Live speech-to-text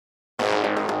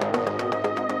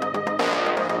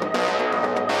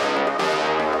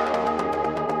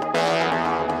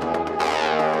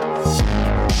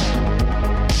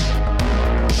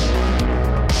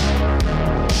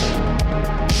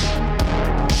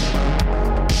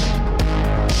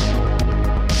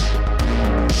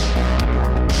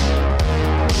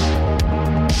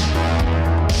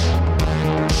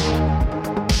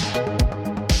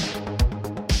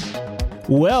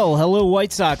Well, hello,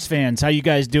 White Sox fans. How you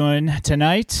guys doing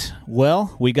tonight?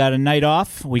 Well, we got a night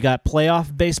off. We got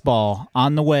playoff baseball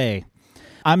on the way.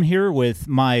 I'm here with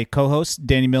my co-hosts,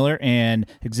 Danny Miller and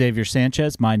Xavier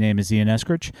Sanchez. My name is Ian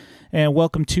Eskridge, and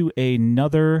welcome to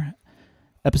another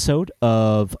episode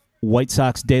of White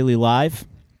Sox Daily Live.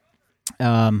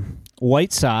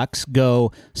 White Sox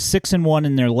go 6-1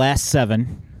 in their last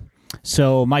 7.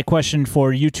 So my question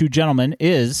for you two gentlemen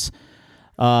is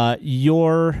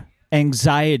your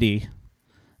anxiety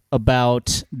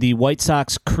about the White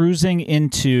Sox cruising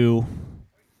into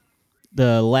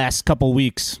the last couple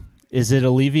weeks, is it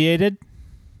alleviated?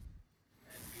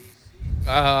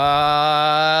 Kind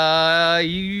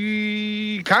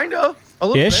of a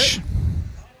little Ish? bit.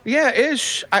 Yeah,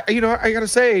 ish. I gotta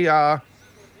say, you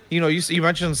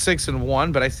mentioned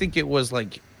 6-1, but I think it was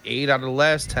like 8 out of the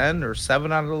last 10 or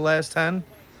 7 out of the last 10.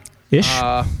 Ish.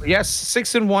 Yes,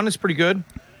 6-1 is pretty good.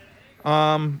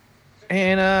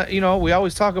 We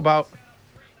always talk about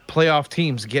playoff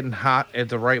teams getting hot at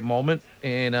the right moment,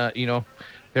 and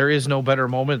there is no better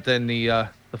moment than the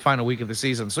final week of the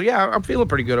season. So yeah, I'm feeling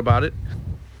pretty good about it.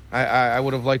 I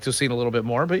would have liked to have seen a little bit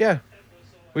more, but yeah.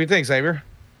 What do you think, Xavier?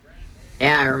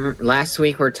 Yeah, I remember last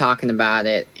week we were talking about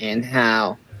it and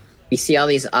how we see all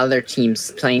these other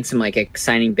teams playing some like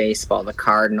exciting baseball, the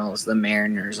Cardinals, the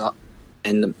Mariners,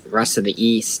 and the rest of the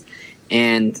East.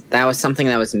 And that was something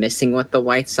that was missing with the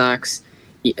White Sox.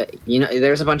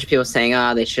 There's a bunch of people saying,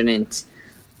 they shouldn't.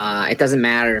 It doesn't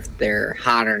matter if they're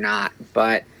hot or not.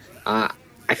 But I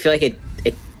feel like it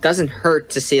doesn't hurt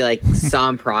to see like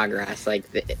some progress. Like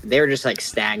they were just like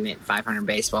stagnant 500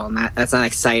 baseball, and that's not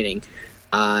exciting.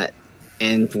 And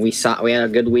we had a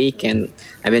good week, and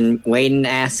I've been waiting to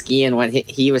ask Ian what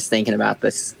he was thinking about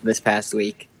this past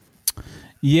week.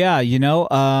 Yeah,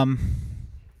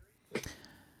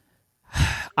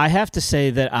 I have to say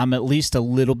that I'm at least a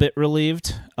little bit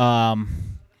relieved. There's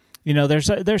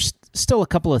still a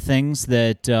couple of things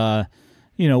that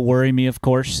worry me. Of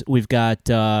course, we've got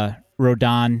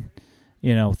Rodon,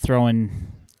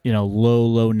 throwing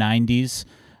low 90s,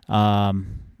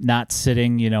 not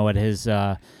sitting at his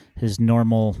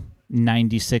normal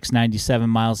 96, 97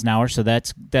 miles an hour. So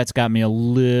that's got me a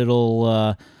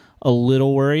little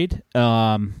worried.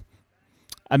 We've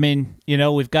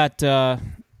got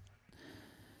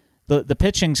the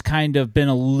pitching's kind of been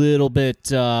a little bit.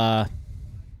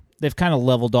 They've kind of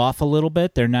leveled off a little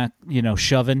bit. They're not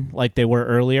shoving like they were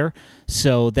earlier.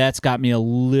 So that's got me a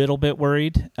little bit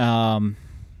worried. So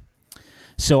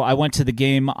I went to the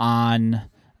game on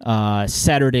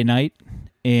Saturday night,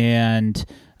 and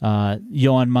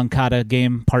Yoan Moncada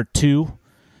game part 2,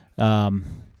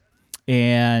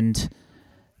 and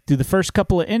through the first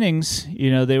couple of innings,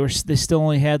 they still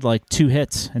only had like 2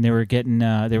 hits, and they were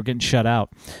getting shut out.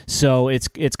 So it's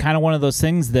kind of one of those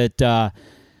things that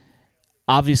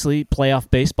obviously playoff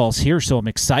baseball's here, so I'm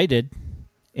excited,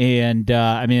 and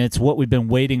it's what we've been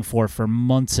waiting for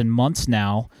months and months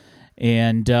now,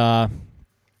 and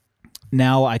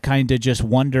now I kind of just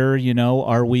wonder,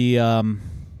 are we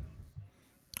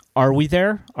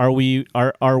there? Are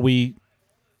we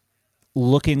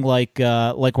looking like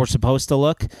we're supposed to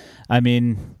look? I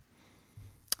don't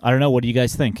know. What do you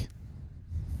guys think?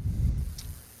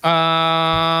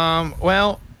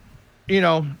 Well,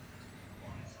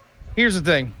 here's the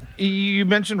thing. You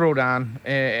mentioned Rodon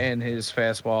and his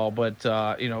fastball, but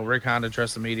Rick Honda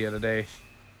addressed the media today,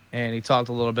 and he talked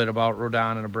a little bit about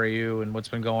Rodon and Abreu and what's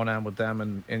been going on with them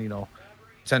and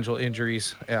potential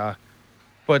injuries.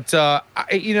 But the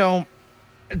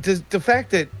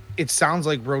fact that it sounds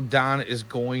like Rodon is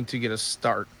going to get a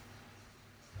start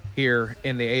here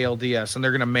in the ALDS, and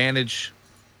they're going to manage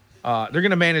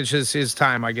his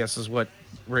time, I guess is what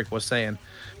Rick was saying.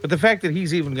 But the fact that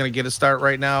he's even going to get a start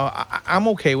right now, I'm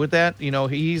okay with that. He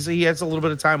has a little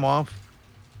bit of time off,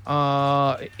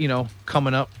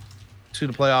 coming up to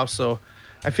the playoffs, so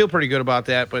I feel pretty good about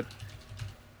that. But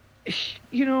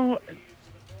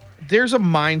there's a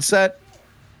mindset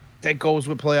that goes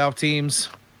with playoff teams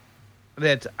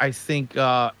that I think,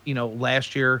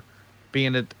 last year,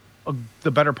 being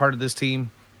the better part of this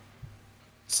team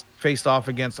faced off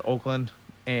against Oakland,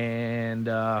 and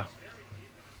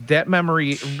that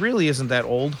memory really isn't that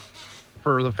old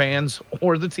for the fans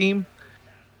or the team.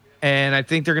 And I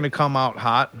think they're going to come out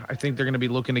hot. I think they're going to be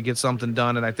looking to get something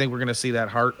done, and I think we're going to see that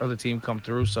heart of the team come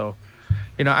through. So,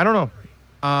 I don't know.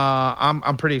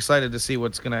 I'm pretty excited to see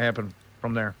what's going to happen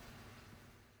from there.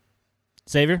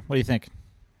 Xavier, what do you think?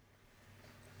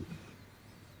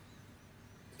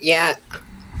 Yeah,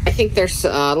 I think there's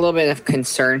a little bit of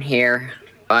concern here,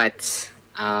 but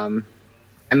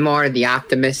I'm more the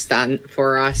optimist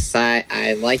for us.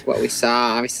 I like what we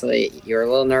saw. Obviously, you were a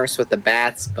little nervous with the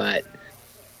bats, but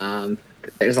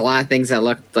there's a lot of things that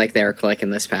looked like they were clicking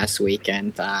this past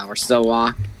weekend. We're still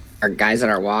our guys that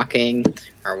are walking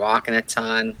a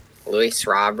ton. Luis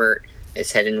Robert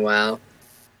is hitting well.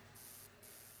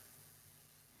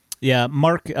 Yeah,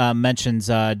 Mark mentions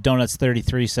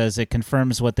Donuts33 says it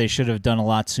confirms what they should have done a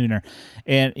lot sooner.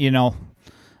 And,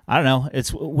 I don't know.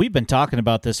 We've been talking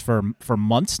about this for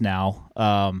months now.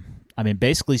 I mean,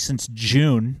 basically since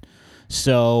June.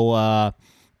 So,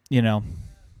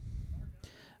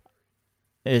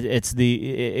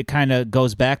 it kind of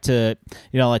goes back to,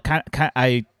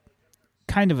 I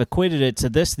kind of equated it to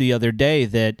this the other day,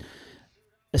 that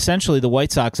essentially the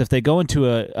White Sox, if they go into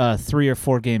a 3 or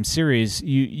 4 game series,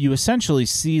 you essentially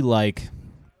see, like,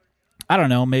 I don't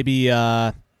know, maybe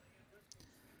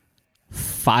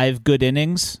 5 good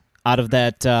innings out of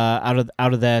that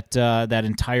that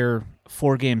entire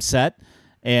 4 game set,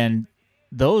 and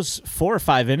those 4 or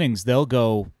 5 innings they'll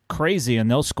go crazy and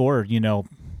they'll score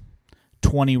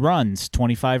 20 runs,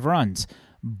 25 runs,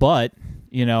 but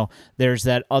there's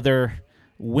that other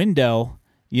window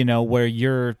where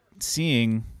you're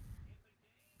seeing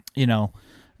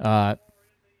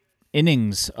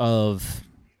innings of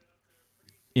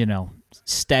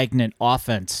stagnant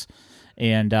offense,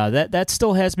 and that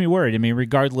still has me worried. I mean,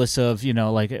 regardless of we're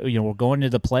going to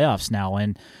the playoffs now,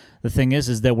 and the thing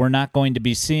is that we're not going to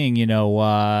be seeing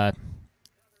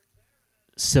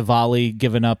Savali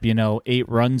giving up 8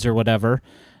 runs or whatever.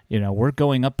 We're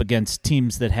going up against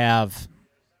teams that have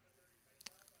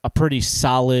a pretty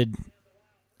solid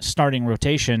starting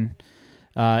rotation.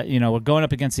 We're going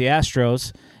up against the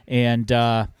Astros, and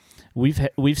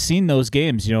we've seen those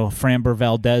games. Framber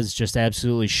Valdez just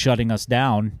absolutely shutting us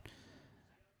down.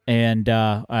 And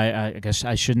I guess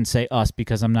I shouldn't say us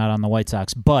because I'm not on the White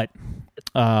Sox, but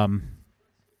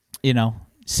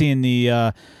seeing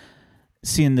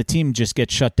the team just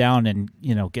get shut down and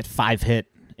get 5 hit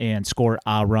and score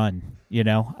a run.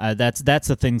 That's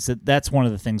the things that's one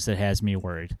of the things that has me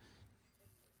worried.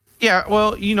 Yeah,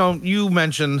 well, you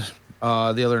mentioned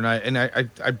the other night, and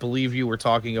I believe you were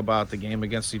talking about the game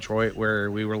against Detroit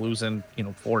where we were losing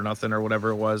 4-0 or whatever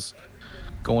it was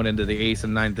going into the 8th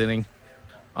and 9th inning.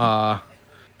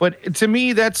 But to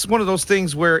me, that's one of those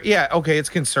things where, yeah, okay, it's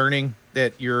concerning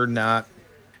that you're not,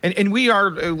 and we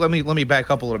are. Let me back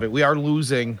up a little bit. We are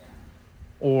losing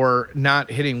or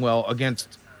not hitting well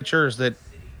against pitchers that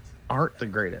aren't the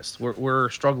greatest. We're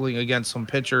struggling against some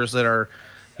pitchers that are,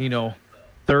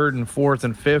 3rd and 4th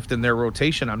and 5th in their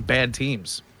rotation on bad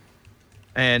teams.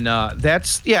 And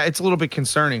it's a little bit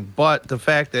concerning. But the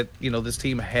fact that, this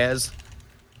team has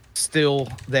still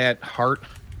that heart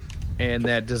and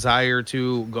that desire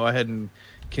to go ahead and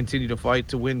continue to fight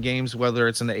to win games, whether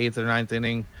it's in the 8th or 9th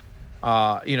inning,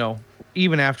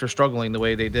 even after struggling the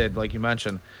way they did, like you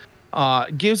mentioned,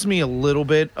 gives me a little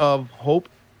bit of hope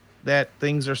that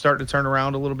things are starting to turn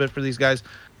around a little bit for these guys.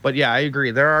 But yeah, I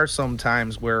agree. There are some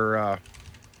times where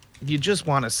you just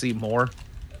want to see more,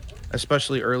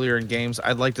 especially earlier in games.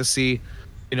 I'd like to see,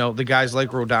 the guys like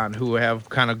Rodon who have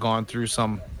kind of gone through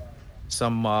some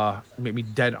maybe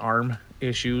dead arm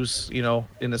issues,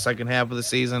 in the second half of the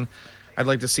season. I'd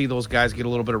like to see those guys get a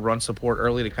little bit of run support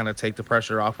early to kind of take the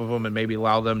pressure off of them and maybe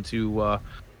allow them to,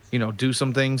 do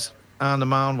some things on the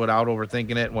mound without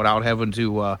overthinking it, without having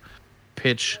to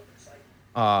pitch,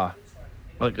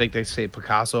 like they say,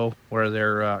 Picasso, where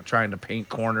they're trying to paint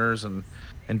corners and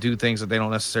do things that they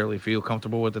don't necessarily feel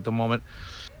comfortable with at the moment.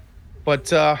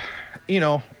 But,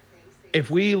 if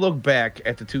we look back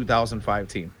at the 2005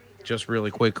 team, just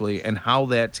really quickly, and how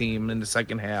that team in the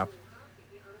second half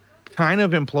kind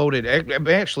of imploded,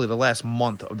 actually the last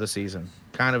month of the season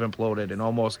kind of imploded and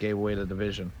almost gave away the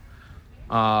division.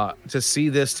 To see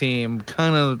this team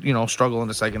kind of, struggle in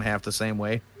the second half the same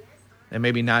way, and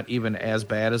maybe not even as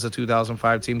bad as the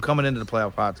 2005 team coming into the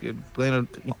playoff hot.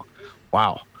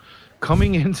 Wow.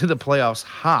 Coming into the playoffs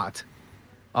hot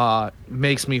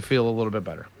makes me feel a little bit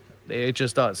better. It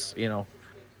just does,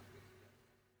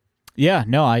 Yeah,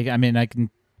 no, I mean, I can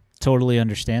totally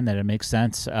understand that. It makes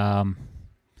sense.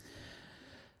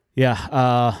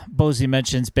 Bozy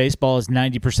mentions baseball is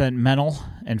 90% mental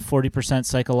and 40%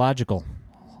 psychological.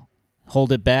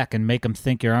 Hold it back and make them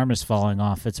think your arm is falling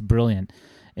off. It's brilliant.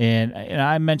 And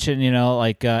I mentioned,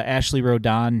 Ashley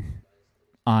Rodon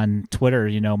on Twitter,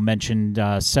 mentioned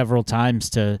several times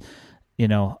to,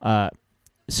 I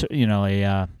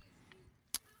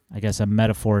guess a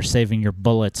metaphor, saving your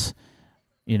bullets,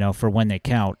 for when they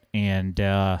count. And,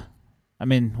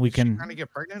 we can... trying to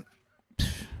get pregnant?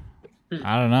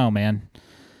 I don't know, man.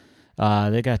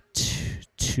 They got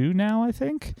 2 now, I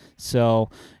think. So,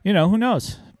 who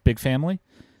knows? Big family.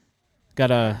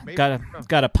 Gotta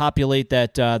populate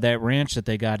that ranch that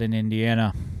they got in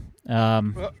Indiana.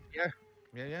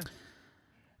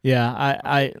 Yeah.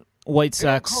 I White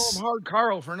Sox. Call him Hard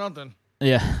Carl for nothing.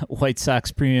 Yeah, White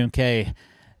Sox Premium K.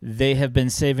 They have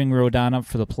been saving Rodon up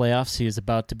for the playoffs. He is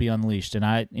about to be unleashed, and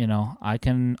I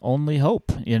can only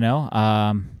hope.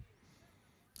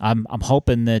 I'm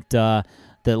hoping that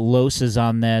that Los is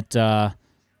on that.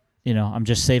 I'm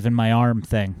just saving my arm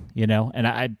thing.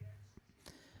 And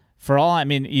for all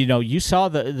you saw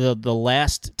the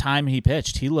last time he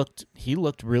pitched, he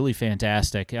looked really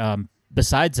fantastic.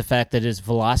 Besides the fact that his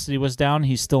velocity was down,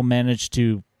 he still managed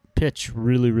to pitch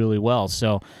really, really well.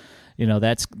 So.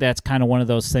 That's kind of one of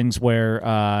those things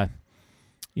where,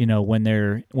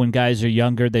 when guys are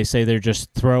younger, they say they're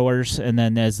just throwers, and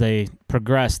then as they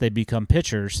progress, they become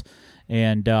pitchers.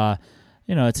 And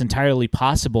it's entirely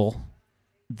possible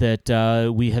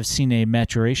that we have seen a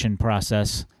maturation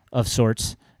process of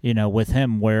sorts, with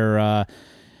him, where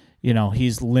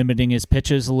he's limiting his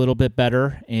pitches a little bit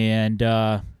better,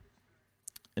 and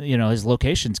his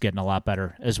location's getting a lot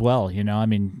better as well.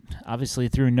 Obviously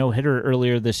threw a no-hitter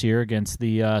earlier this year against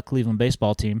the Cleveland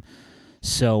baseball team.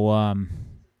 So,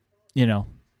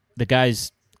 the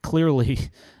guy's clearly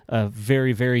a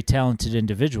very, very talented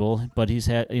individual, but he's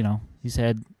had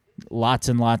lots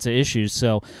and lots of issues.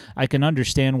 So I can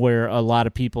understand where a lot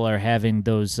of people are having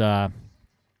those, a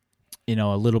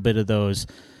little bit of those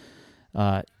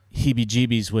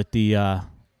heebie-jeebies with the,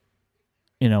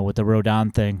 with the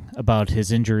Rodon thing about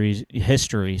his injury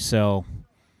history. So,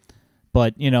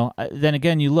 but, then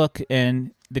again, you look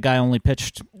and the guy only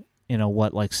pitched,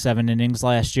 7 innings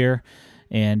last year,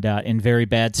 and in very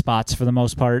bad spots for the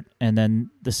most part. And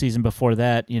then the season before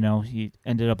that, he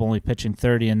ended up only pitching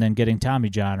 30 and then getting Tommy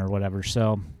John or whatever.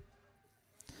 So,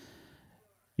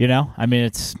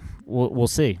 we'll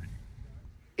see.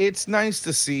 It's nice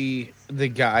to see the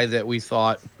guy that we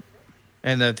thought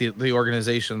and that the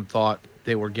organization thought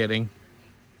they were getting,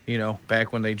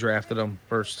 back when they drafted him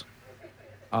first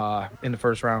in the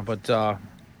first round. But,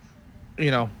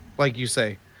 like you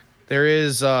say, there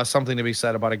is something to be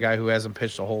said about a guy who hasn't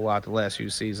pitched a whole lot the last few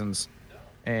seasons.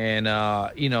 And,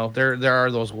 there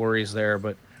are those worries there.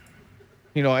 But,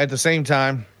 at the same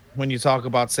time, when you talk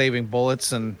about saving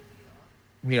bullets and,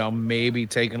 maybe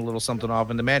taking a little something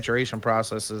off, and the maturation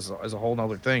process is a whole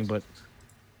nother thing. But,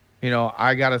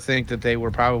 I got to think that they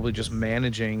were probably just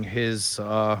managing his,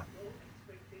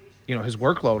 his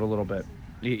workload a little bit.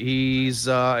 He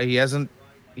hasn't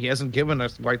given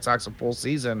the White Sox a full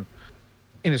season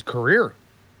in his career,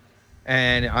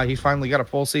 and he finally got a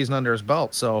full season under his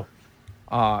belt. So,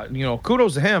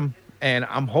 kudos to him, and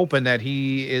I'm hoping that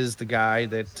he is the guy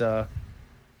that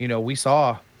we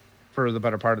saw for the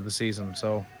better part of the season.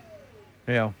 So,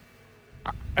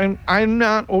 I'm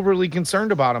not overly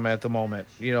concerned about him at the moment.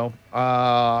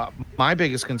 My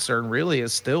biggest concern really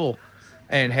is still,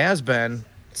 and has been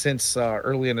since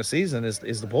early in the season, is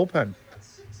the bullpen.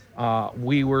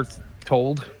 We were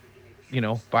told,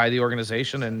 by the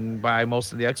organization and by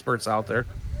most of the experts out there,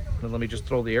 and let me just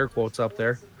throw the air quotes up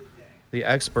there, the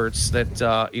experts, that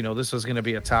this was going to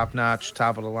be a top-notch,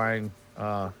 top-of-the-line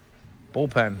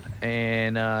bullpen,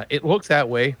 and it looked that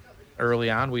way early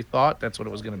on. We thought that's what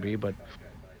it was going to be, but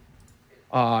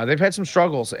they've had some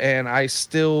struggles, and I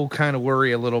still kind of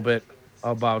worry a little bit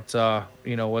about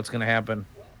what's going to happen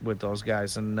with those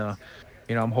guys. And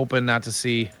I'm hoping not to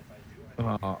see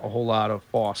a whole lot of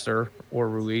Foster or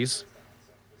Ruiz,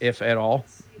 if at all.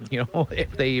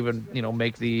 If they even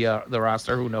make the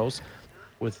roster, who knows,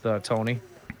 with Tony.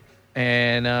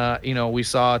 And we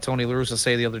saw Tony La Russa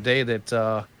say the other day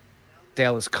that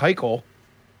Dallas Keuchel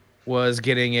was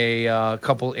getting a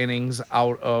couple innings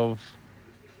out of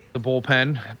the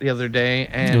bullpen the other day,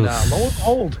 and lo and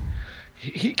behold,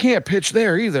 he can't pitch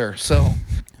there either. So,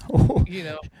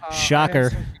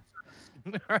 shocker.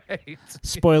 Right.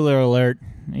 Spoiler alert: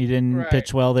 he didn't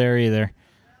pitch well there either.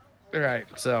 Right.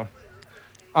 So,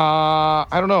 I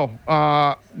don't know.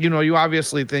 You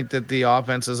obviously think that the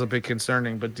offense is a bit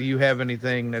concerning, but do you have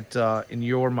anything that, in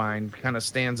your mind, kind of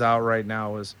stands out right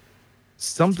now as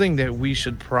something that we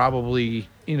should probably,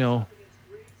 be a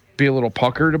little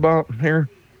puckered about here?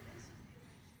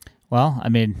 Well,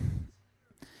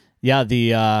 yeah,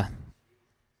 the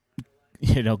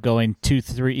going 2,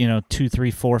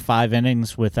 3, 4, 5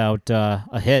 innings without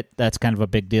a hit, that's kind of a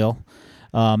big deal.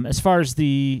 As far as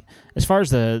the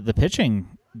pitching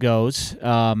goes,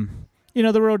 the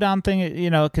Rodon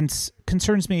thing,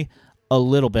 concerns me a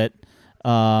little bit.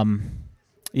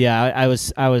 Yeah, I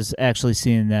was actually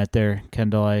seeing that there,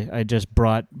 Kendall. I just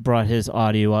brought his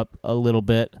audio up a little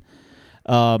bit.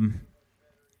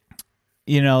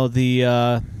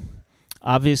 The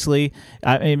obviously,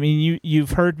 I mean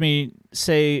you've heard me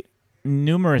say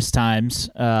numerous times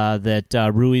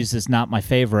that Ruiz is not my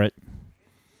favorite.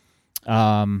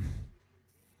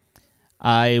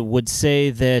 I would say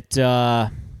that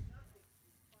the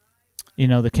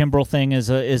Kimbrel thing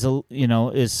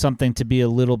is something to be a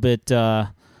little bit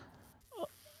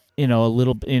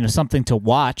something to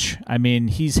watch. I mean,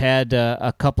 he's had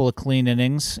a couple of clean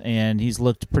innings and he's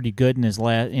looked pretty good in his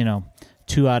last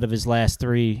 2 out of his last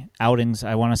 3 outings,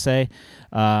 I want to say.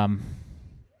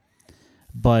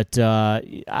 But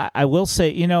I will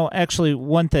say, actually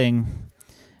one thing,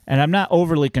 and I'm not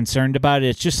overly concerned about it.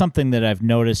 It's just something that I've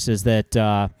noticed is that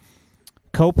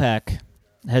Kopech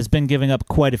has been giving up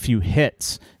quite a few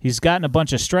hits. He's gotten a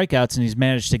bunch of strikeouts and he's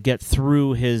managed to get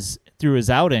through his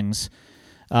outings.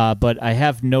 But I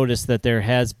have noticed that there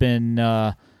has been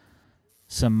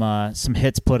some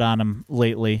hits put on him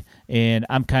lately, and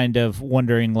I'm kind of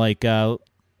wondering, how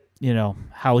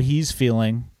he's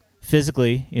feeling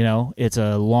physically. It's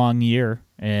a long year,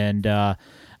 and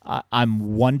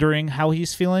I'm wondering how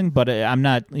he's feeling, but I'm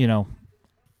not,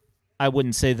 I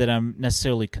wouldn't say that I'm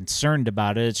necessarily concerned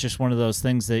about it. It's just one of those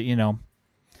things that,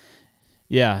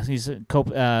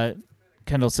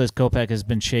 Kendall says Kopech has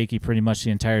been shaky pretty much the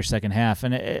entire second half,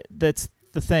 and that's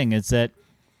the thing, is that,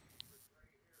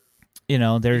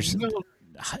 there's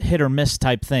hit or miss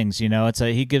type things.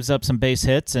 He gives up some base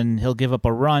hits and he'll give up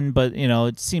a run, but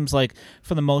it seems like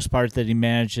for the most part that he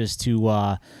manages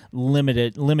to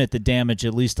limit the damage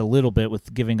at least a little bit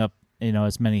with giving up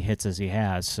as many hits as he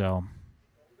has. So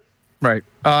right,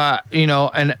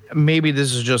 and maybe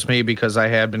this is just me because I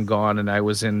had been gone and I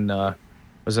was in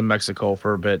Mexico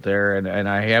for a bit there, and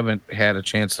I haven't had a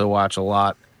chance to watch a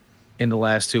lot in the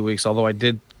last 2 weeks. Although I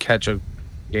did catch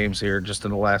games here just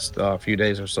in the last few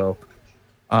days or so.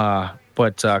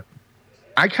 But I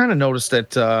kind of noticed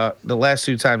that the last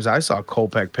 2 times I saw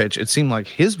Kopech pitch, it seemed like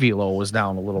his velo was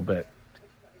down a little bit.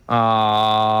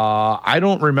 I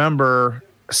don't remember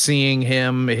seeing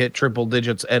him hit triple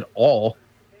digits at all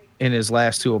in his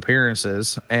last 2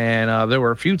 appearances. And there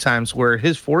were a few times where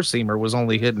his four-seamer was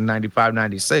only hitting 95,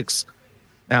 96.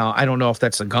 Now, I don't know if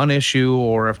that's a gun issue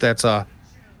or if that's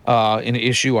an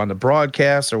issue on the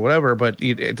broadcast or whatever, but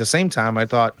at the same time, I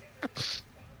thought,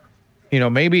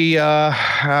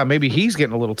 maybe he's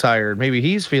getting a little tired. Maybe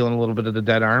he's feeling a little bit of the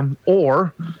dead arm,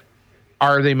 or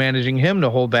are they managing him to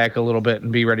hold back a little bit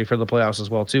and be ready for the playoffs as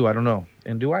well too? I don't know.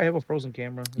 And do I have a frozen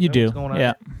camera? You do.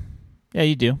 Yeah. Yeah,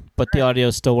 you do. But the audio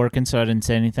is still working, so I didn't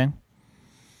say anything.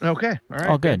 Okay. All right.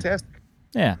 All good. Fantastic.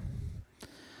 Yeah.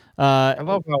 I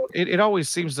love how it always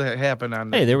seems to happen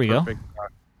on. Hey, there we go.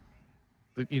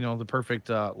 The perfect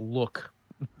look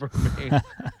for me.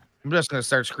 I'm just gonna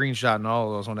start screenshotting all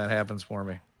of those when that happens for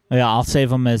me. Yeah, I'll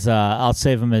save them as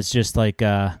just like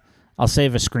I'll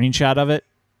save a screenshot of it,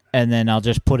 and then I'll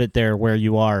just put it there where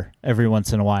you are every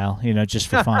once in a while, just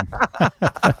for fun.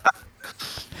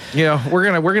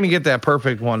 We're gonna get that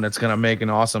perfect one that's gonna make an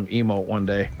awesome emote one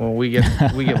day. When we get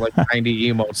like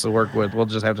 90 emotes to work with, we'll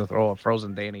just have to throw a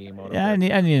frozen Danny emote. Yeah, I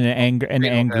need an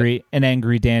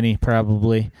angry Danny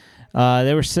probably.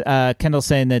 They were Kendall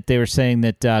saying that they were saying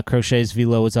that Crochet's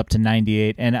velo was up to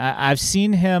 98, and I've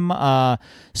seen him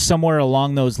somewhere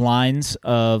along those lines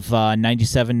of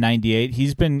 97, 98.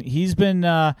 He's been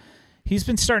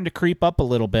starting to creep up a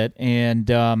little bit,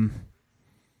 and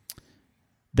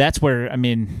that's where, I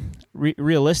mean,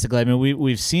 realistically, I mean,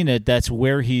 we've seen it. That's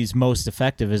where he's most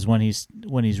effective, is when he's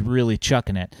really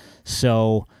chucking it.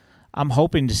 So I'm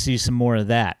hoping to see some more of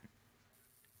that.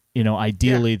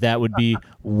 Ideally, that would be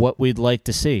what we'd like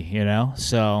to see,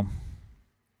 So,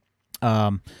 what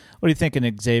are you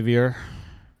thinking, Xavier?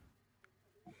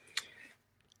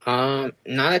 Not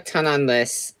a ton on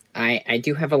this. I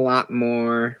do have a lot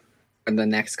more for the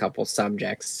next couple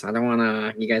subjects. I don't want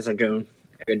to. You guys are doing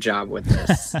a good job with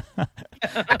this. I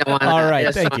don't want to. All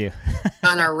right, thank you.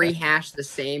 Want to rehash the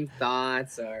same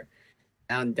thoughts or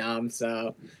sound dumb?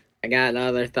 So I got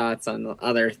other thoughts on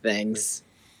other things.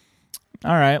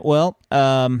 All right. Well,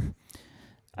 I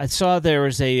saw there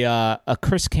was a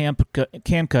Chris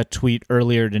Kamka tweet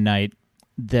earlier tonight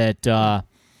that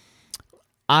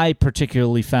I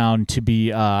particularly found to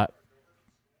be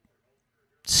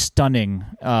stunning.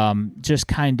 Just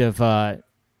kind of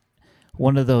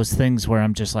one of those things where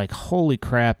I'm just like, holy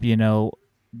crap,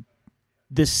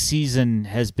 this season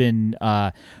has been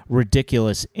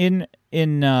ridiculous. In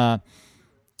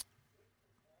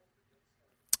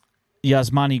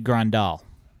Yasmani Grandal,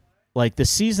 like the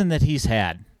season that he's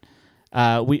had,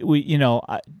 we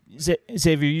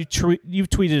Xavier, you've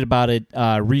tweeted about it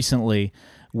recently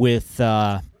with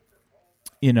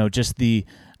just the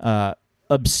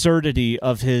absurdity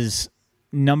of his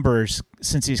numbers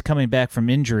since he's coming back from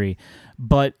injury.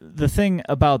 But the thing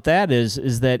about that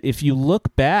is that if you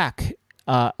look back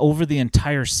over the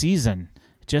entire season,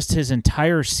 just his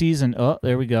entire season. Oh,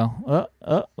 there we go.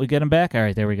 We get him back. All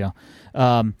right, there we go.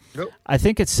 Yep. I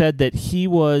think it said that he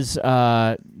was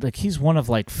he's one of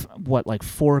like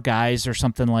 4 guys or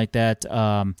something like that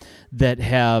that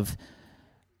have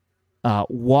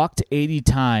walked 80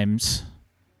 times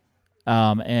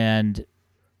and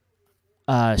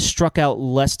struck out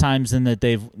less times than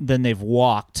they've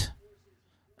walked.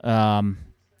 I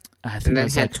think and then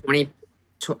had 20.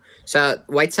 So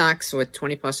White Sox with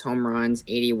 20 plus home runs,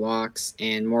 80 walks,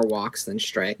 and more walks than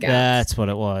strikeouts. That's what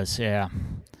it was. Yeah.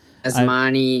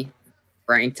 Asmani,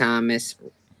 Frank Thomas,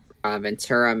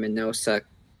 Ventura, Minosa,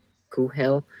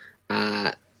 Kuhil.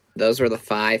 Those were the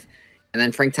 5. And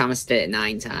then Frank Thomas did it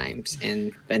 9 times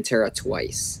and Ventura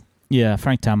twice. Yeah,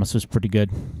 Frank Thomas was pretty good.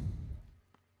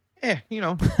 Yeah,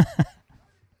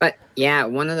 But yeah,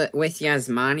 with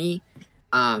Yasmani,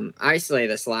 obviously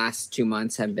this last 2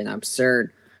 months have been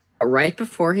absurd. But right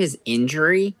before his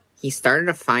injury, he started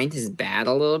to find his bat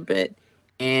a little bit.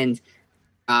 And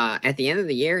at the end of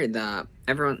the year,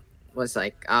 everyone was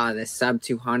like, this sub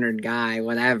 200 guy,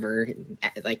 whatever.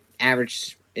 Like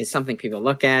average is something people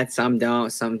look at. Some don't,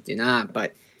 some do not.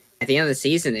 But at the end of the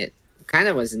season, it kind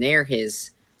of was near his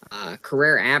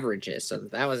career averages. So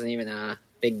that wasn't even a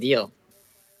big deal.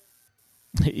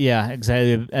 Yeah,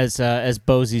 exactly. As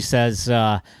Bozy says,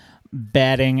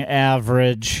 batting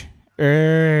average.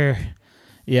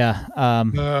 Yeah,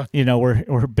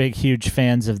 we're big, huge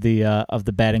fans of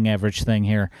the batting average thing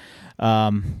here.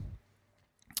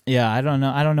 Yeah, I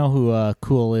don't know who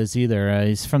Cool is either.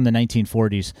 He's from the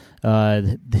 1940s.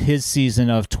 His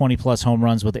season of 20 plus home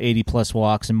runs with 80 plus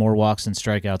walks and more walks than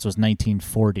strikeouts was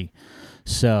 1940.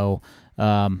 So,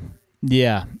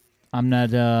 yeah,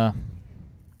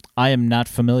 I am not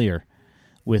familiar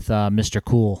with Mr.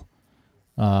 Cool,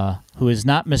 who is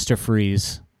not Mr.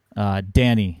 Freeze,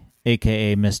 Danny,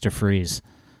 a.k.a. Mr. Freeze.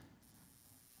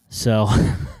 So,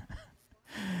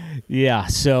 yeah,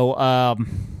 so...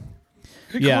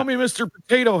 Call me Mr.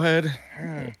 Potato Head.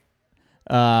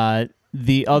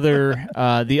 The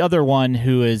other one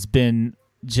who has been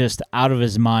just out of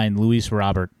his mind, Luis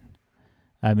Robert.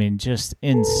 I mean, just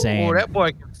insane. Oh, that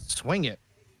boy can swing it.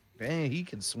 Man, he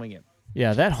can swing it.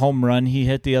 Yeah, that home run he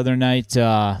hit the other night,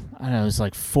 I don't know, it was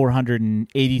like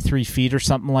 483 feet or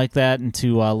something like that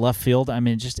into left field. I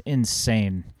mean, just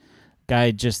insane.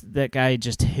 That guy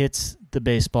just hits the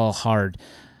baseball hard.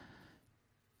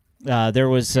 There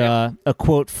was a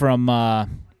quote from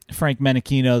Frank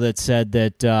Menachino that said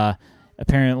that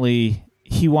apparently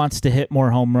he wants to hit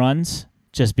more home runs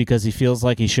just because he feels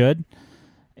like he should.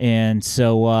 And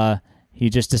so he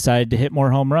just decided to hit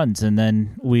more home runs. And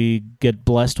then we get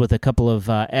blessed with a couple of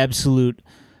absolute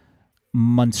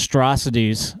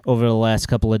monstrosities over the last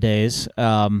couple of days.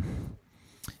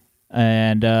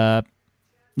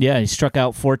 Yeah, he struck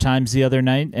out 4 times the other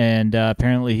night, and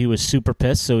apparently he was super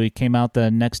pissed, so he came out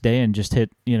the next day and just hit,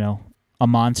 a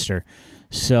monster.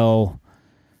 So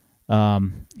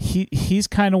he's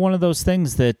kind of one of those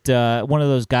things that one of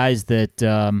those guys that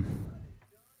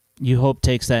you hope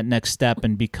takes that next step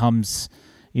and becomes,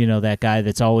 that guy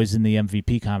that's always in the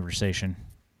MVP conversation.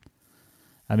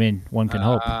 I mean, one can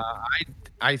hope.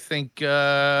 I think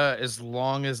as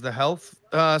long as the health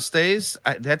stays,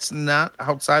 that's not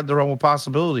outside the realm of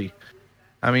possibility.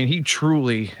 I mean, he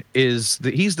truly is.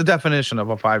 He's the definition of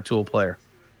a 5-tool player.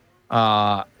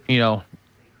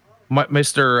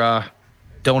 Mr.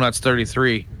 Donuts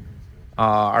 33,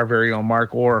 our very own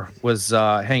Mark Orr, was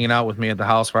hanging out with me at the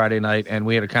house Friday night, and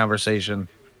we had a conversation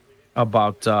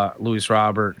about Luis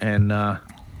Robert, and a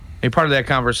part of that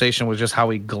conversation was just how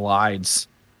he glides.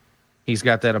 He's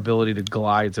got that ability to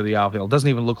glide to the outfield. Doesn't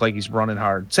even look like he's running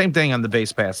hard. Same thing on the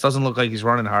base pass. Doesn't look like he's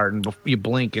running hard, and you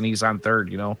blink and he's on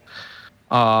third.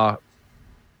 But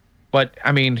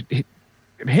I mean,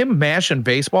 him mashing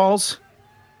baseballs.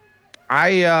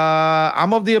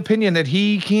 I'm of the opinion that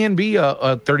he can be a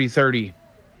 30-30,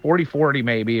 40-40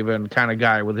 maybe even kind of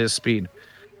guy with his speed.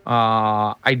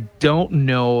 I don't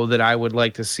know that I would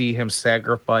like to see him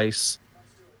sacrifice,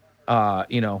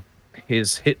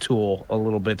 his hit tool a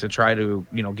little bit to try to,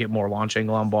 get more launch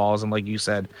angle on balls. And like you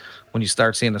said, when you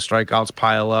start seeing the strikeouts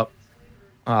pile up,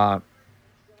 when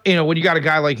you got a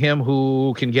guy like him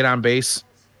who can get on base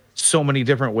so many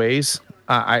different ways,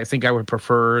 I think I would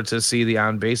prefer to see the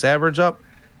on base average up.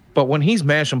 But when he's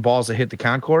mashing balls that hit the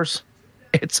concourse,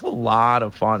 it's a lot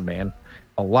of fun, man.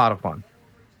 a lot of fun.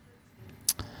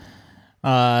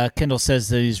 Kendall says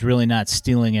that he's really not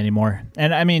stealing anymore.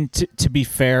 And, I mean, to be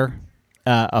fair,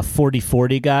 a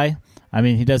 40-40 guy, I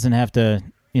mean, he doesn't have to,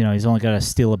 he's only got to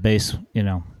steal a base,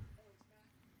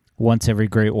 once every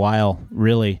great while,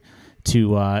 really,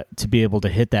 to be able to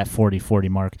hit that 40-40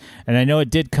 mark. And I know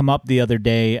it did come up the other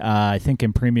day, I think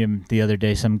in Premium the other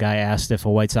day, some guy asked if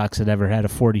a White Sox had ever had a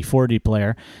 40-40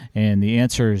 player, and the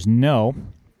answer is no.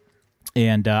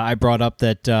 And I brought up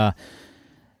that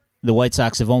the White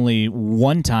Sox have only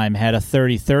one time had a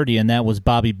 30-30, and that was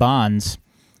Bobby Bonds.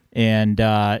 And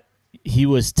he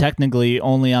was technically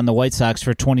only on the White Sox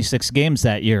for 26 games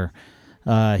that year.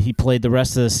 He played the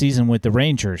rest of the season with the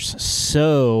Rangers.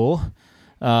 So,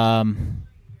 yeah,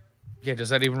 does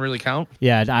that even really count?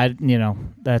 Yeah,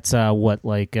 that's what,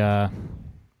 like 15%,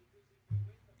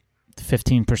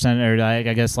 or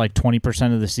I guess like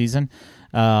 20% of the season.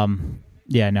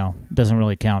 Yeah, no, doesn't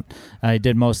really count. He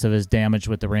did most of his damage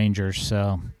with the Rangers.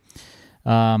 So,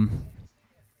 yeah,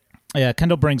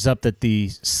 Kendall brings up that the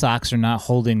Sox are not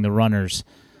holding the runners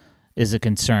is a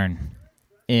concern.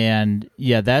 And,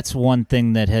 yeah, that's one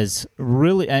thing that has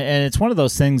really – and it's one of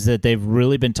those things that they've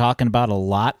really been talking about a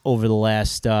lot over the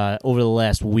last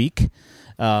week.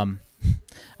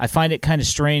 I find it kind of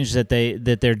strange that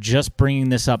they're just bringing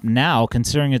this up now,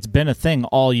 considering it's been a thing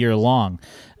all year long.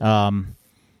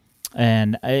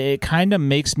 And it kind of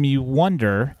makes me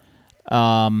wonder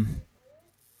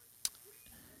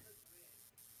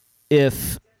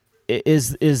if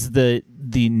is the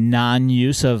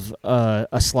non-use of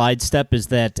a slide step, is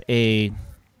that an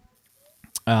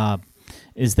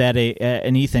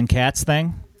Ethan Katz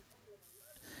thing?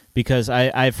 Because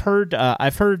I've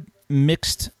heard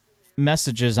mixed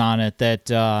messages on it that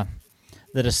a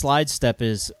slide step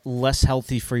is less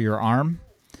healthy for your arm,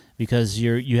 because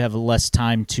you have less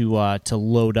time to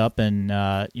load up, and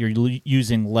you're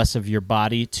using less of your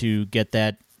body to get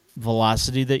that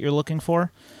velocity that you're looking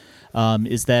for.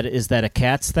 Is that a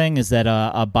Katz thing? Is that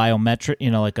a biometric,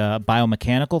 like a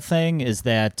biomechanical thing? Is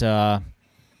that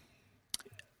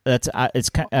it's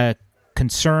a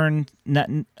concern? Not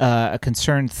a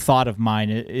concerned thought of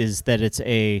mine is that it's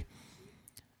a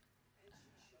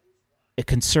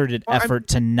concerted effort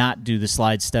to not do the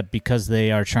slide step because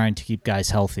they are trying to keep guys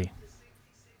healthy.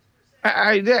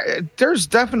 There's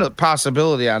definite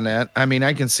possibility on that. I mean,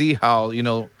 I can see how,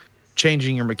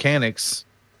 changing your mechanics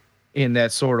in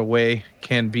that sort of way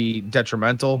can be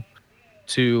detrimental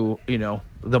to,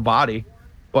 the body.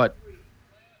 But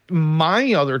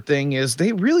my other thing is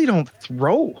they really don't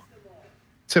throw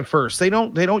to first. They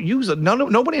don't use it.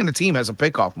 Nobody on the team has a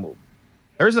pickoff move.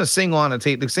 There isn't a single on the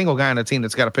team, the single guy on the team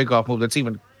that's got a pickoff move that's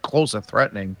even close to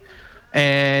threatening.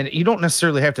 And you don't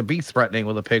necessarily have to be threatening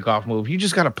with a pickoff move. You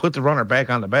just got to put the runner back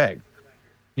on the bag.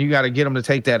 You got to get him to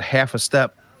take that half a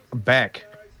step back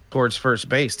towards first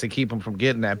base to keep him from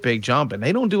getting that big jump. And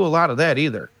they don't do a lot of that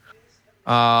either.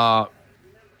 I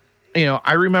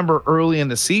remember early in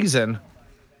the season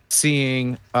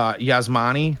seeing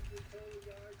Yasmani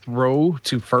throw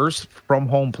to first from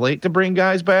home plate to bring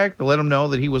guys back, to let them know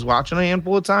that he was watching a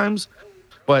handful of times.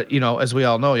 But, as we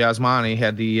all know, Yasmani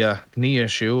had the knee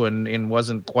issue and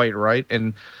wasn't quite right.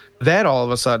 And that all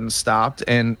of a sudden stopped.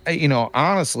 And,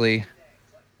 honestly,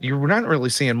 you're not really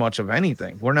seeing much of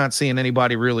anything. We're not seeing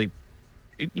anybody really.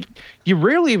 You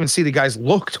rarely even see the guys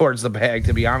look towards the bag,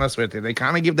 to be honest with you. They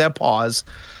kind of give that pause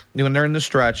when they're in the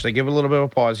stretch. They give a little bit of a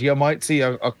pause. You might see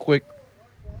a quick,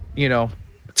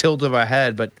 tilt of a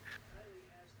head, but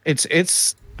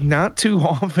it's not too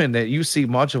often that you see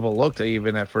much of a look to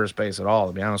even at first base at all,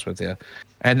 to be honest with you.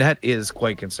 And that is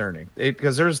quite concerning,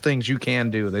 because there's things you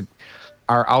can do that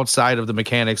are outside of the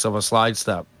mechanics of a slide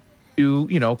step to,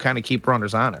 kind of keep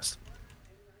runners honest.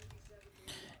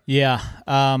 Yeah.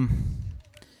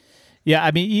 Yeah.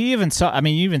 I mean, you even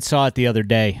saw it the other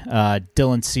day.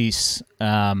 Dylan Cease,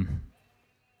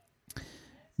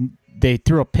 they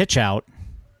threw a pitch out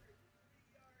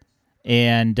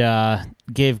and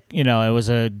gave, it was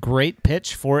a great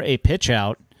pitch for a pitch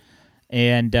out,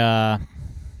 and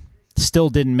still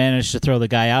didn't manage to throw the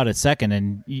guy out at second,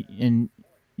 and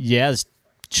Yaz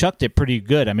chucked it pretty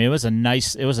good. I mean, it was a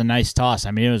nice toss.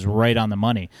 I mean, it was right on the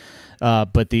money.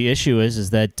 But the issue is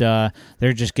that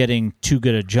they're just getting too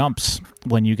good at jumps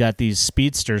when you got these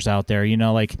speedsters out there.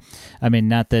 Not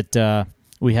that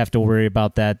we have to worry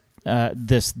about that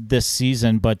this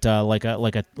season, but like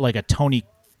a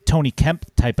Tony Kemp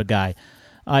type of guy.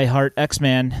 I Heart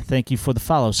X-Man, thank you for the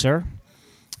follow, sir.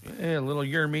 Yeah, a little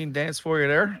You're Mean dance for you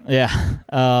there. Yeah.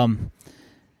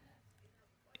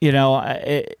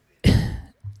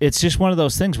 It's just one of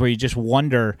those things where you just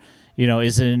wonder,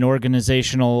 is it an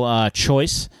organizational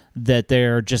choice that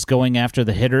they're just going after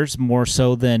the hitters more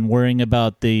so than worrying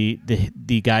about the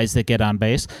guys that get on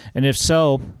base? And if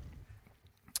so,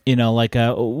 like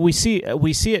we see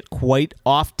it quite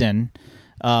often,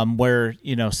 where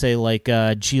say like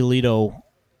Giolito,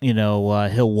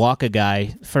 he'll walk a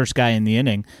guy, first guy in the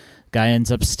inning, guy ends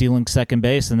up stealing second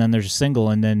base, and then there's a single,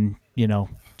 and then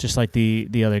just like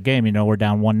the other game, we're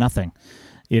down 1-0,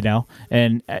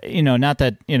 and not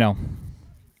that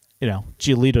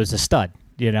Giolito's a stud.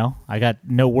 I got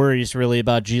no worries really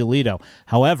about Giolito.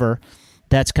 However,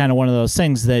 that's kind of one of those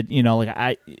things that,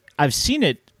 I've seen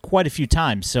it quite a few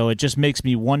times. So it just makes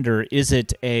me wonder, is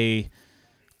it a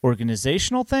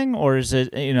organizational thing, or is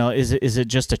it, is it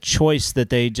just a choice that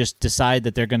they just decide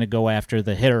that they're going to go after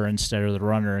the hitter instead of the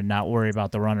runner and not worry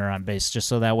about the runner on base, just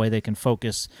so that way they can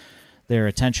focus their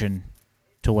attention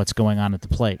to what's going on at the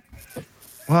plate?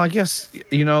 Well, I guess,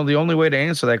 the only way to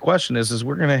answer that question is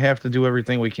we're going to have to do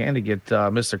everything we can to get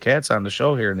Mr. Katz on the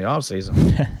show here in the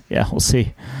offseason. Yeah, we'll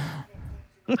see.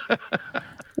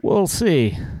 We'll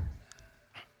see.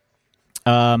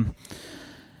 What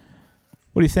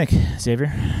do you think, Xavier?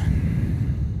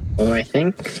 What do I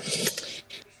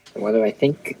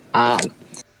think? That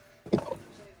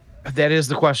is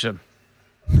the question.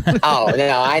 Oh,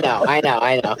 no, I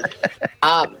know.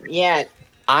 Yeah,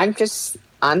 I'm just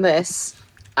on this.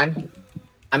 I'm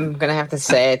gonna have to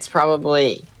say it's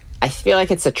probably. I feel like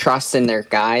it's a trust in their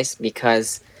guys,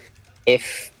 because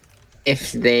if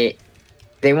they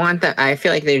want that, I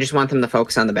feel like they just want them to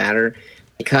focus on the batter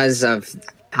because of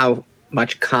how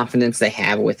much confidence they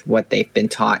have with what they've been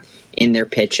taught in their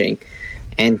pitching,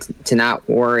 and to not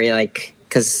worry, like,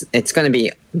 because it's going to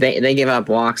be they give up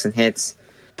walks and hits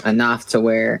enough to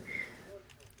where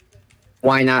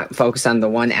why not focus on the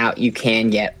one out you can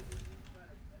get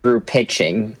through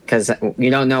pitching, because you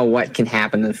don't know what can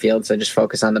happen in the field, so just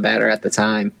focus on the batter at the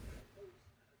time.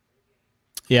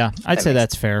 Yeah, I'd say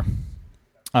that's fair.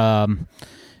 Like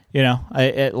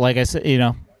I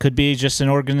said, could be just an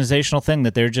organizational thing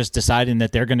that they're just deciding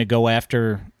that they're going to go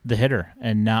after the hitter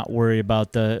and not worry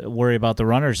about the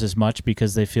runners as much,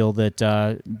 because they feel that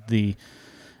the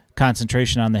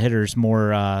concentration on the hitter is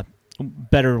more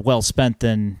better well spent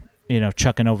than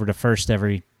chucking over to first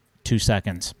every 2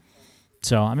 seconds.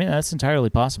 So I mean, that's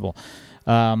entirely possible.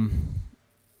 So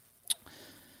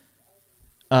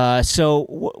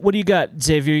what do you got,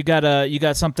 Xavier? You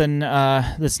got something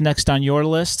that's next on your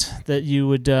list that you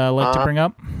would like to bring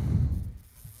up?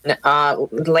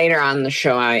 Later on in the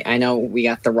show, I know we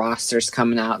got the rosters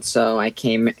coming out, so I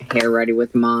came here ready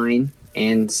with mine,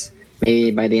 and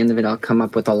maybe by the end of it, I'll come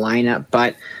up with a lineup.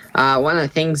 But one of the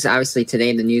things, obviously,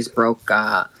 today the news broke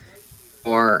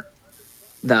for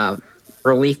the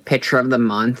relief pitcher of the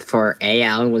month for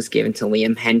AL was given to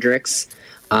Liam Hendriks.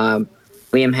 Liam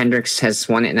Hendriks has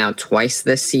won it now twice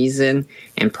this season,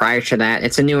 and prior to that,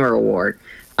 it's a newer award.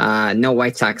 No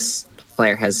White Sox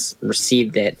player has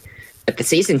received it. But the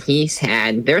season he's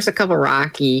had, there's a couple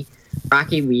rocky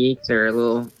weeks or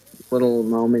little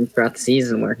moments throughout the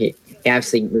season where he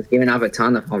obviously was giving up a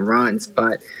ton of home runs,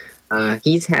 but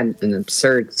he's had an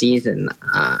absurd season.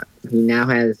 He now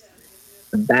has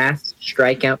the best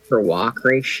strikeout per walk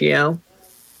ratio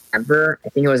ever. I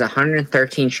think it was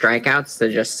 113 strikeouts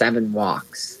to just 7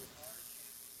 walks.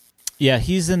 Yeah,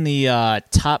 he's in the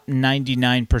top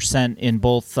 99% in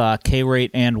both K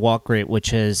rate and walk rate, which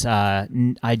has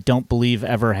I don't believe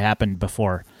ever happened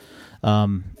before.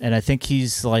 And I think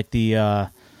he's like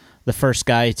the first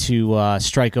guy to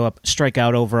strike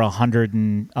out over 100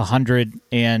 and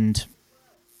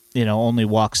only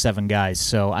walk 7 guys.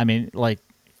 So I mean, like,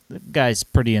 the guy's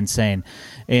pretty insane.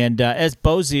 And as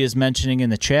Bozy is mentioning in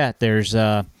the chat, there is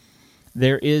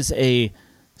a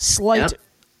slight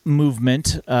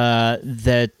movement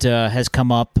that has come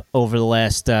up over the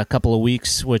last couple of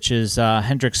weeks, which is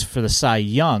Hendricks for the Cy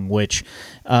Young, which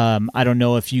I don't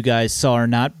know if you guys saw or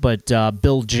not, but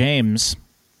Bill James,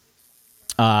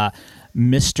 Mr.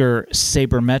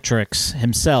 Sabermetrics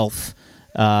himself,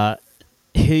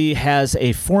 he has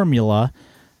a formula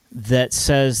that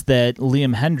says that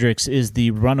Liam Hendriks is the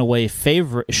runaway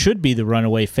favorite, should be the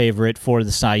runaway favorite for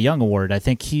the Cy Young Award. I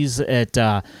think he's at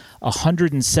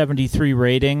 173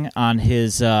 rating on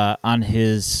his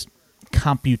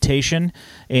computation,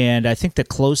 and I think the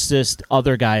closest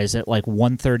other guy is at like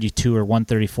 132 or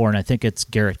 134, and I think it's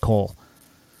Garrett Cole.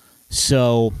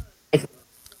 So,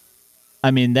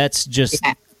 I mean, that's just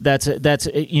that's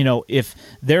if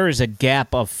there is a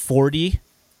gap of 40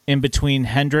 in between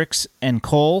Hendricks and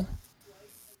Cole,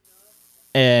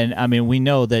 and I mean, we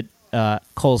know that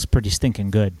Cole's pretty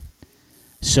stinking good.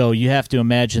 So you have to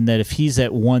imagine that if he's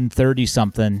at 130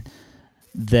 something,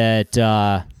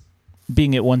 that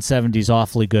being at 170 is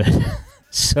awfully good.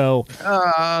 So,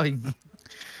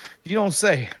 you don't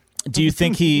say. do you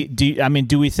think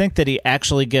do we think that he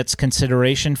actually gets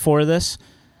consideration for this?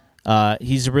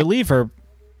 He's a reliever.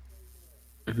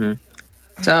 Mm-hmm.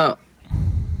 So,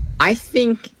 I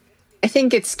think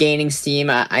it's gaining steam.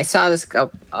 I saw this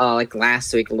like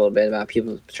last week a little bit about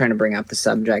people trying to bring up the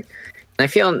subject, and I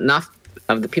feel enough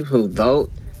of the people who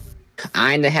vote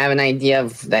kind of have an idea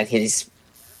of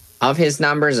his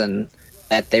numbers and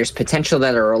that there's potential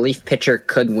that a relief pitcher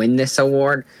could win this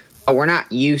award. But we're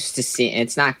not used to seeing.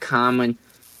 It's not common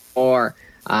for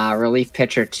a relief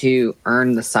pitcher to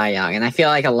earn the Cy Young, and I feel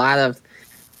like a lot of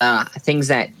things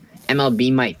that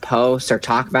MLB might post or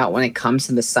talk about when it comes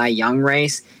to the Cy Young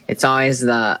race, it's always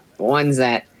the ones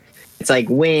that it's like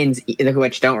wins,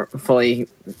 which don't fully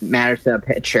matter to the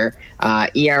pitcher,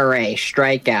 ERA,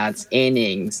 strikeouts,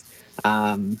 innings.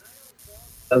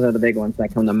 Those are the big ones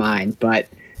that come to mind. But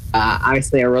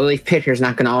obviously, a relief pitcher is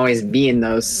not going to always be in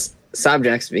those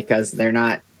subjects because they're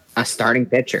not a starting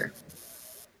pitcher.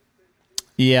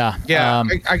 Yeah. I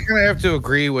kind of have to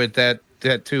agree with that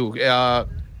too.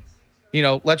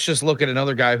 Let's just look at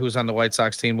another guy who's on the White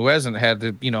Sox team who hasn't had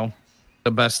the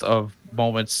best of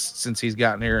moments since he's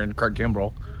gotten here, in Craig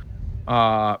Kimbrell.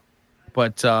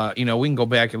 But we can go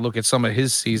back and look at some of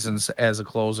his seasons as a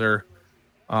closer,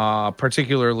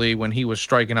 particularly when he was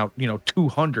striking out,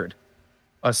 200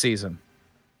 a season.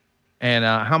 And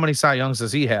how many Cy Youngs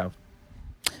does he have?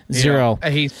 0.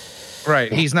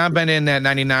 He's not been in that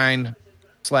 99/99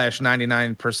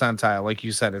 percentile, like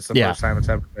you said. It's the first time it's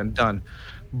ever been done.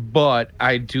 But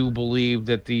I do believe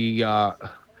that the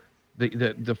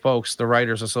folks, the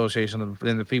Writers Association,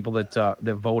 and the people that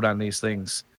vote on these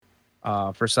things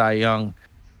for Cy Young,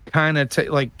 kind of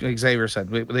like Xavier said,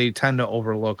 they tend to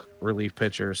overlook relief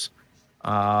pitchers,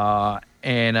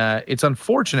 and it's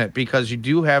unfortunate because you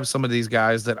do have some of these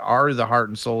guys that are the heart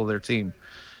and soul of their team.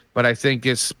 But I think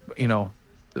it's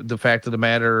the fact of the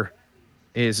matter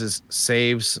is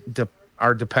saves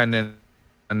are dependent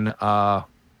on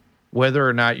whether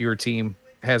or not your team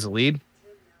has a lead.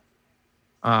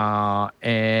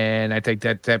 And I think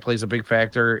that plays a big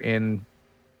factor in,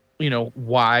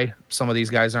 why some of these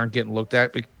guys aren't getting looked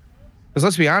at. Because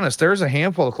let's be honest, there's a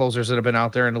handful of closers that have been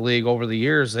out there in the league over the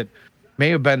years that may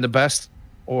have been the best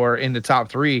or in the top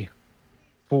 3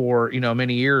 for,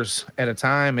 many years at a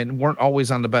time and weren't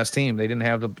always on the best team. They didn't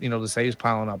have the saves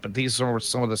piling up. But these are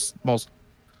some of the most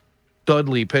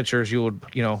Dudley pitchers you would,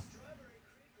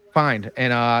 find.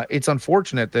 And it's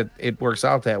unfortunate that it works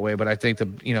out that way. But I think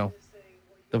the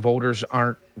voters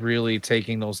aren't really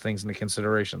taking those things into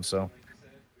consideration. So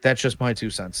that's just my 2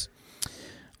 cents.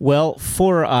 Well,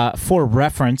 for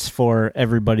reference for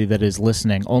everybody that is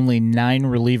listening, only 9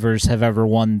 relievers have ever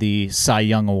won the Cy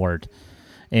Young Award.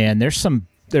 And there's some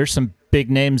big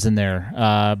names in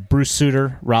there. Bruce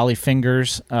Sutter, Raleigh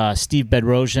Fingers, Steve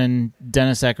Bedrosian,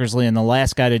 Dennis Eckersley, and the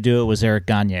last guy to do it was Eric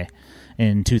Gagne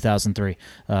in 2003,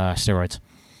 steroids.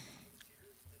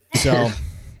 So,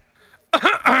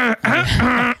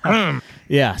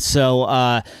 yeah,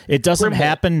 so it doesn't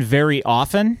happen very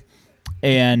often.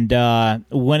 And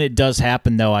when it does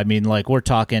happen, though, I mean, like, we're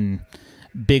talking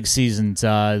big seasons.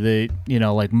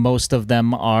 Like most of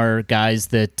them are guys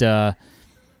that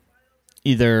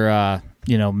either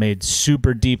made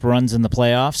super deep runs in the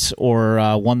playoffs or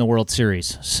won the World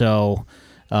Series. So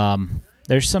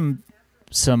there's some.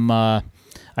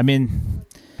 I mean,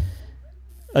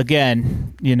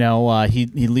 again, he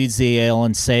leads the AL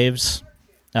in saves,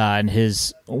 and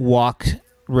his walk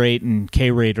rate and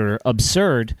K rate are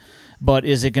absurd. But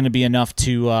is it going to be enough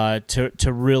to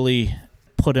really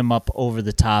put him up over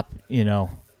the top?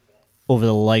 Over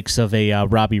the likes of a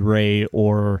Robbie Ray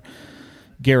or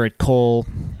Garrett Cole.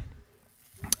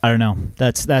 I don't know.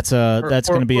 That's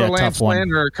going to be a tough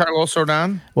one. Or Carlos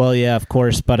Rodon. Well, yeah, of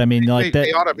course, but I mean,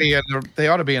 they ought to be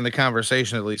in the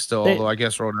conversation at least. Still, although I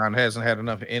guess Rodon hasn't had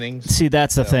enough innings. See,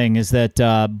 that's the thing is that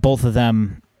both of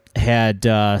them had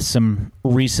some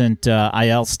recent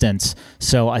IL stints,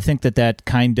 so I think that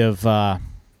kind of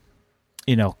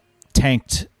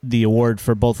tanked the award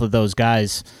for both of those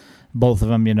guys. Both of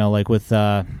them, like with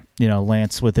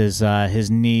Lance with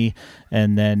his knee,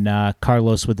 and then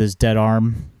Carlos with his dead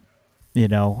arm.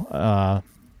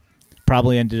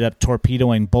 Probably ended up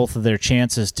torpedoing both of their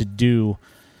chances to do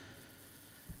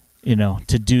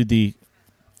the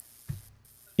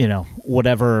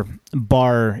whatever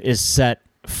bar is set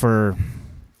for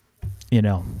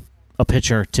a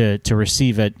pitcher to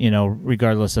receive it,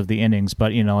 regardless of the innings.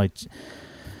 But I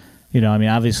mean,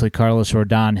 obviously Carlos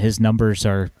Rodon, his numbers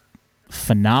are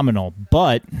phenomenal,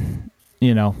 but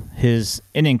his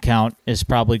inning count is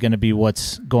probably going to be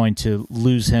what's going to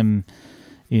lose him,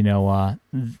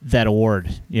 that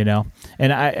award,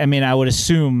 And I would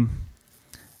assume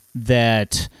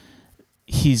that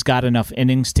he's got enough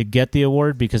innings to get the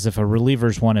award, because if a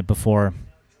reliever's won it before,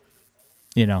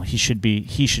 he should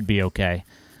be okay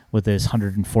with his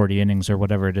 140 innings or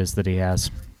whatever it is that he has.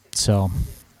 So,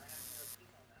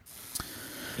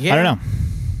 yeah. I don't know.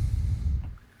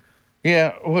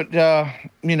 Yeah,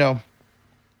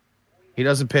 he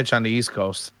doesn't pitch on the East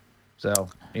Coast, so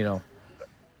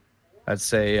I'd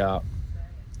say I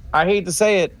hate to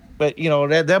say it, but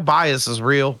that bias is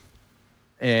real,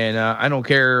 and I don't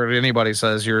care if anybody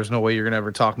says there's no way you're gonna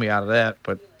ever talk me out of that.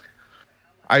 But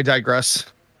I digress.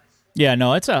 Yeah,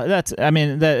 no,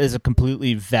 that is a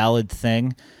completely valid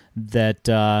thing. That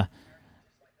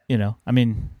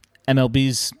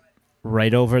MLB's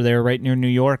right over there, right near New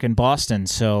York and Boston.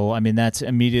 So, that's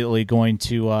immediately going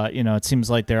to, it seems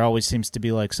like there always seems to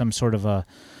be like some sort of a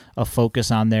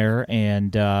focus on there.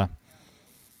 And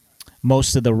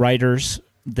most of the writers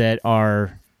that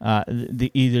are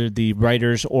either the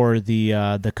writers or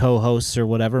the co-hosts or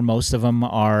whatever, most of them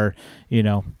are,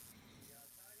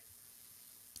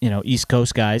 East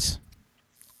Coast guys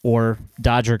or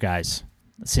Dodger guys.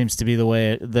 It seems to be the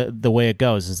way it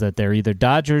goes, is that they're either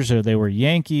Dodgers or they were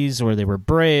Yankees or they were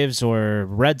Braves or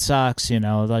Red Sox.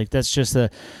 That's just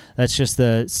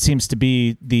seems to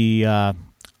be the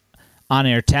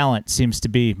on-air talent seems to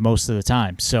be most of the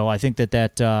time. So I think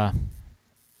that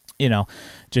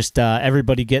just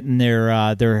everybody getting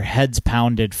their heads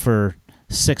pounded for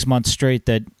 6 months straight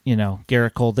that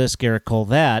Garrett Cole this, Garrett Cole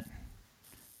that.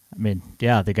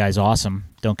 Yeah, the guy's awesome.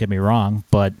 Don't get me wrong,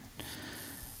 but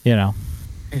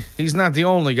he's not the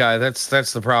only guy. That's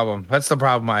the problem. That's the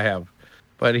problem I have.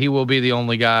 But he will be the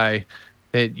only guy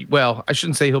that, well, I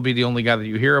shouldn't say he'll be the only guy that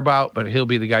you hear about, but he'll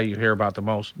be the guy you hear about the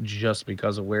most just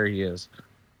because of where he is.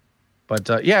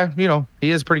 But yeah, he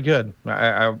is pretty good.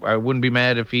 I wouldn't be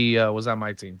mad if he was on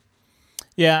my team.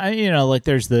 Yeah,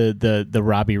 there's the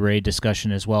Robbie Ray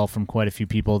discussion as well from quite a few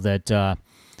people that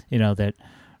that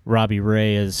Robbie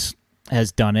Ray has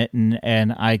done it,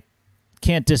 and I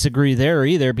can't disagree there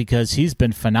either, because he's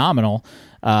been phenomenal.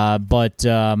 But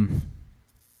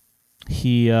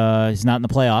he's not in the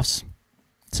playoffs,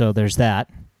 so there's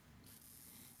that.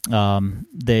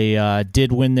 They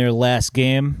did win their last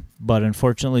game, but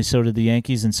unfortunately so did the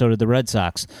Yankees and so did the Red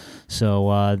Sox.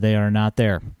 So they are not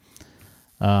there.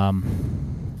 No,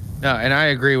 and I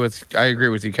agree with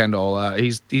you, Kendall.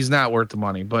 He's not worth the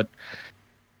money, but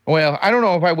well, I don't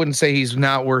know if I wouldn't say he's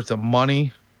not worth the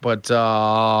money, but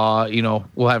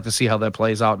we'll have to see how that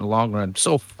plays out in the long run.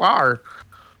 So far,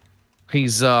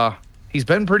 he's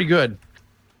been pretty good,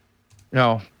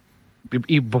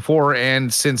 before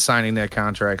and since signing that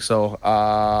contract. So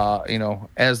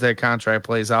as that contract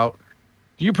plays out,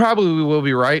 you probably will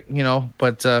be right,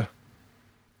 but I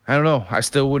don't know. I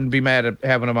still wouldn't be mad at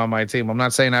having him on my team. I'm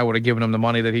not saying I would have given him the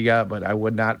money that he got, but I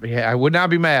would not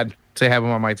be mad to have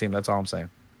him on my team. That's all I'm saying.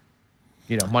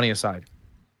 Money aside.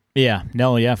 Yeah,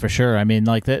 no, yeah, for sure.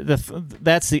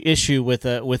 That's the issue with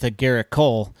a Garrett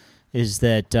Cole, is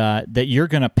that you're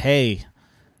going to pay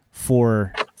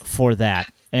for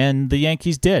that, and the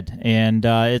Yankees did, and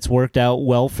it's worked out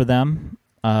well for them,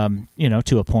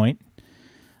 to a point.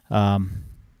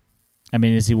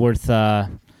 Is he worth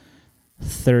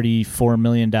 $34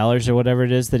 million or whatever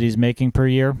it is that he's making per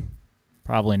year?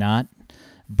 Probably not.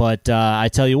 But I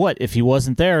tell you what, if he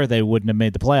wasn't there, they wouldn't have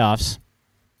made the playoffs.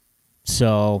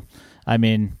 So,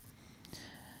 the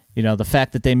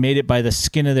fact that they made it by the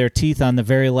skin of their teeth on the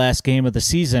very last game of the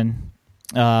season,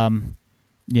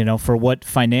 for what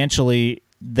financially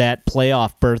that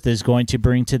playoff berth is going to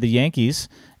bring to the Yankees,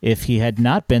 if he had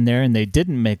not been there and they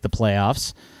didn't make the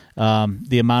playoffs,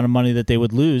 the amount of money that they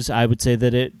would lose, I would say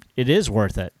that it is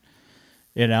worth it,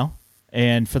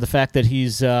 And for the fact that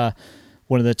he's one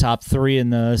of the top three in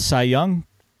the Cy Young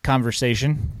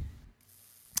conversation,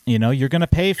 you're going to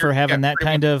pay for having that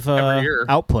kind of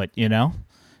output, Yeah,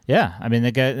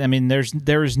 the guy.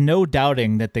 There is no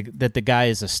doubting that the guy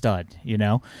is a stud.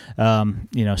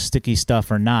 Sticky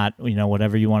stuff or not,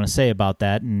 whatever you want to say about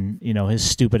that, and his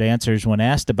stupid answers when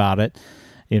asked about it,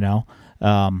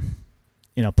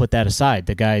 put that aside.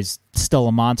 The guy's still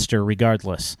a monster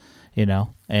regardless.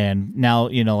 And now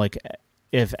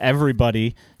if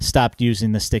everybody stopped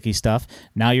using the sticky stuff,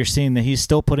 now you're seeing that he's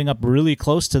still putting up really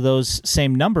close to those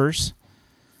same numbers,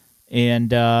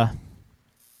 and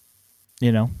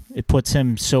it puts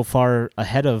him so far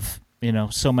ahead of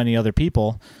so many other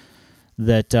people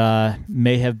that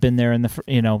may have been there in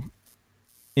the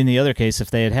in the other case if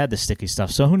they had the sticky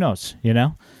stuff. So who knows?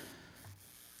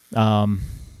 Let's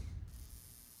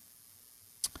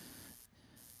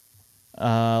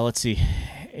see.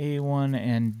 A1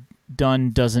 and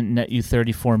done doesn't net you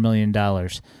 $34 million.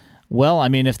 Well, I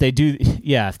mean, if they do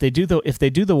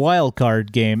the wild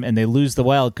card game and they lose the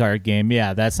wild card game,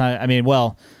 yeah, that's not. I mean,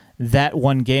 well, that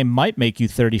one game might make you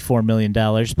 $34 million,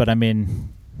 but I mean,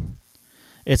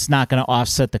 it's not going to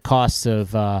offset the costs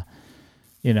of, of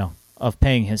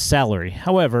paying his salary.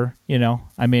 However,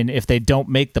 I mean, if they don't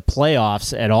make the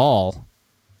playoffs at all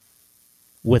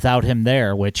without him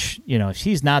there, which, if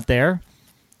he's not there,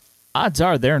 odds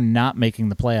are they're not making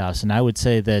the playoffs. And I would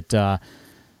say that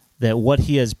that what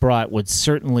he has brought would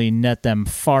certainly net them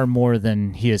far more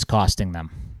than he is costing them.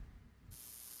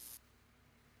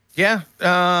 Yeah.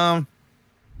 I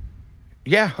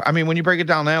mean, when you break it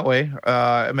down that way,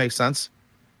 it makes sense.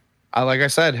 Like I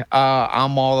said,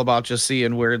 I'm all about just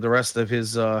seeing where the rest of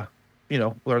his, where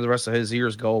the rest of his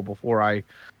years go before I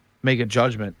make a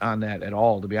judgment on that at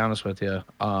all, to be honest with you.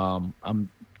 I'm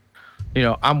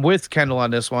with Kendall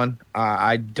on this one.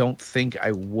 I don't think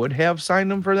I would have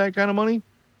signed him for that kind of money,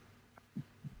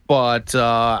 but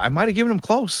I might have given him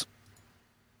close.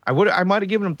 I might have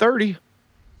given him 30.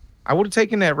 I would have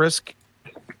taken that risk.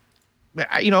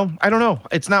 I don't know.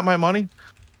 It's not my money.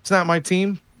 It's not my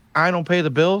team. I don't pay the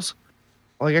bills.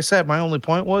 Like I said, my only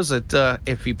point was that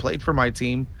if he played for my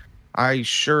team, I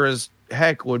sure as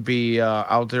heck would be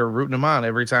out there rooting him on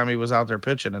every time he was out there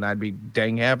pitching, and I'd be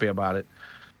dang happy about it.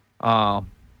 But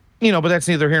that's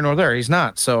neither here nor there. He's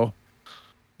not. So,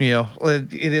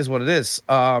 it is what it is.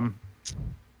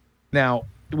 Now,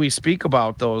 we speak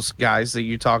about those guys that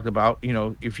you talked about,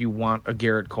 if you want a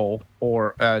Garrett Cole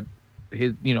or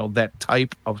that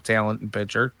type of talent and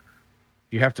pitcher,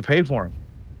 you have to pay for him.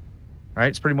 Right?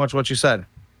 It's pretty much what you said.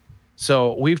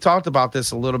 So we've talked about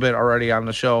this a little bit already on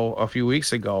the show a few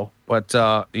weeks ago, but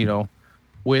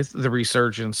with the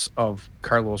resurgence of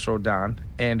Carlos Rodon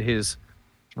and his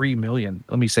 $3 million,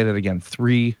 let me say that again,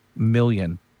 $3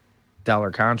 million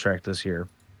contract this year,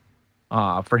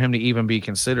 for him to even be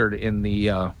considered in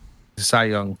the Cy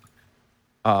Young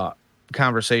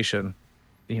conversation,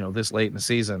 this late in the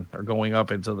season, or going up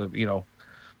into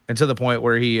the point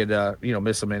where he had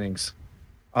missed some innings.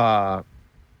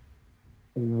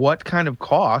 What kind of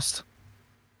cost?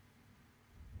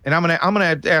 And I'm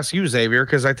gonna ask you, Xavier,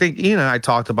 because I think Ian and I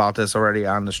talked about this already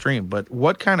on the stream. But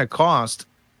what kind of cost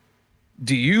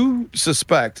do you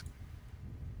suspect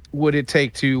would it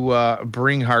take to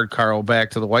bring Hard Carl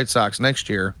back to the White Sox next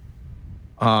year?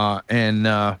 I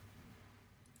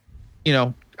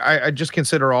just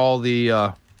consider all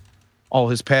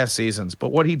his past seasons,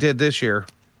 but what he did this year,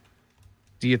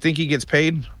 do you think he gets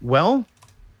paid well?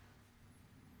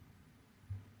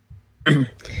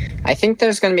 I think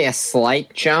there's going to be a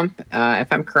slight jump.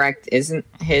 If I'm correct, isn't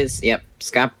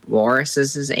Scott Boras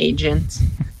is his agent?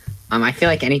 I feel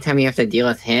like anytime you have to deal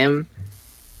with him,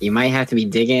 you might have to be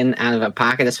digging out of a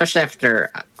pocket, especially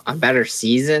after a better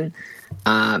season.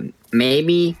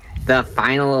 Maybe the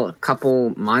final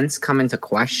couple months come into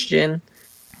question,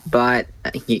 but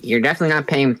you're definitely not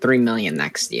paying $3 million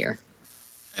next year.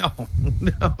 No,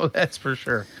 that's for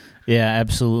sure. Yeah,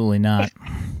 absolutely not.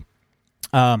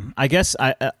 I guess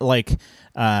what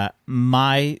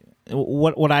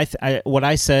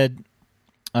I said,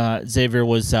 Xavier,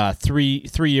 was 3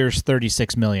 years,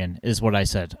 $36 million is what I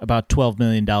said. About $12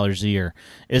 million a year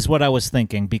is what I was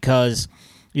thinking, because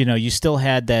you still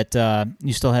had that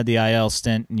you still had the IL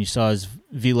stint and you saw his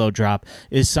velo drop.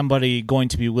 Is somebody going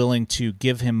to be willing to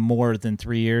give him more than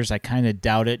 3 years? I kind of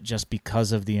doubt it, just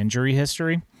because of the injury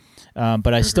history.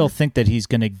 But I still think that he's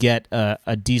going to get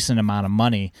a decent amount of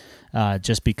money,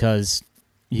 just because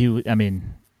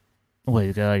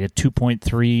like a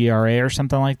 2.3 ERA or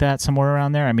something like that, somewhere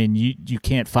around there. I mean, you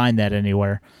can't find that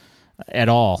anywhere at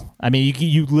all. I mean,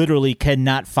 you literally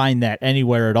cannot find that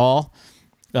anywhere at all,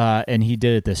 and he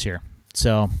did it this year.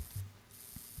 So,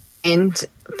 and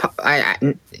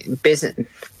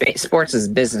sports is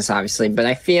business, obviously, but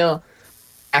I feel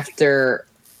after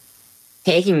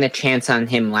taking the chance on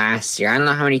him last year, I don't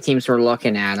know how many teams were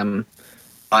looking at him,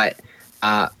 but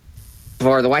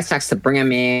for the White Sox to bring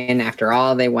him in after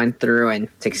all they went through and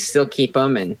to still keep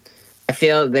him, and I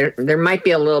feel there might be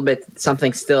a little bit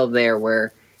something still there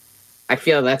where I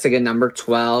feel that's a good number,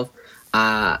 12,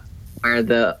 where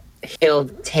he'll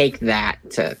take that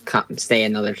to stay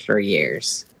another 3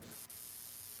 years.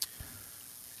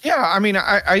 Yeah, I mean,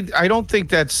 I don't think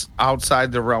that's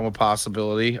outside the realm of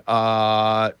possibility.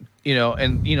 Like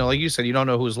you said, you don't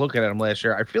know who's looking at him last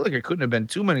year. I feel like it couldn't have been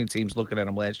too many teams looking at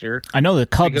him last year. I know the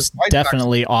Cubs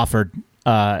definitely offered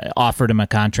him a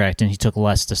contract, and he took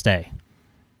less to stay.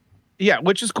 Yeah,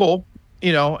 which is cool.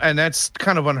 And that's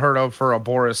kind of unheard of for a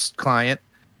Boris client.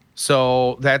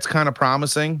 So that's kind of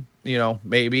promising.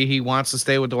 Maybe he wants to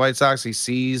stay with the White Sox. He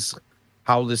sees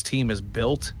how this team is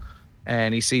built,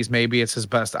 and he sees maybe it's his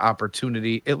best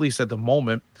opportunity, at least at the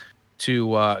moment,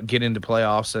 to get into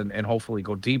playoffs and hopefully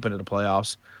go deep into the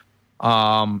playoffs.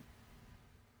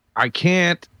 I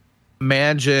can't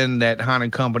imagine that Hahn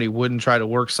and company wouldn't try to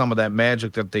work some of that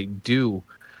magic that they do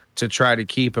to try to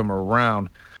keep him around.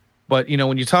 But,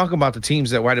 when you talk about the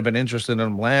teams that might have been interested in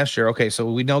him last year, okay,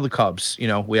 so we know the Cubs,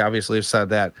 we obviously have said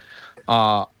that.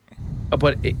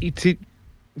 But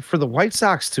for the White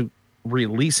Sox to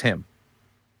release him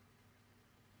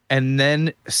and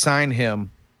then sign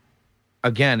him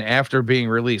again after being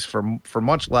released for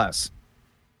much less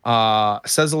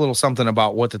says a little something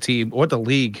about what the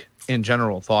league in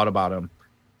general thought about him,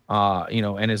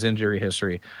 and his injury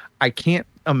history. I can't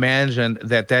imagine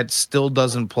that still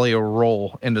doesn't play a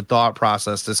role in the thought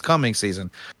process this coming season.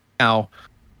 Now,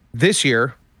 this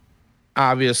year,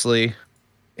 obviously,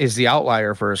 is the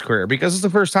outlier for his career because it's the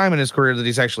first time in his career that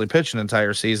he's actually pitched an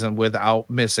entire season without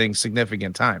missing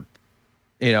significant time.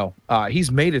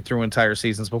 He's made it through entire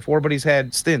seasons before, but he's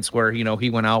had stints where, he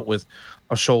went out with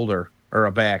a shoulder or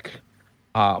a back.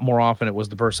 More often it was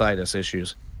the bursitis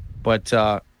issues. But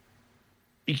I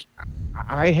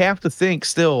have to think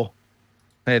still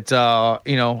that,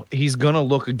 he's going to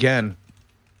look again.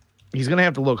 He's going to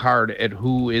have to look hard at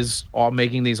who is all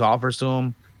making these offers to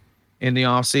him in the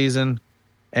offseason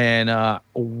and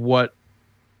what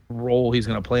role he's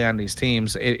going to play on these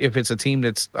teams. If it's a team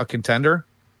that's a contender,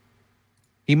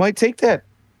 he might take that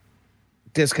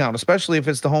discount, especially if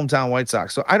it's the hometown White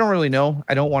Sox. So I don't really know.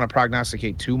 I don't want to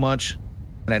prognosticate too much,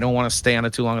 and I don't want to stay on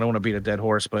it too long. I don't want to beat a dead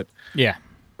horse, but yeah,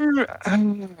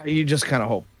 you just kind of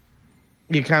hope.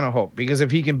 You kind of hope because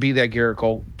if he can be that Garrett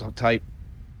Cole type,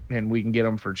 and we can get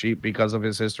him for cheap because of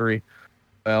his history,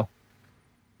 well,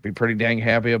 be pretty dang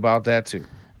happy about that too.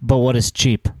 But what is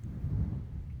cheap?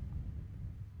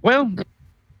 Well,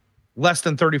 less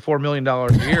than $34 million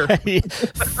a year.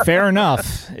 Fair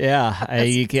enough. Yeah,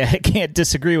 I can't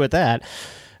disagree with that.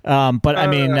 But I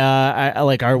mean,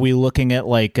 are we looking at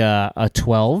like a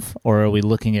 12, or are we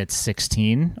looking at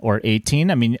 16 or 18?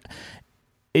 I mean,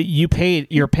 you're paying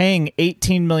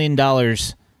 $18 million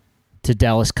to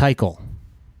Dallas Keuchel,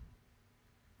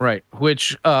 right?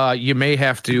 Which you may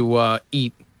have to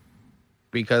eat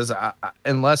because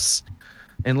unless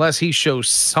he shows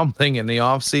something in the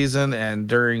offseason and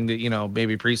during the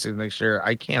maybe preseason next year,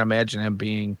 I can't imagine him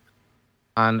being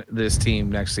on this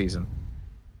team next season.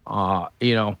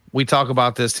 We talk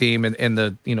about this team and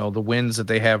the the wins that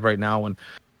they have right now and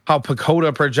how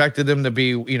Pacoda projected them to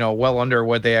be well under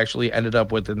what they actually ended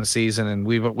up with in the season, and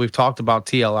we've talked about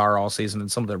TLR all season and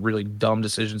some of the really dumb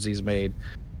decisions he's made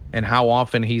and how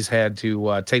often he's had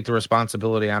to take the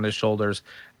responsibility on his shoulders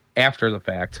after the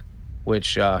fact,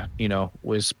 which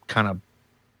was kind of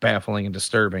baffling and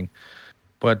disturbing.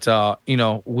 But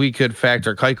we could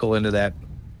factor Keuchel into that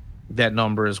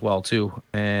number as well too,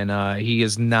 and he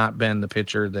has not been the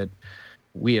pitcher that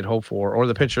we had hoped for, or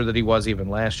the pitcher that he was even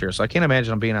last year. So I can't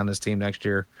imagine him being on this team next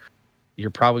year. You're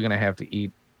probably going to have to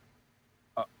eat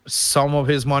some of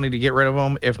his money to get rid of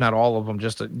him, if not all of them,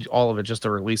 all of it just to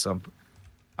release him.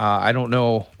 I don't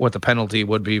know what the penalty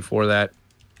would be for that,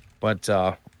 but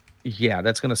yeah,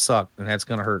 that's going to suck and that's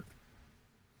going to hurt.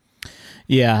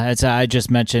 Yeah, as I just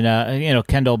mentioned,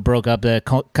 Kendall broke up that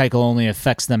Keuchel only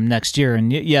affects them next year,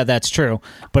 and yeah, that's true.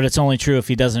 But it's only true if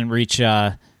he doesn't reach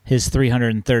his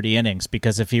 330 innings,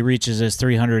 because if he reaches his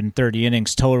 330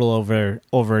 innings total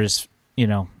over his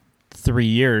 3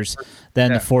 years,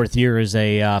 then the fourth year is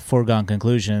a foregone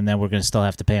conclusion, and then we're going to still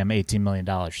have to pay him $18 million.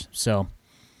 So,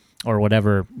 or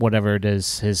whatever it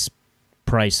is, his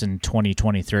price in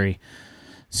 2023.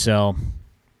 So,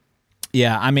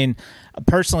 yeah, I mean,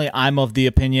 personally, I'm of the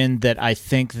opinion that I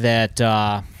think that,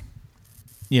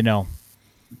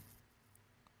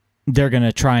 they're going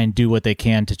to try and do what they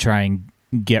can to try and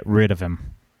get rid of him.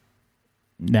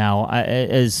 Now,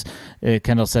 as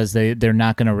Kendall says, they're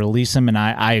not going to release him, and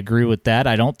I agree with that.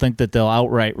 I don't think that they'll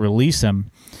outright release him,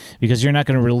 because you're not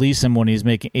going to release him when he's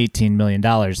making $18 million.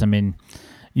 I mean,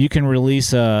 you can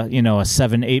release a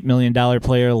 $7-8 million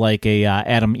player like a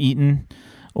Adam Eaton,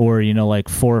 or like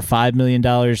 $4 or $5 million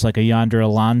like a Yonder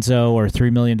Alonso, or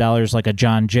 $3 million like a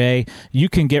John Jay. You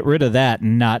can get rid of that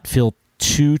and not feel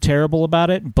too terrible about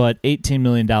it, but $18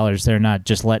 million, they're not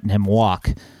just letting him walk.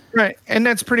 Right, and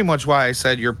that's pretty much why I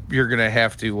said you're going to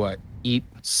have to eat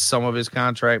some of his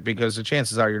contract, because the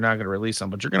chances are you're not going to release him,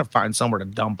 but you're going to find somewhere to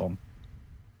dump him.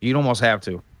 You'd almost have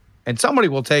to, and somebody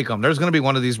will take him. There's going to be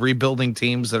one of these rebuilding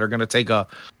teams that are going to take a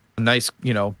nice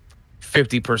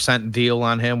 50% deal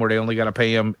on him where they only got to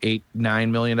pay him $8-9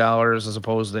 million as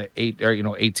opposed to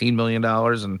 $18 million,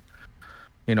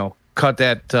 and cut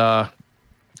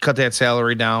that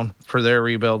salary down for their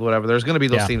rebuild, whatever. There's going to be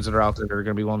those teams that are out there that are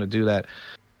going to be willing to do that.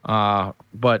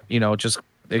 But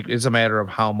it's a matter of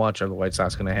how much are the White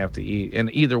Sox going to have to eat,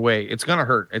 and either way, it's going to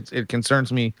hurt. It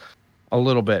concerns me a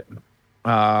little bit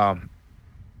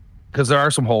because there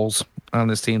are some holes on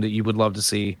this team that you would love to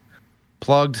see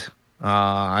plugged.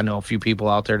 I know a few people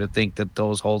out there that think that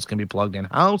those holes can be plugged in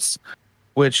house,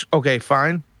 which okay,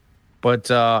 fine,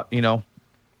 but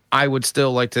I would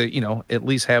still like to at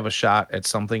least have a shot at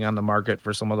something on the market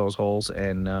for some of those holes.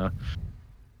 And the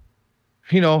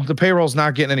payroll's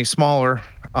not getting any smaller.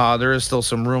 There is still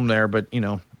some room there, but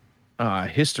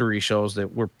history shows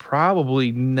that we're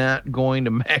probably not going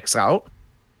to max out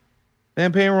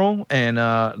that payroll, and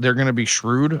they're going to be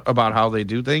shrewd about how they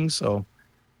do things. So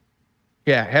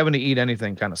yeah, having to eat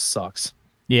anything kind of sucks.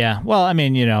 Yeah. Well, I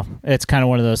mean, it's kind of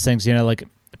one of those things, like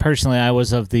personally, I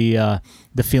was of the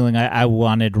feeling I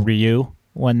wanted Ryu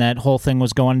when that whole thing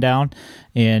was going down,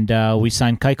 and we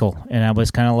signed Keuchel, and I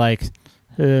was kind of like,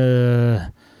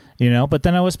 but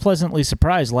then I was pleasantly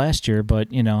surprised last year, but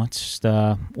it's just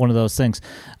one of those things.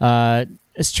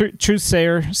 Truth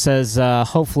Sayer says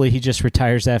hopefully he just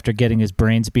retires after getting his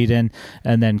brains beat in,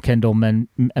 and then Kendall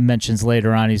mentions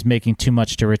later on he's making too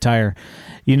much to retire.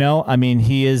 I mean,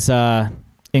 he is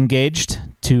engaged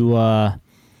to a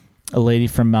lady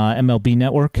from MLB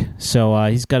Network, so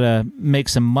he's got to make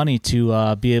some money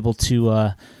to be able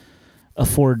to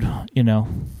afford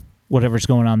whatever's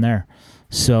going on there.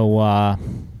 So I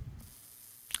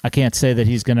can't say that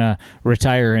he's going to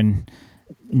retire and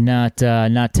not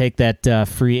take that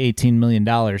free $18 million.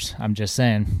 I'm just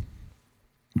saying.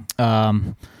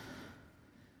 On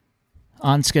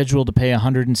schedule to pay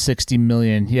 $160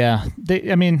 million. Yeah,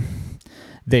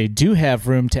 they do have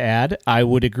room to add. I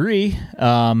would agree,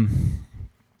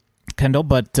 Kendall.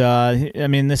 But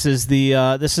this is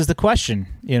the question.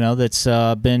 That's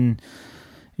been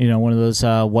one of those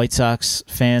White Sox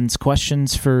fans'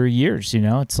 questions for years.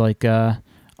 It's like,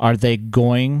 are they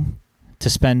going to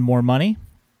spend more money?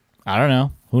 I don't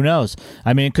know. Who knows?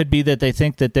 I mean, it could be that they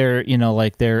think that they're,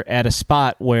 they're at a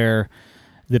spot where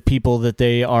the people that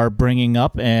they are bringing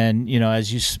up, and,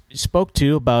 as you spoke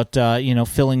to about,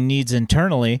 filling needs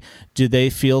internally, do they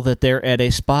feel that they're at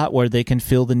a spot where they can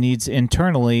fill the needs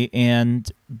internally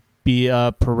and be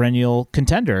a perennial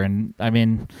contender? And, I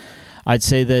mean, I'd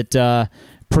say that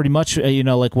pretty much,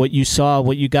 like what you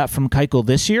got from Keuchel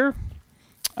this year,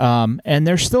 and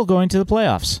they're still going to the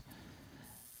playoffs,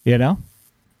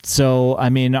 So, I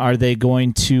mean, are they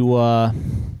going to,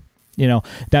 now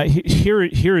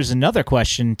here is another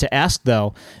question to ask,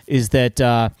 though, is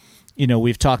that,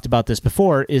 we've talked about this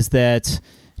before, is that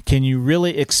can you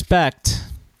really expect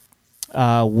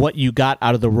what you got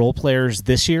out of the role players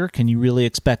this year? Can you really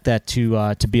expect that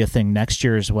to be a thing next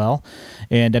year as well?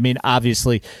 And, I mean,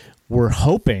 obviously, we're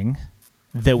hoping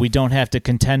that we don't have to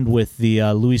contend with the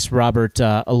Luis Robert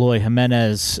Eloy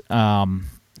Jimenez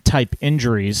type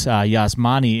injuries,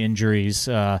 Yasmani injuries,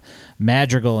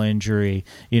 Madrigal injury.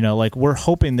 We're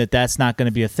hoping that that's not going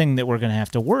to be a thing that we're going to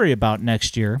have to worry about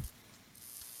next year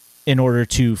in order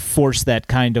to force that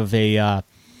kind of a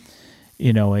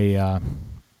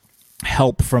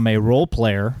help from a role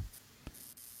player,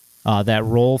 that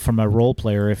role from a role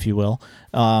player, if you will.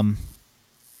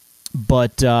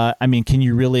 But I mean, can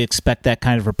you really expect that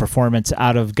kind of a performance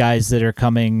out of guys that are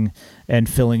coming and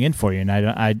filling in for you? And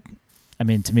I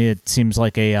mean, to me, it seems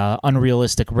like a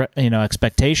unrealistic,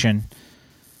 expectation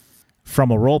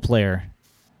from a role player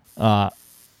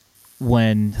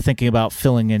when thinking about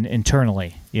filling in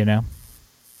internally.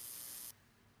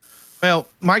 Well,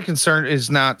 my concern is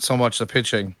not so much the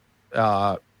pitching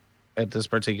at this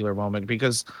particular moment,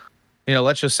 because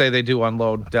let's just say they do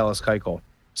unload Dallas Keuchel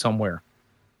somewhere.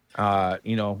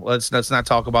 Let's not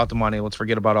talk about the money. Let's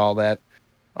forget about all that.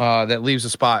 That leaves a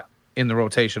spot in the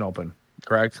rotation open,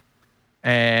 correct?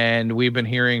 And we've been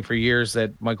hearing for years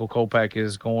that Michael Kopech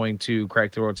is going to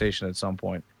crack the rotation at some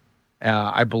point.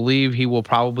 I believe he will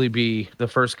probably be the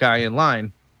first guy in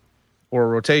line for a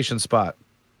rotation spot.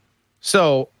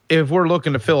 So if we're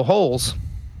looking to fill holes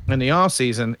in the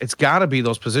offseason, it's got to be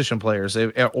those position players,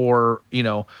 or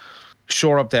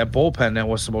shore up that bullpen that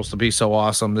was supposed to be so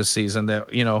awesome this season that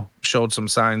showed some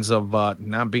signs of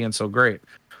not being so great.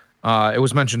 It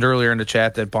was mentioned earlier in the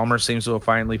chat that Bummer seems to have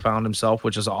finally found himself,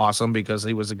 which is awesome, because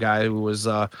he was a guy who was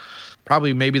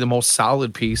probably maybe the most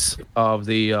solid piece of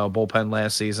the bullpen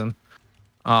last season.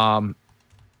 But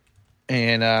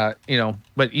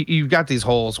you've got these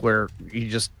holes where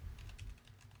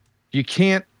you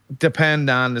can't depend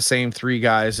on the same three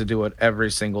guys to do it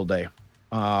every single day.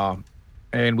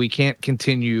 And we can't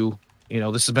continue,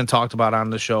 this has been talked about on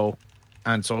the show,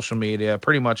 on social media,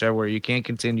 pretty much everywhere. You can't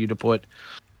continue to put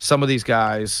some of these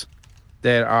guys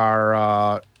that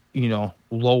are,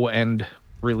 low end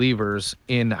relievers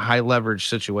in high leverage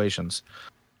situations.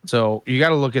 So you got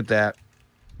to look at that.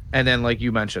 And then, like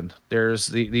you mentioned, there's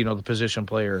the position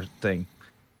player thing.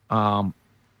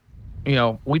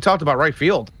 We talked about right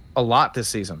field a lot this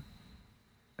season.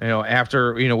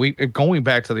 After, we going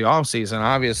back to the off season,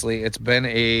 obviously it's been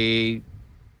a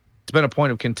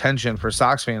point of contention for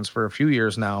Sox fans for a few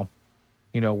years now.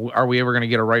 Are we ever going to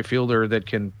get a right fielder that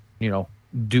can,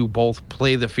 do both,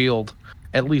 play the field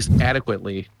at least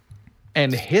adequately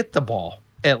and hit the ball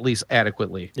at least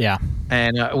adequately? Yeah.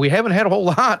 And we haven't had a whole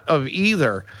lot of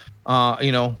either.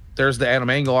 There's the Adam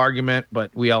Engel argument,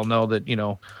 but we all know that,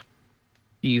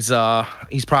 he's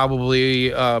probably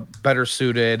better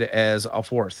suited as a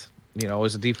fourth,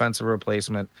 as a defensive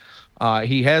replacement.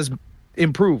 He has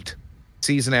improved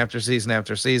season after season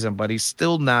after season, but he's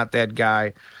still not that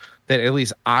guy that at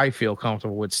least I feel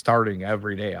comfortable with starting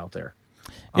every day out there.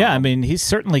 Yeah, he's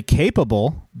certainly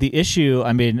capable. The issue,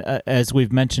 as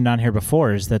we've mentioned on here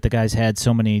before, is that the guy's had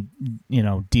so many,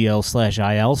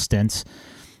 DL/IL stints,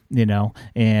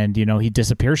 and, he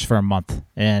disappears for a month.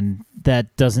 And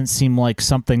that doesn't seem like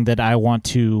something that I want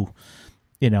to,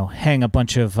 hang a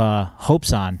bunch of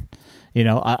hopes on.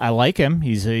 I like him.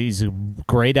 He's a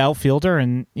great outfielder.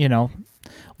 And,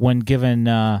 when given,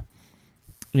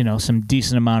 some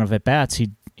decent amount of at-bats,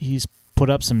 he's put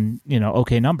up some,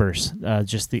 okay numbers.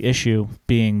 Just the issue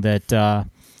being that,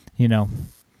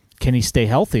 can he stay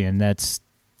healthy? And that's,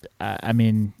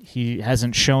 he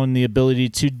hasn't shown the ability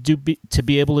to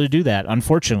be able to do that,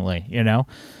 unfortunately.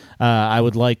 I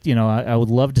would like, I would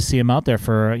love to see him out there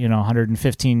for,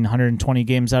 115, 120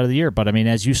 games out of the year. But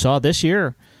as you saw this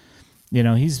year,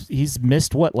 he's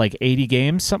missed like 80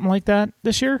 games, something like that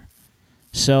this year.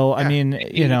 So, yeah,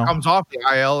 he comes off the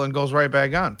IL and goes right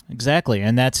back on. Exactly.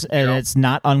 And it's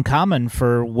not uncommon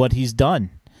for what he's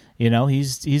done.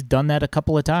 He's done that a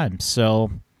couple of times.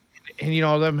 So, and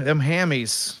them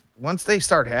hammies, once they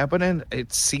start happening,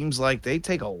 it seems like they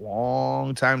take a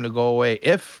long time to go away.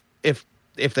 If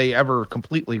they ever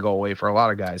completely go away for a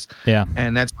lot of guys. Yeah.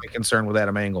 And that's my concern with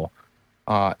Adam Engel.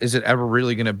 Is it ever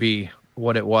really going to be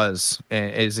what it was?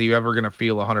 Is he ever going to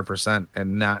feel 100%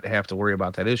 and not have to worry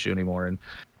about that issue anymore? And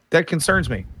that concerns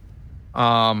me.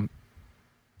 And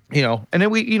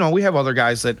then we have other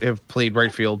guys that have played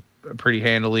right field pretty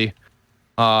handily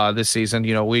this season.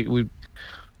 We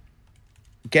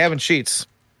Gavin Sheets,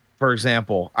 for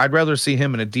example, I'd rather see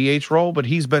him in a DH role, but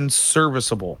he's been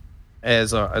serviceable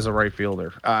as a right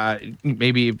fielder.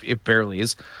 Maybe it barely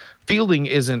is. Fielding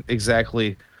isn't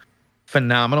exactly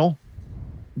phenomenal,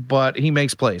 but he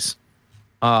makes plays.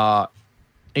 As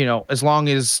long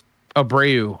as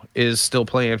Abreu is still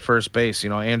playing first base,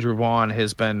 Andrew Vaughn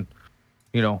has been,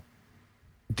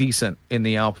 decent in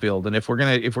the outfield. And if we're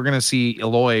gonna see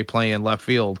Eloy playing left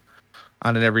field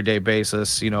on an everyday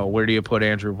basis, where do you put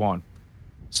Andrew Vaughn?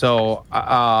 So,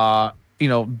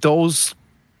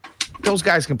 those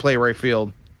guys can play right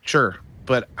field, sure.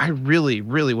 But I really,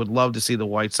 really would love to see the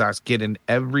White Sox get an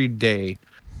everyday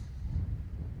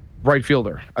right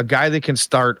fielder, a guy that can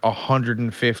start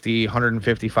 150,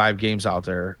 155 games out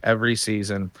there every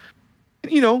season,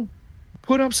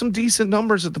 put up some decent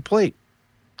numbers at the plate.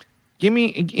 Give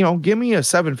me a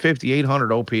 750,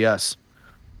 800 OPS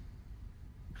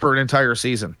for an entire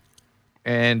season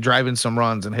and drive in some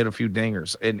runs and hit a few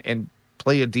dingers and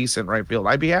play a decent right field.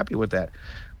 I'd be happy with that.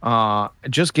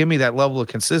 Just give me that level of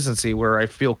consistency where I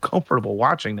feel comfortable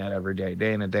watching that every day,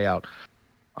 day in and day out.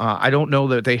 I don't know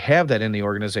that they have that in the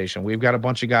organization. We've got a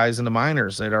bunch of guys in the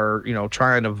minors that are,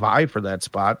 trying to vie for that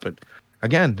spot. But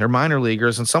again, they're minor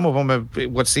leaguers, and some of them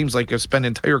have what seems like have spent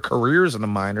entire careers in the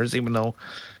minors, even though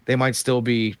they might still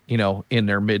be, in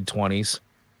their mid-20s.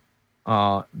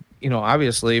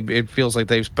 Obviously, it feels like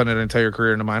they've spent an entire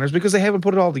career in the minors because they haven't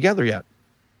put it all together yet,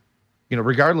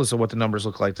 regardless of what the numbers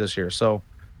look like this year. So,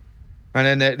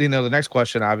 and then, the next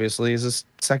question, obviously, is this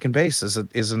second base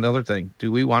is another thing.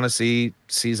 Do we want to see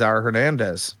Cesar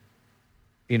Hernandez,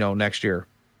 next year?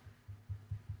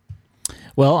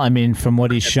 Well, from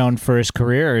what he's shown for his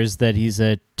career is that he's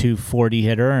a 240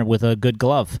 hitter with a good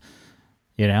glove,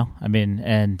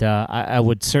 and I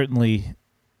would certainly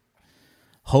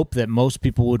hope that most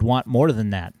people would want more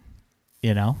than that,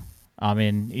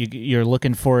 you're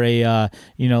looking for a,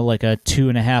 like a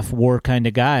 2.5 WAR kind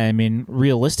of guy.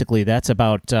 Realistically, that's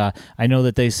about, I know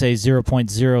that they say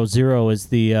 0.00 is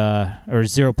the, or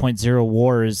 0.0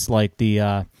 WAR is like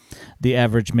the the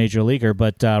average major leaguer,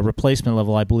 but replacement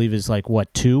level, I believe, is like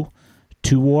what, two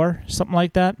WAR, something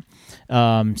like that.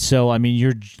 So I mean,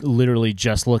 you're literally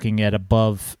just looking at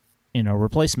above,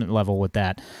 replacement level with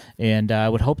that, and I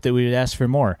would hope that we would ask for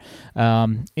more.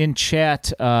 In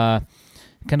chat,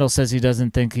 Kendall says he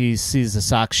doesn't think he sees the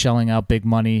Sox shelling out big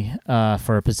money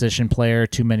for a position player,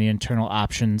 too many internal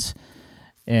options,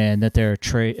 and that they're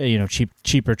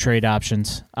cheaper trade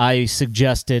options. I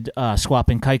suggested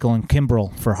swapping Keuchel and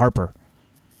Kimbrel for Harper.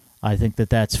 I think that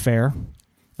that's fair,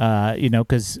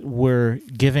 because we're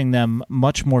giving them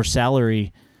much more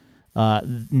salary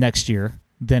next year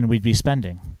than we'd be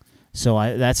spending. So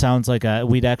that sounds like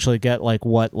we'd actually get like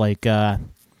 $10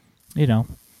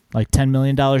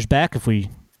 million back if we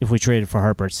traded for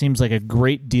Harper. It seems like a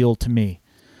great deal to me.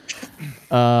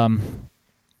 Also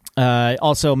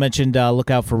mentioned look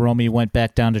out for Romy. Went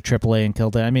back down to AAA and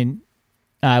killed it. I mean,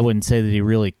 I wouldn't say that he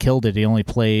really killed it. He only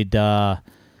played 2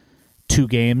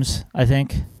 games, I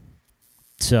think.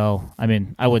 So, I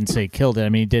mean, I wouldn't say he killed it. I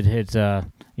mean, he did hit, he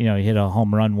hit a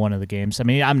home run one of the games. I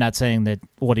mean, I'm not saying that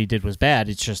what he did was bad.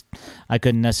 It's just I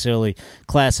couldn't necessarily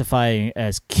classify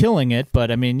as killing it. But,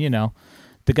 I mean,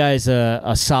 the guy's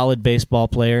a solid baseball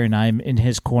player, and I'm in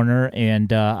his corner,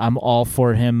 and I'm all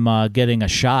for him getting a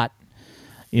shot,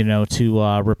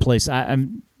 to replace.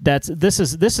 This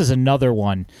is another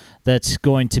one that's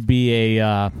going to be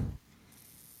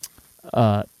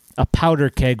a powder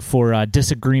keg for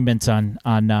disagreements on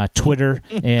Twitter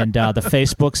and the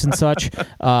Facebooks and such.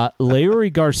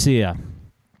 Leury Garcia.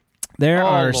 There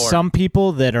are some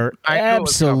people that are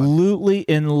absolutely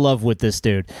in love with this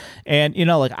dude. And,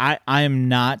 I am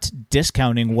not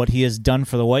discounting what he has done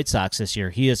for the White Sox this year.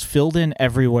 He has filled in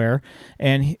everywhere,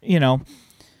 and,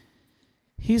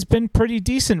 he's been pretty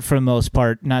decent for the most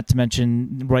part, not to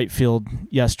mention right field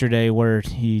yesterday where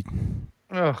he...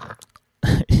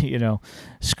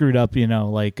 screwed up,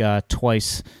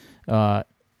 twice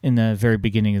in the very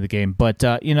beginning of the game. But,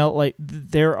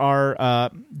 there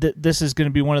are this is going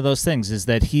to be one of those things, is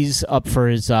that he's up for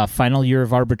his final year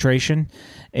of arbitration.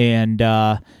 And,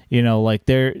 they're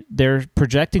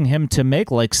projecting him to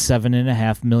make like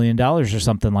 $7.5 million or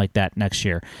something like that next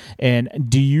year. And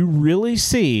do you really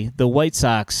see the White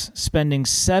Sox spending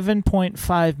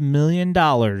 $7.5 million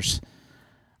on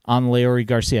Leury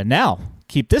Garcia? Now,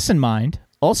 keep this in mind.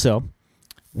 Also,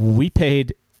 we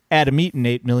paid Adam Eaton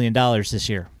 $8 million this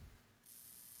year.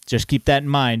 Just keep that in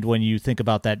mind when you think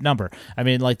about that number. I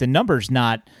mean, the number's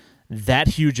not that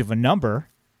huge of a number,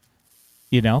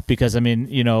 because,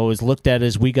 it was looked at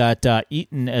as we got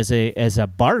Eaton as a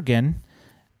bargain,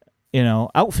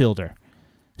 outfielder.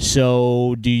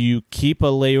 So do you keep a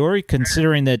Leury,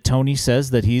 considering that Tony says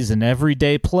that he's an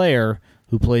everyday player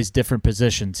who plays different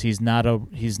positions? He's not a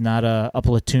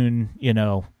platoon,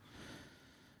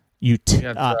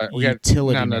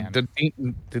 utility man.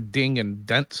 The ding and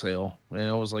dent sale.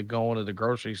 It was like going to the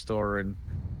grocery store and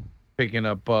picking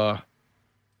up,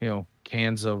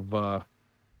 cans of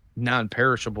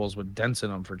non-perishables with dents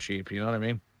in them for cheap. You know what I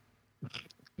mean?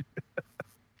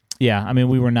 Yeah, I mean,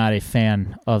 we were not a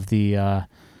fan of the.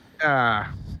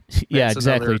 Yeah,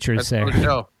 exactly. True Sayer.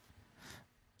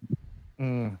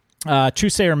 True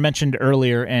Sayer mentioned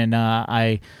earlier, and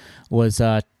I was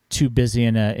too busy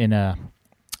in a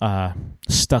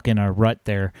stuck in a rut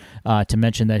there to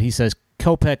mention that. He says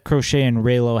Kopech, Crochet, and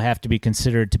Raylo have to be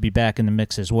considered to be back in the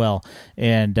mix as well.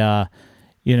 And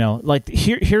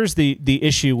here's the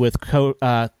issue with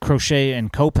Crochet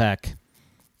and Kopech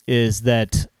is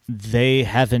that they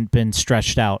haven't been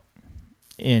stretched out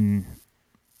in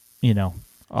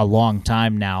a long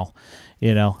time now.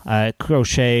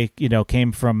 Crochet,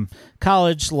 came from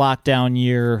college, lockdown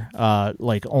year,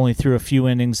 only threw a few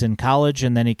innings in college,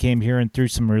 and then he came here and threw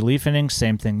some relief innings.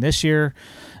 Same thing this year.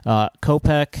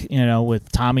 Kopech,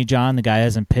 with Tommy John, the guy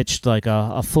hasn't pitched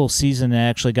a full season and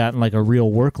actually gotten a real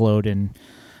workload in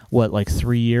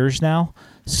 3 years now.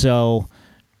 So,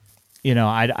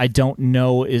 I don't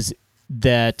know is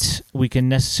that we can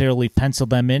necessarily pencil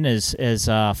them in as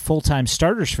full-time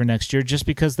starters for next year just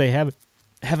because they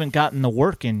haven't gotten the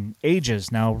work in ages.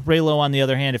 Now, Raylo, on the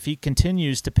other hand, if he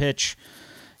continues to pitch,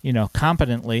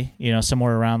 competently,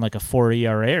 somewhere around a 4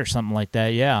 ERA or something like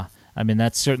that, yeah. I mean,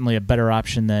 that's certainly a better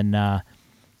option than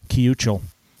Keuchel,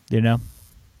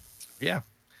 Yeah.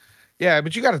 Yeah,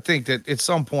 but you got to think that at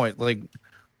some point,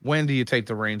 when do you take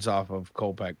the reins off of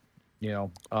Kopech?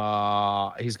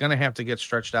 He's going to have to get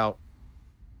stretched out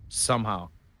somehow.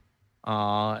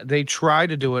 They try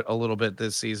to do it a little bit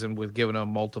this season with giving him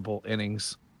multiple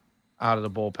innings out of the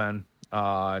bullpen,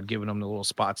 giving him the little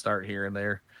spot start here and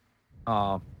there.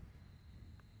 I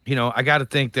got to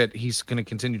think that he's going to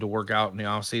continue to work out in the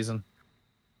off season.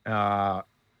 Uh,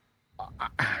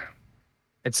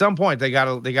 at some point they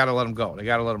gotta let him go. They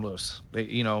gotta let him loose.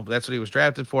 That's what he was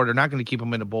drafted for. They're not going to keep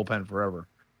him in the bullpen forever.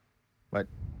 But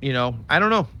I don't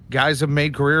know. Guys have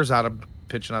made careers out of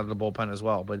pitching out of the bullpen as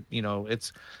well. But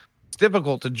it's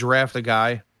difficult to draft a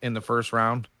guy in the first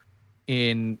round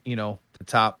in the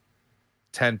top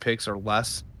 10 picks or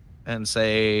less and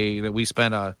say that we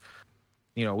spent a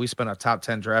top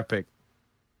 10 draft pick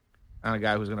on a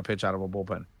guy who's going to pitch out of a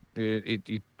bullpen.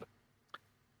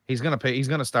 He's going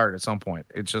to start at some point.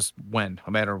 It's just a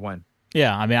matter of when.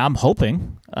 Yeah, I mean, I'm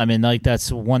hoping. I mean, like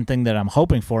that's one thing that I'm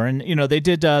hoping for. And they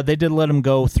did let him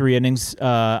go 3 innings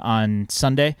on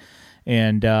Sunday,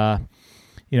 and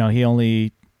he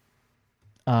only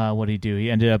what did he do? He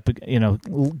ended up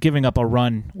giving up a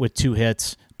run with 2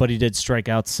 hits, but he did strike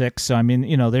out 6. So I mean,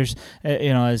 there's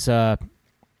as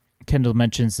Kendall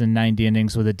mentions, in 90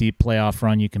 innings with a deep playoff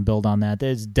run, you can build on that.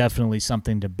 There's definitely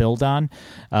something to build on.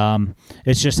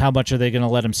 It's just how much are they going to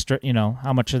let him?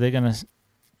 How much are they going to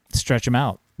stretch him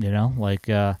out? It's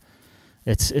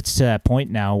to that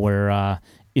point now where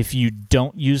if you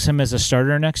don't use him as a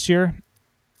starter next year,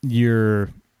 you're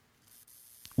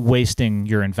wasting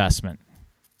your investment.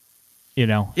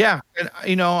 Yeah,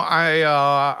 and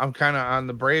I'm kind of on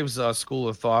the Braves school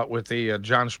of thought with the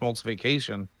John Schmaltz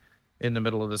vacation in the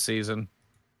middle of the season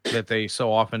that they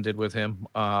so often did with him.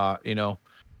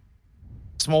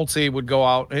 Smoltzy would go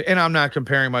out, and I'm not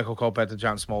comparing Michael Kopech to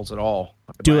John Smoltz at all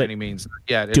by any means.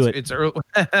 Yeah, it's early.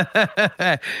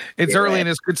 It's early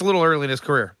it's a little early in his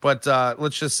career, but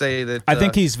let's just say that I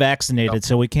think he's vaccinated,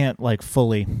 so we can't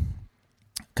fully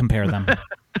compare them.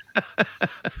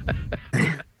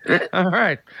 All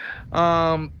right,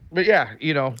 but yeah,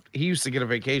 he used to get a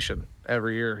vacation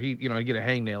every year. He'd get a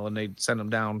hangnail, and they'd send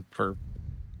him down for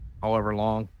however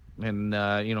long, and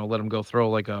let him go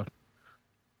throw like a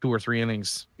 2 or 3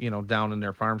 innings, down in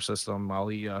their farm system while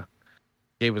he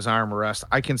gave his arm a rest.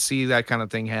 I can see that kind of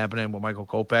thing happening with Michael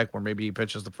Kopech, where maybe he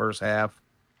pitches the first half,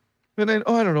 and then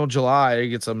I don't know, July he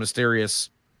gets a mysterious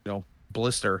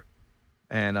blister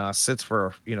and sits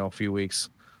for a few weeks,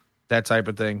 that type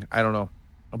of thing. I don't know,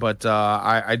 but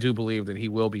I do believe that he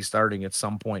will be starting at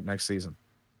some point next season.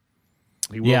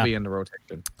 He will be in the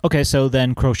rotation. Okay, so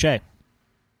then Crochet.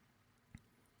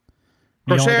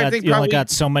 You only got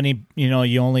so many.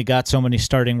 You only got so many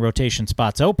starting rotation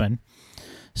spots open.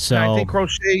 So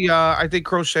I think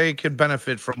Crochet could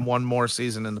benefit from one more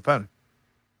season in the pen,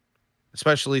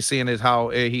 especially seeing as how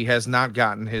he has not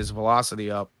gotten his velocity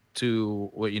up to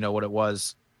what it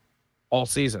was all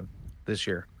season this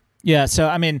year. Yeah. So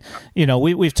I mean,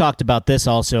 we've talked about this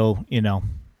also.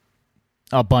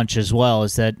 A bunch as well.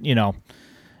 Is that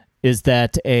is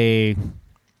that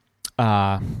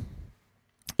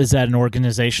an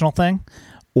organizational thing,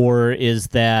 or is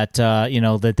that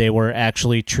that they were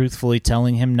actually truthfully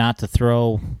telling him not to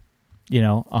throw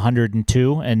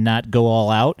 102 and not go all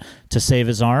out to save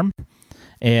his arm?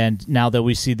 And now that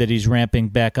we see that he's ramping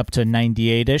back up to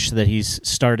 98-ish, that he's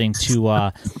starting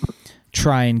to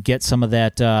try and get some of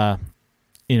that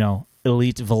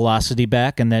elite velocity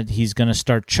back, and that he's going to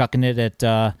start chucking it at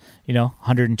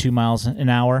 102 miles an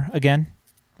hour again.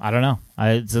 I don't know.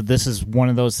 So this is one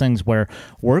of those things where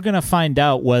we're going to find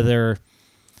out whether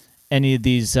any of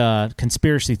these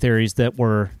conspiracy theories that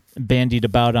were bandied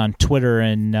about on Twitter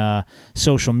and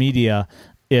social media,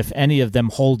 if any of them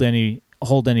hold any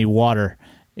water.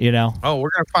 Oh, we're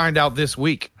going to find out this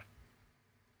week.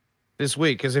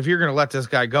 Because if you're going to let this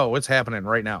guy go, it's happening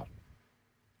right now.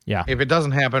 Yeah. If it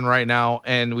doesn't happen right now,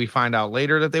 and we find out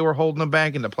later that they were holding him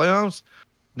back in the playoffs,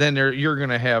 then you're going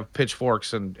to have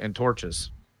pitchforks and torches.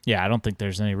 Yeah, I don't think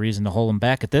there's any reason to hold him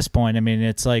back at this point. I mean,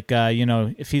 it's like,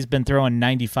 if he's been throwing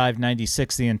 95,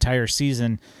 96 the entire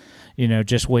season,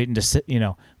 just waiting to sit,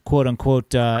 quote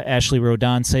unquote, Ashley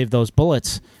Rodon save those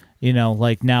bullets,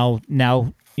 now,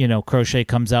 Crochet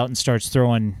comes out and starts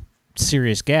throwing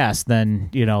serious gas, then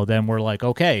we're like,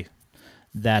 okay,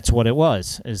 that's what it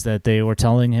was, is that they were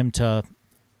telling him to,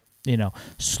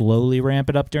 slowly ramp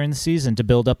it up during the season to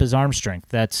build up his arm strength.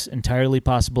 That's entirely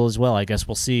possible as well. I guess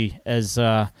we'll see as,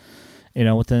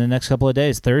 within the next couple of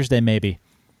days, Thursday maybe.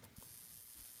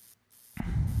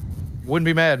 Wouldn't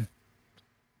be mad.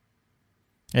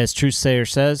 As Truth Sayer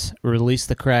says, release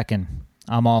the Kraken.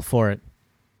 I'm all for it.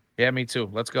 Yeah, me too.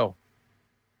 Let's go.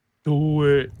 Do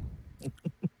it.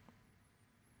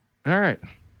 All right.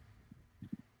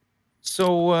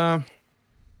 So,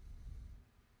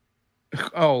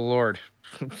 oh Lord,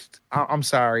 I'm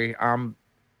sorry. I'm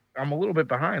a little bit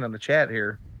behind on the chat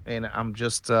here, and I'm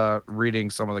just reading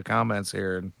some of the comments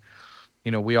here, and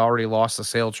we already lost the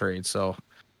sale trade, so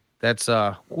that's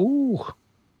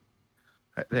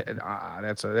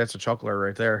That's a chuckler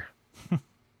right there.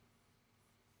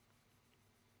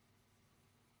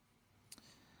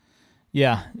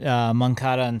 Yeah,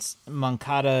 Moncada and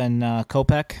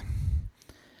Kopech.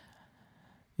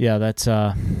 Yeah, that's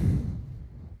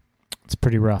it's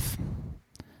pretty rough.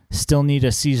 Still need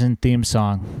a season theme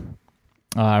song.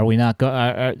 Are we not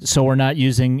so we're not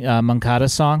using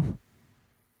Moncada's song?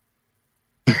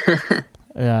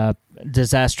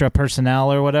 Disastra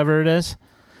Personnel or whatever it is.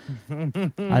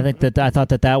 I thought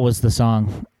that was the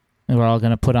song. We're all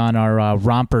going to put on our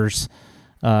rompers,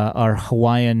 our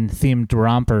Hawaiian themed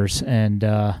rompers, and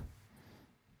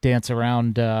dance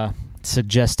around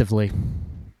suggestively.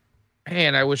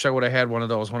 Man, I wish I would have had one of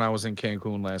those when I was in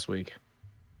Cancun last week.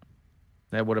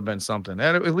 That would have been something.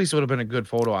 At least it would have been a good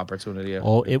photo opportunity.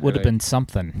 Oh, it would have been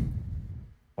something.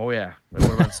 Oh, yeah. It would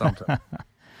have been something. I'd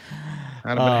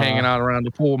have been hanging out around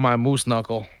the pool with my moose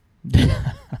knuckle.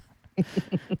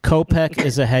 Kopech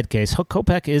is a head case.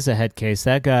 Kopech is a head case.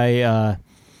 That guy,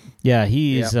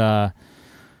 he's... Yep.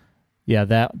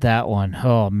 That one.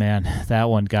 Oh, man. That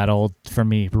one got old for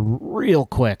me real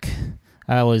quick.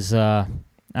 I was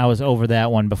over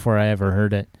that one before I ever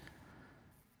heard it.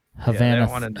 Havana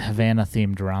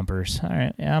themed rompers. All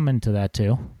right, yeah, I'm into that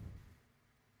too.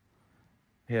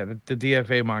 Yeah, the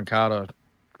DFA Moncada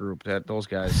group, those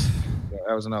guys. Yeah,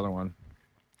 that was another one.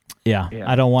 Yeah,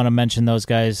 I don't want to mention those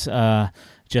guys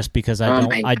just because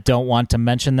I don't want to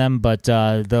mention them, but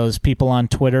those people on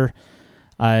Twitter,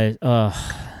 I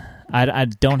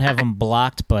don't have them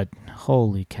blocked, but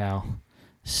holy cow.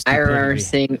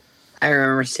 Stupidity. I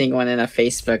remember seeing one in a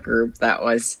Facebook group that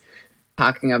was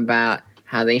talking about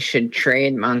how they should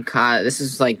trade Moncada. This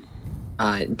was like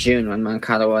June when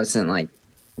Moncada was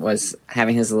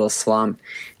having his little slump,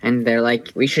 and they're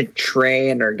like, we should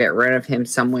trade or get rid of him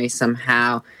some way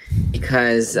somehow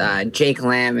because Jake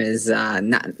Lamb is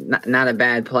not a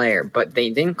bad player. But they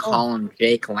didn't call him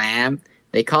Jake Lamb.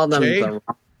 They called him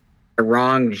the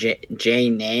wrong J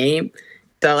name.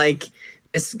 So like.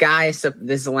 This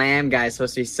Lamb guy is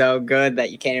supposed to be so good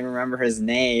that you can't even remember his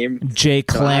name. Jay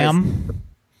Clam.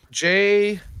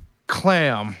 Jay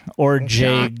Clam. Or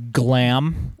Jay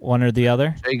Glam, one or the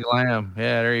other. Jay Glam.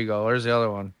 Yeah, there you go. There's the other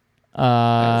one.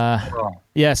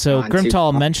 Yeah, so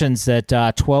Grimtall mentions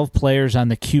that 12 players on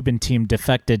the Cuban team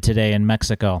defected today in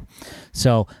Mexico.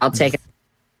 So I'll take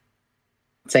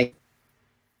it.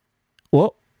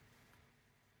 Whoa.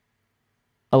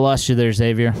 I lost you there,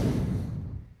 Xavier.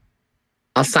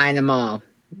 I'll sign them all,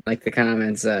 like the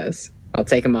comment says. I'll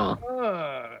take them all.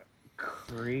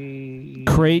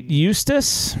 Crate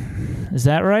Eustace? Is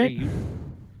that right?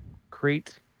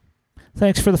 Crate.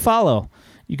 Thanks for the follow.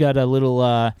 You got a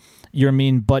little your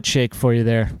mean butt shake for you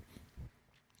there.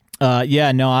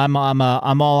 I'm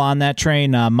all on that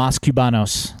train. Mas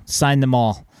Cubanos. Sign them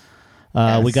all.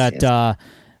 We got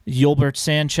Yolbert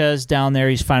Sanchez down there.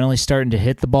 He's finally starting to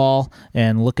hit the ball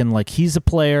and looking like he's a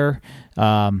player.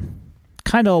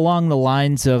 Kind of along the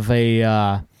lines of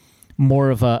a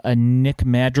more of a Nick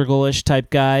Madrigal-ish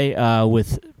type guy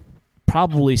with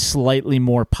probably slightly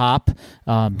more pop.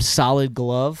 Solid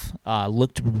glove.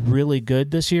 Looked really good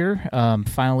this year.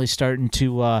 Finally starting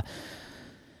to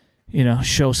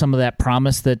show some of that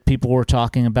promise that people were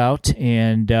talking about.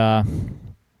 And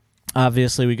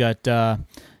obviously we got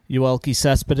Yoelqui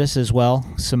Cespedes as well.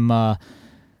 Some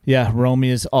Romy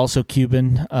is also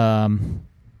Cuban.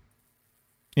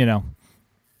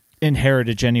 In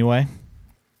heritage anyway.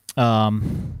 Good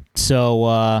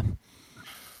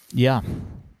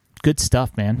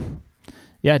stuff, man.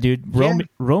 Yeah, dude.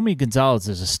 Romy Gonzalez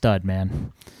is a stud,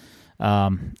 man.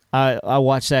 I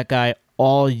watched that guy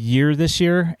all year this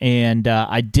year, and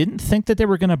I didn't think that they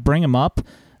were going to bring him up,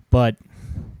 but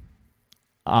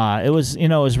it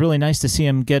was really nice to see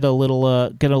him get a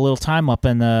little time up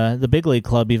in the big league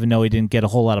club, even though he didn't get a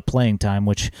whole lot of playing time,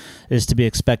 which is to be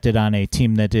expected on a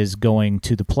team that is going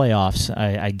to the playoffs.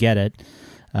 I get it.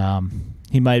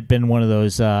 He might have been one of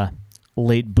those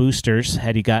late boosters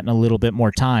had he gotten a little bit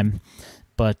more time,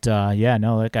 but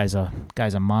that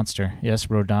guy's a monster. Yes,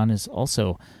 Rodon is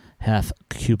also half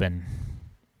Cuban.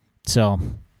 So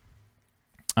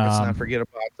let's not forget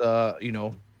about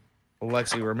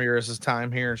Alexi Ramirez's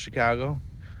time here in Chicago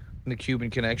and the Cuban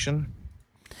connection.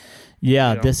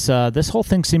 Yeah, this whole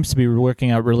thing seems to be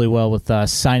working out really well with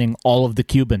signing all of the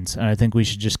Cubans, and I think we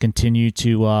should just continue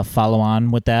to follow on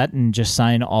with that and just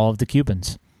sign all of the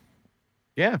Cubans.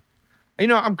 Yeah,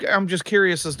 I'm just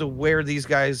curious as to where these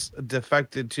guys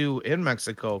defected to in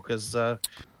Mexico because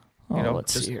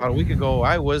just about a week ago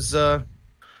I was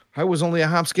only a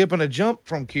hop, skip, and a jump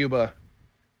from Cuba.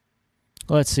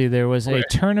 Let's see. There was a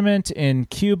tournament in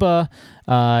Cuba.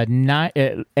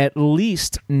 At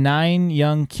least 9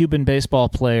 young Cuban baseball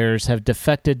players have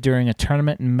defected during a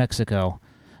tournament in Mexico,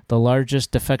 the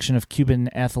largest defection of Cuban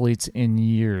athletes in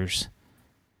years.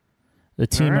 The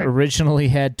team originally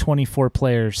had 24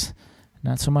 players.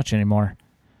 Not so much anymore.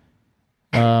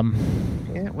 Yeah,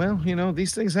 well,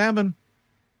 these things happen.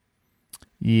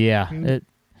 Yeah.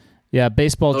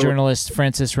 Baseball journalist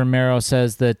Francis Romero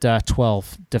says that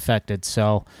 12 defected.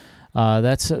 So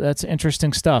that's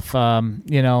interesting stuff. As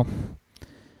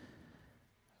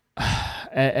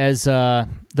the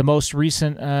most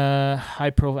recent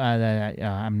high profile,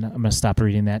 I'm going to stop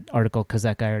reading that article because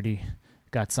that guy already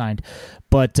got signed.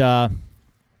 But I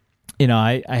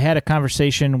had a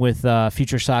conversation with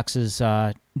Future Sox's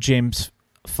James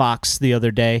Fox the other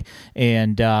day,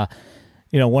 and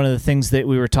one of the things that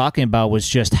we were talking about was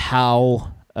just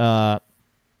how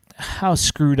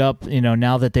screwed up,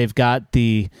 now that they've got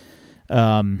the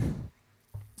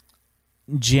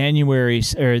January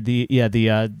or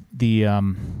the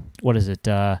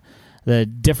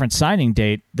different signing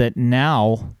date, that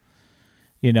now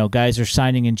guys are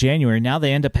signing in January. Now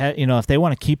they end up if they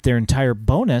want to keep their entire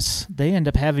bonus, they end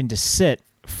up having to sit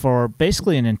for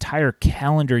basically an entire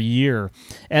calendar year,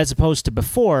 as opposed to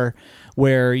before,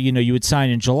 where you would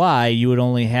sign in July, you would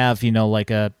only have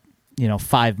 5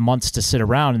 months to sit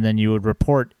around, and then you would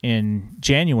report in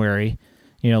January,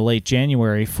 late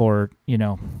January for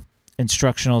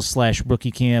instructional /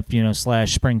 rookie camp, /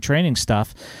 spring training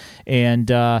stuff, and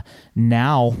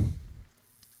now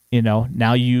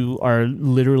you are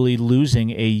literally losing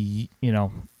a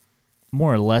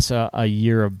more or less a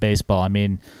year of baseball. I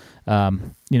mean,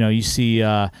 you see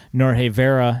Jorge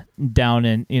Vera down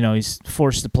in, he's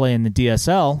forced to play in the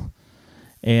DSL,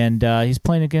 and he's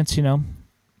playing against,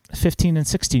 15 and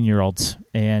 16-year-olds.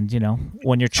 And,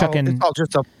 when you're chucking... it's all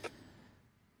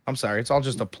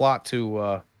just a plot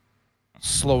to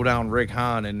slow down Rick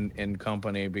Hahn and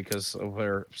company because of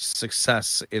their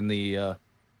success in the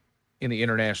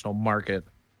international market.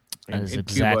 That is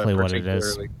exactly what it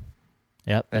is.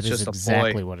 Yep, that is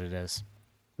exactly what it is.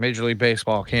 Major League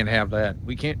Baseball can't have that.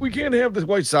 We can't have the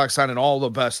White Sox signing all the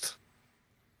best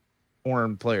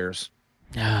foreign players.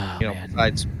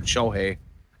 Besides Shohei.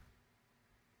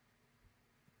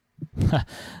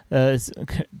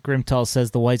 Grimtall says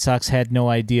the White Sox had no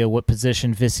idea what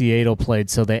position Viciedo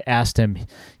played, so they asked him.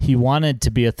 He wanted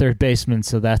to be a third baseman,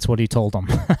 so that's what he told them.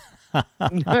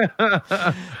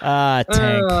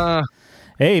 Tank.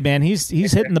 Hey, man, he's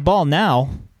hitting the ball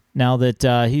now. Now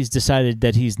that he's decided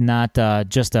that he's not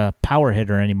just a power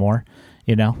hitter anymore,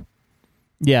 Yeah,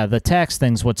 the tax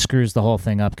thing's what screws the whole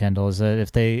thing up, Kendall, is that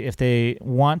if they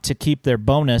want to keep their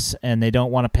bonus and they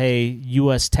don't want to pay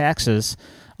U.S. taxes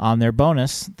on their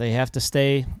bonus, they have to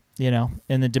stay, in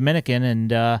the Dominican,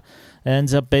 and it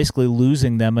ends up basically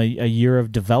losing them a year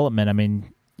of development. I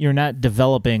mean, you're not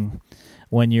developing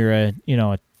when you're a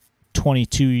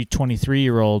 22,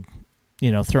 23-year-old,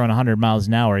 throwing 100 miles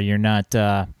an hour. You're not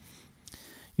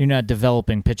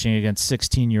developing pitching against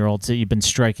 16-year-olds that you've been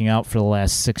striking out for the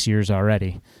last 6 years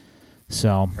already.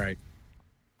 So right,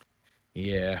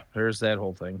 yeah, there's that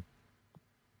whole thing.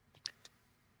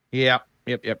 Yeah,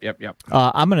 yep.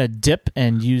 I'm gonna dip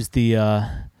and use the,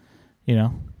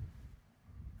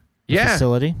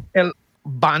 facility. El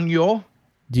Baño.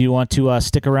 Do you want to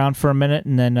stick around for a minute,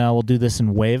 and then we'll do this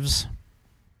in waves?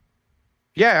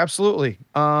 Yeah, absolutely.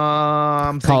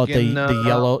 Call it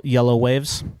the yellow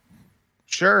waves.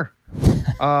 Sure.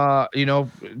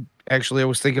 Actually, I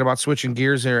was thinking about switching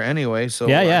gears here anyway. So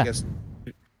yeah. I guess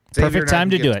perfect time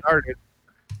to do it. Started.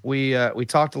 We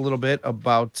talked a little bit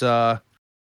about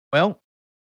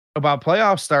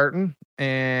playoffs starting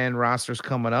and rosters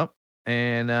coming up,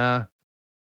 and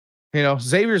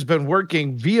Xavier's been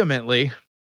working vehemently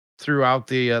throughout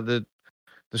the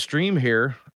stream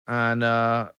here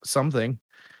on something.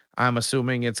 I'm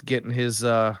assuming it's getting his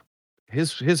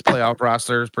playoff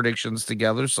rosters predictions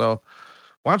together. So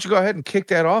why don't you go ahead and kick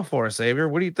that off for us, Xavier?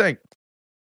 What do you think?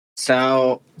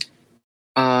 So,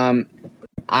 I've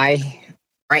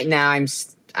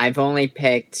only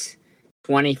picked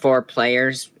 24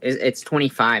 players. It's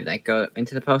 25 that go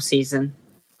into the postseason.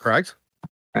 Correct.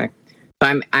 So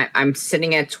I'm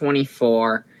sitting at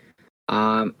 24.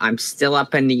 I'm still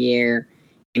up in the air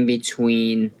in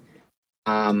between.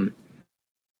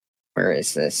 Where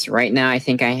is this? Right now, I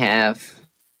think I have,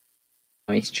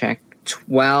 let me check,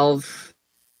 12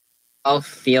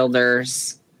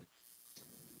 fielders,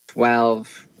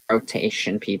 12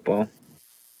 rotation people.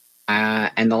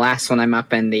 And the last one, I'm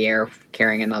up in the air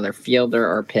carrying another fielder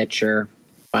or pitcher.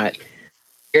 But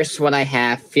here's what I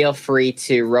have. Feel free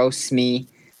to roast me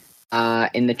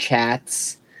in the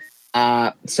chats.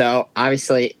 So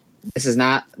obviously, this is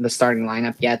not the starting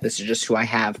lineup yet. This is just who I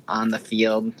have on the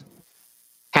field.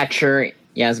 Catcher,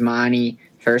 Yasmani.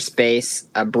 First base,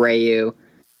 Abreu.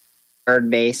 Third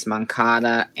base,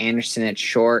 Moncada. Anderson at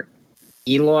short.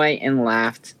 Eloy in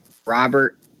left.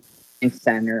 Robert in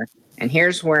center. And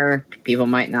here's where people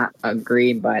might not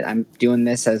agree, but I'm doing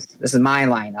this is my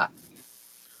lineup.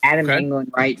 Adam Engel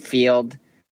in right field.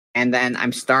 And then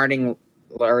I'm starting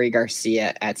Leury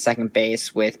Garcia at second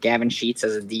base with Gavin Sheets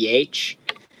as a DH.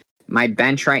 My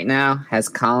bench right now has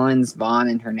Collins, Vaughn,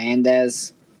 and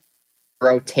Hernandez.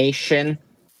 Rotation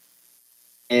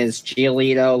is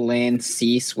Giolito, Lynn,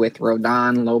 Cease with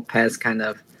Rodon, Lopez, kind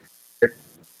of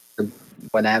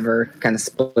whatever, kind of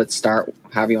split start,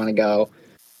 however you want to go.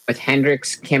 With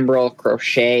Hendricks, Kimbrel,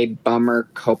 Crochet, Bummer,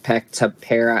 Kopech,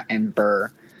 Tapera, and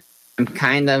Burr. I'm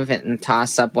kind of in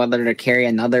toss-up whether to carry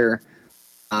another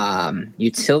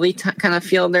utility kind of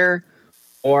fielder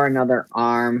or another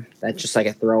arm that's just like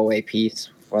a throwaway piece,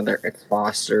 whether it's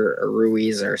Foster or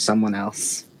Ruiz or someone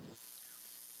else.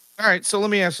 All right, so let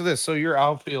me ask you this. So your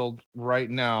outfield right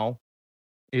now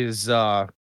is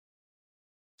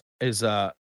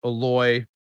Eloy,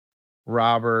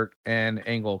 Robert, and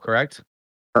Engel, correct?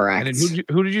 Correct. And then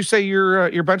who did you say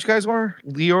your bench guys were?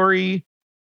 Leury.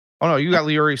 Oh no, you got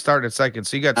Leury starting at second.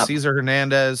 So you got Cesar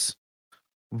Hernandez,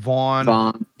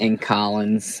 Vaughn, and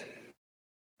Collins.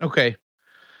 Okay.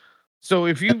 So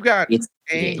if you've got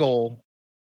Engel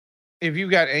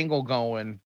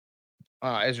going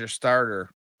as your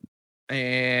starter,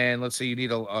 and let's say you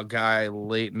need a guy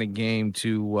late in the game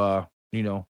to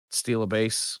steal a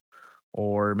base,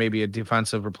 or maybe a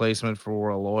defensive replacement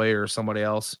for Eloy or somebody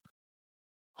else,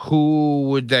 who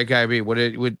would that guy be?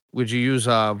 Would you use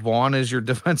Vaughn as your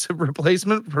defensive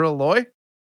replacement for Eloy?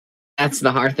 That's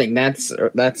the hard thing. That's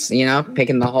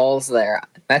picking the holes there.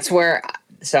 That's where.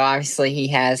 So obviously he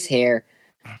has here.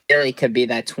 Billy could be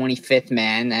that 25th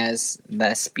man as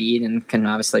the speed and can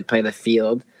obviously play the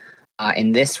field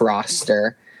in this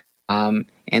roster.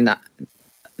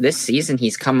 This season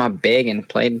he's come up big and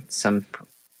played some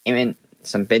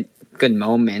big good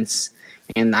moments.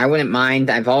 And I wouldn't mind.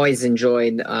 I've always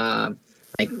enjoyed,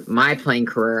 my playing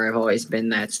career. I've always been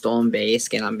that stolen base,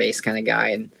 get on base kind of guy,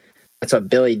 and that's what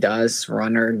Billy does: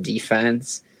 runner,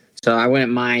 defense. So I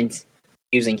wouldn't mind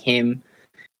using him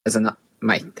as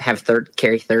might have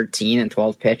carry 13 and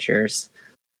 12 pitchers.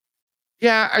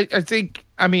 Yeah, I think.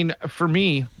 I mean, for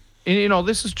me, and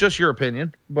this is just your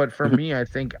opinion, but for me, I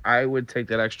think I would take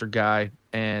that extra guy,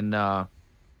 and I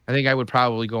think I would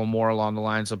probably go more along the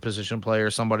lines of position player,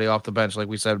 somebody off the bench, like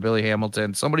we said, Billy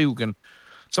Hamilton, somebody who can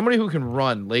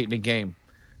run late in the game.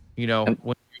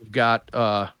 When you've got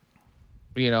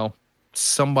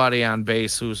somebody on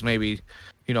base who's maybe,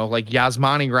 like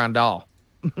Yasmani Grandal,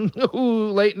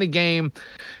 who late in the game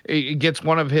gets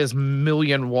one of his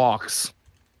million walks,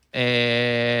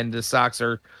 and the Sox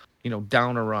are,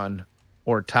 down a run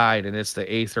or tied, and it's the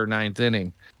 8th or 9th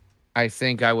inning. I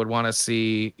think I would want to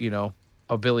see,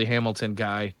 a Billy Hamilton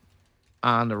guy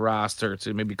on the roster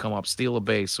to maybe come up, steal a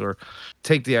base, or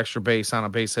take the extra base on a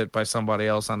base hit by somebody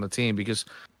else on the team. Because,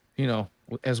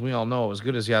 as we all know, as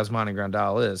good as Yasmani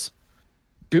Grandal is,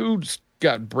 dude's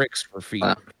got bricks for feet.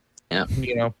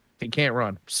 Yeah. He can't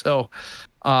run. So,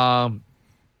 that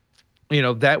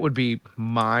would be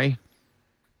my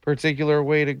particular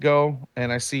way to go.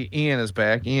 And I see Ian is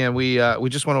back. Ian, we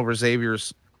just went over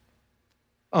Xavier's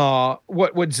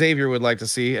what Xavier would like to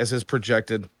see as his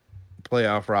projected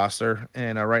playoff roster,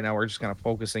 and right now we're just kind of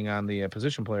focusing on the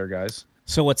position player guys.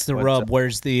 So what's the rub?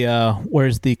 Where's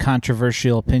the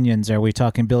controversial opinions? Are we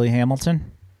talking Billy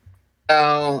Hamilton?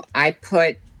 So I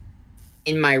put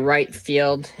in my right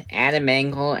field Adam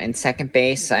Engel, and second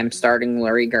base I'm starting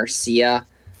Leury Garcia.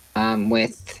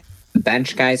 With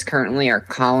bench guys currently are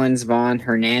Collins, Vaughn,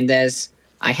 Hernandez.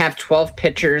 I have 12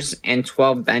 pitchers and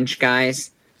 12 bench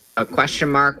guys. A question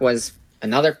mark was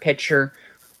another pitcher,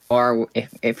 or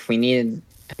if we needed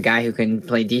a guy who can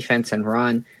play defense and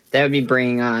run, that would be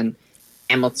bringing on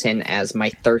Hamilton as my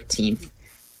 13th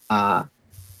guy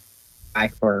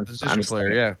for position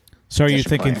player. Yeah. So are you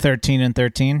thinking 13 and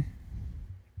 13?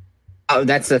 Oh,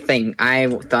 that's the thing. I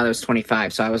thought it was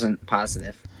 25, so I wasn't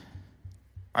positive.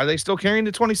 Are they still carrying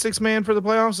the 26 man for the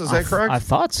playoffs? Is that correct? I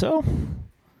thought so.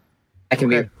 I can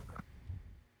be.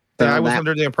 Yeah, I was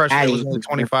under the impression it was only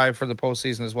 25 for the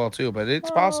postseason as well, too, but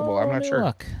it's possible. I'm not sure.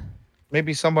 Look.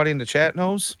 Maybe somebody in the chat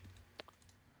knows.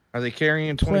 Are they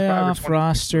carrying 25 Playoff or 20?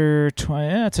 roster,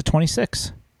 it's a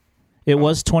 26. It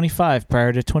was 25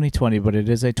 prior to 2020, but it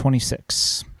is a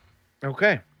 26.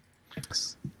 Okay.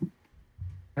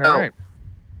 All right.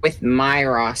 with my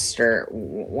roster,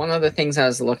 one of the things I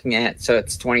was looking at, so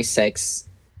it's 26.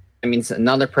 That means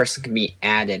another person can be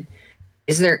added.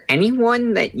 Is there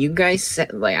anyone that you guys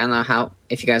said, like, I don't know how,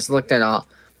 if you guys looked at all,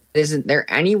 isn't there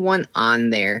anyone on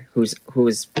there who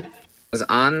was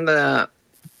on the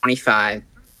 25,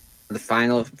 the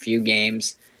final few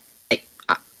games? Like,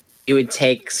 you would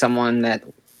take someone that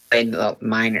played the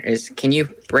minors. Can you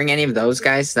bring any of those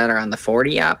guys that are on the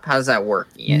 40 up? How's that work,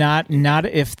 Ian? Not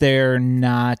if they're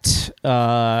not.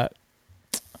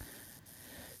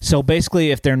 So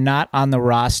basically, if they're not on the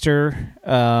roster,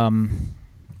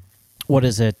 what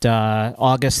is it?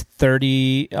 August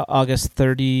 30th.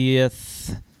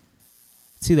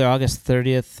 It's either August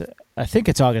 30th. I think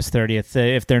it's August 30th.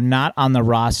 If they're not on the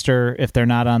roster, if they're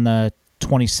not on the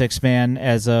 26-man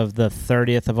as of the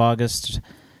 30th of August,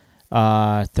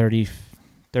 31st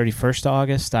of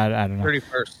August, I don't know.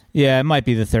 31st. Yeah, it might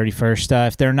be the 31st.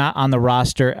 If they're not on the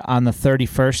roster on the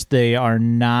 31st, they are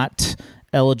not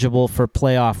eligible for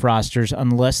playoff rosters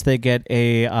unless they get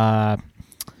I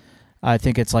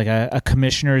think it's like a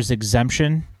commissioner's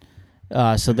exemption.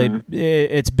 So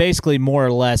it's basically more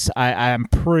or less, I'm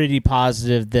pretty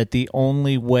positive that the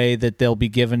only way that they'll be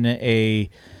given a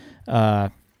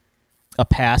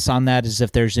pass on that is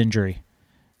if there's injury.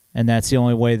 And that's the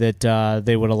only way that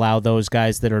they would allow those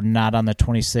guys that are not on the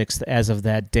 26th as of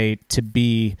that date to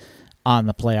be on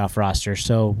the playoff roster.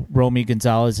 So Romy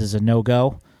Gonzalez is a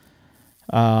no-go.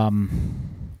 I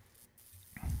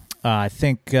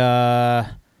think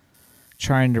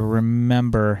trying to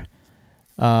remember.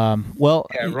 Romy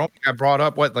got brought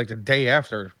up like the day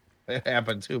after it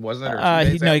happened too, wasn't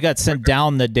it? He got sent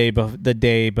down the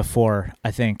day before.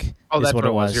 I think. Oh, that's what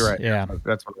it was. You're right. Yeah,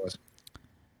 that's what it was.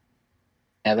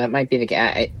 Yeah, that might be the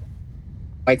case.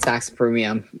 White Sox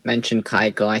premium mentioned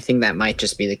Keuchel. I think that might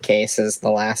just be the case as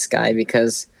the last guy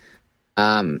because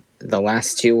the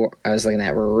last two I was looking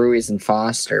at were Ruiz and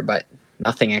Foster, but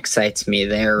nothing excites me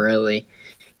there really.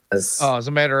 As a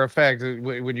matter of fact,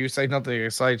 when you say nothing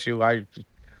excites you,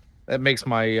 it makes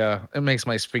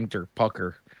my sphincter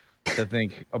pucker to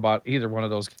think about either one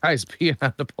of those guys being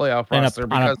on the playoff roster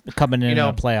because coming in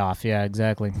a playoff. Yeah,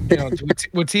 exactly.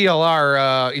 With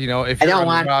TLR, if you're I don't on the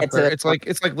want roster, it's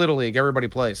like Little League. Everybody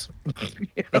plays.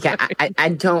 Okay, I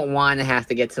don't want to have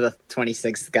to get to the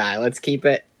 26th guy. Let's keep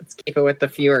it with the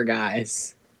fewer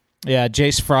guys. Yeah,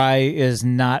 Jace Fry is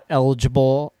not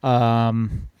eligible.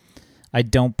 I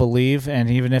don't believe, and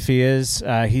even if he is,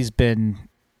 he's been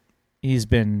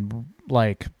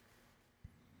like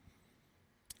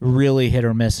really hit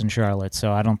or miss in Charlotte.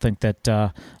 So I don't think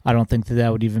that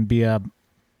would even be a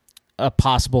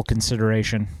possible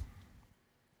consideration.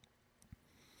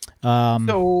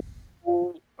 So,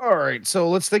 all right. So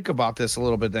let's think about this a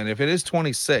little bit then. If it is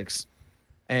 26,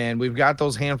 and we've got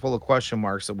those handful of question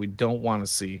marks that we don't want to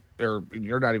see, or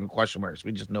you're not even question marks.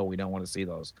 We just know we don't want to see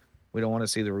those. We don't want to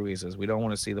see the Ruizes. We don't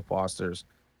want to see the Fosters.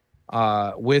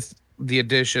 With the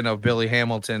addition of Billy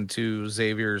Hamilton to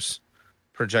Xavier's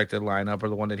projected lineup, or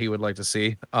the one that he would like to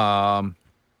see,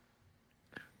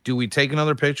 do we take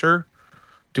another pitcher?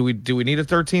 Do we need a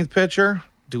 13th pitcher?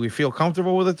 Do we feel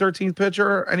comfortable with a 13th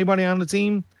pitcher? Anybody on the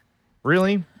team?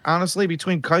 Really? Honestly,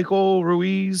 between Keuchel,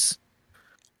 Ruiz,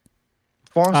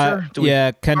 Foster?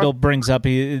 Kendall brings up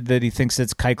that he thinks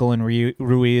it's Keuchel and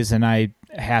Ruiz, and I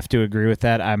have to agree with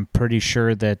that. I'm pretty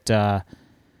sure that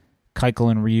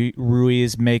Keuchel and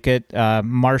Ruiz make it.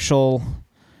 Marshall,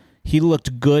 he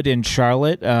looked good in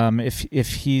Charlotte. If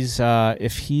he's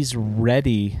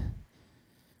ready,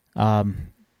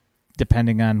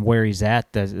 depending on where he's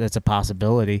at, that's a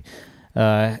possibility.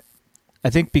 I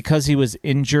think because he was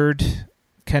injured,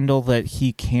 Kendall, that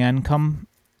he can come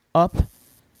up.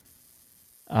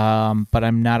 But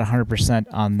I'm not 100%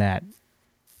 on that.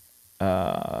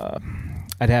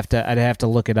 I'd have to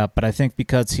look it up, but I think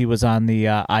because he was on the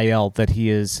IL that he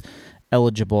is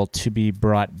eligible to be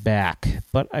brought back.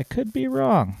 But I could be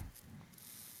wrong.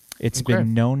 It's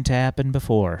been known to happen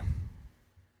before.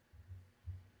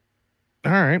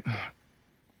 All right.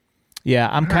 Yeah,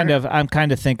 I'm kind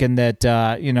of thinking that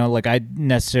I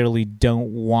necessarily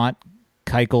don't want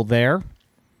Keuchel there.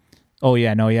 Oh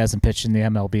yeah, no, he hasn't pitched in the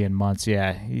MLB in months.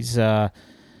 Yeah, he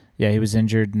was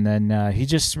injured, and then he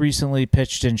just recently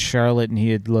pitched in Charlotte, and he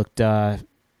had looked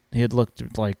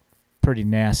like pretty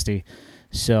nasty.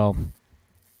 So,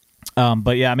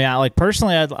 but yeah, I mean,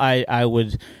 personally, I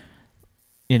would,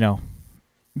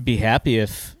 be happy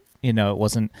if it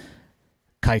wasn't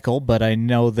Keuchel, but I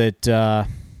know that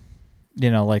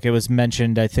it was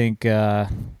mentioned, I think.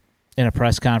 In a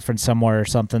press conference somewhere or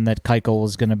something that Keuchel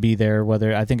was going to be there,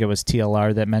 I think it was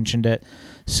TLR that mentioned it.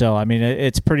 So, I mean,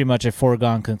 it's pretty much a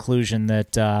foregone conclusion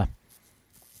that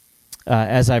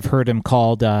as I've heard him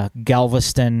called,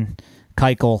 Galveston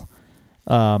Keuchel,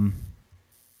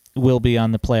 will be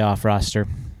on the playoff roster.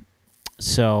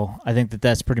 So I think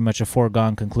that's pretty much a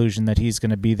foregone conclusion that he's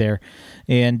going to be there.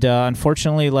 And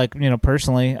unfortunately,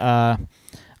 personally,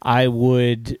 I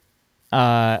would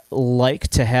like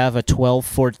to have a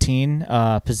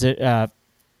 12-14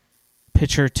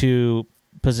 pitcher to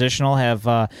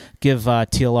positional, give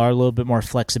TLR a little bit more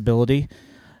flexibility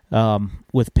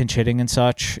with pinch hitting and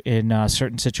such in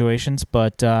certain situations.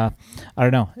 But I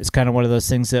don't know. It's kind of one of those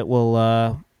things that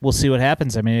we'll see what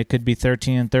happens. I mean, it could be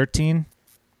 13-13.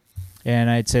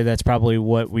 And I'd say that's probably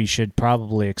what we should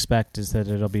probably expect, is that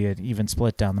it'll be an even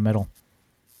split down the middle.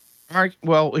 All right.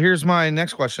 Well, here's my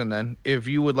next question then. If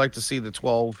you would like to see the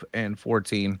 12 and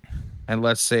 14, and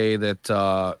let's say that,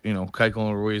 Keuchel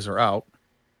and Ruiz are out,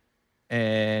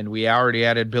 and we already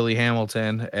added Billy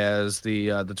Hamilton as the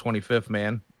 25th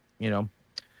man,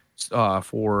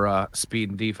 for speed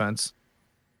and defense,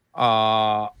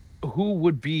 who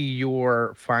would be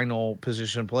your final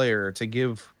position player to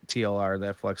give TLR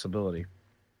that flexibility?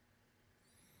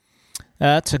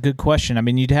 That's a good question. I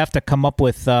mean, you'd have to come up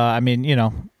with.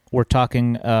 We're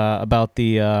talking about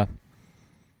the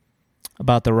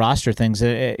roster things.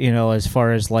 As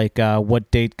far as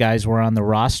what date guys were on the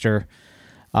roster,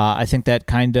 I think that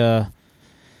kind of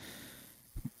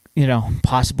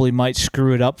possibly might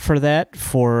screw it up for that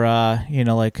for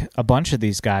a bunch of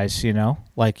these guys. You're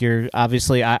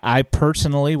obviously. I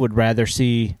personally would rather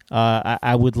see.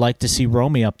 I would like to see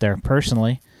Romy up there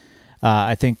personally.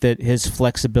 I think that his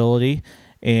flexibility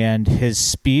and his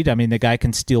speed. I mean, the guy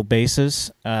can steal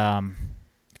bases. Can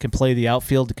play the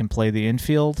outfield. Can play the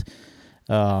infield.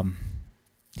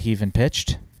 He even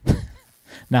pitched.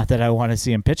 Not that I want to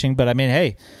see him pitching, but I mean,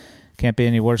 hey, can't be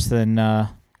any worse than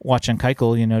watching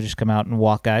Keuchel, just come out and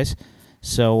walk guys.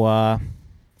 So,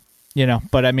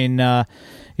 but I mean, I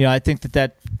think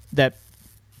that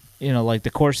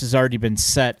the course has already been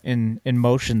set in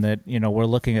motion, that, we're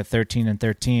looking at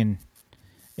 13-13,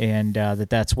 and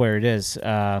that's where it is.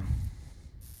 I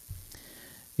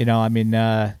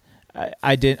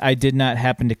did not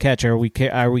happen to catch. Are we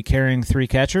carrying 3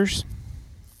 catchers?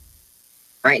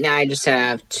 Right now, I just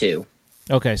have 2.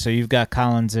 Okay, so you've got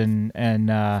Collins and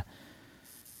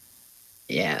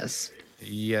Yes.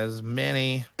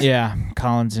 Yasmani. Yeah,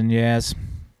 Collins and Yaz.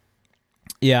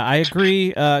 Yeah, I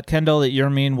agree, Kendall, that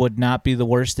Yermin would not be the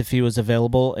worst if he was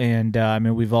available. And,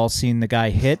 we've all seen the guy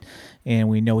hit, and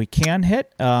we know he can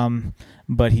hit,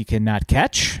 but he cannot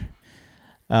catch.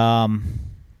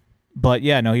 But,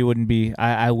 yeah, no, he wouldn't be.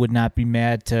 I would not be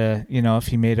mad to, if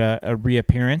he made a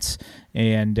reappearance.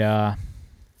 And, I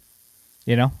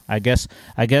guess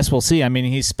we'll see. I mean,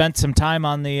 he spent some time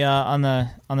on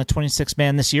the 26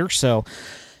 man this year, so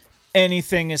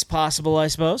anything is possible, I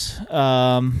suppose.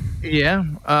 Yeah.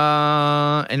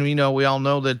 And we all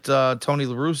know that Tony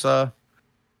La Russa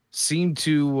seemed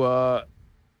to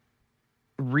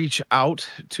reach out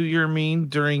to Yermin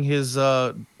during his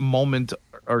moment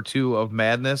or two of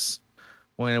madness,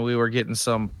 when we were getting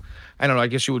some, I don't know, I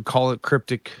guess you would call it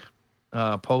cryptic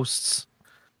posts,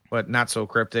 but not so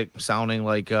cryptic, sounding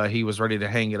like he was ready to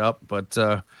hang it up. But,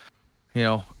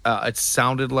 it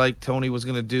sounded like Tony was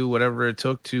going to do whatever it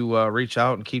took to reach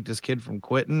out and keep this kid from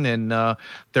quitting. And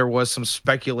there was some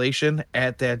speculation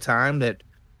at that time that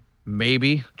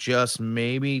maybe, just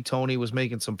maybe, Tony was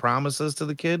making some promises to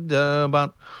the kid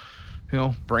about,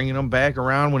 bringing him back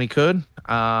around when he could.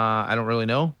 I don't really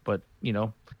know, but,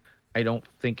 I don't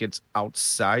think it's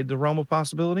outside the realm of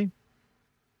possibility.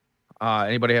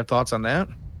 Anybody have thoughts on that?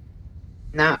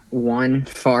 Not one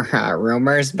for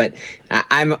rumors, but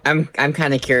I'm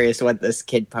kind of curious what this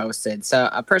kid posted. So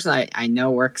a person I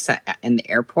know works in the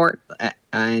airport,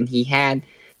 and he had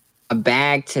a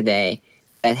bag today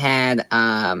that had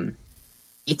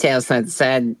details that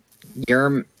said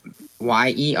YERM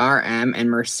and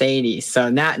Mercedes. So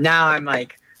now I'm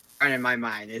like running my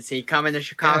mind. Is he coming to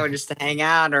Chicago just to hang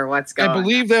out, or what's going on? I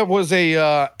believe that was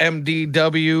a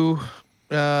MDW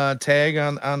tag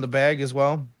on the bag as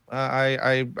well.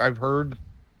 I've heard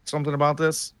something about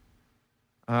this.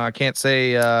 I can't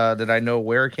say that I know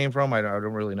where it came from. I don't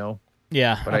really know.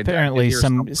 Yeah, but apparently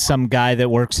some guy that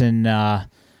works in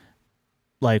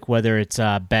whether it's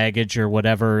baggage or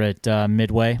whatever at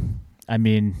Midway. I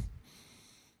mean,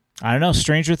 I don't know.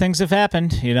 Stranger things have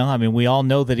happened. We all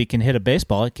know that he can hit a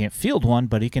baseball. He can't field one,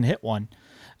 but he can hit one.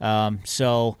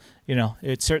 So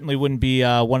it certainly wouldn't be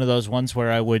one of those ones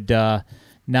where I would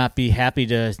not be happy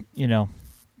to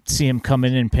see him come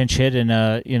in and pinch hit in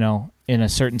a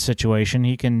certain situation.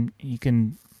 He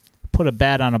can put a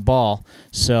bat on a ball.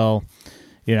 So,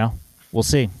 we'll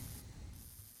see.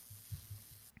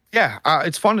 Yeah,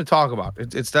 it's fun to talk about.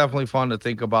 It's definitely fun to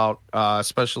think about,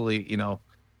 especially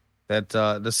that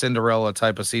the Cinderella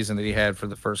type of season that he had for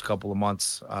the first couple of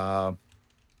months. One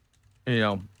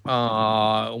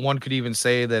could even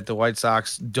say that the White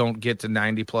Sox don't get to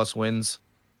 90 plus wins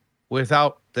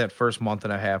without that first month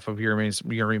and a half of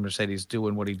Yermin Mercedes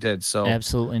doing what he did. So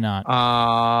Absolutely not.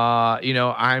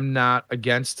 I'm not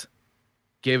against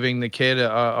giving the kid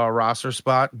a roster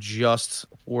spot just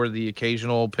for the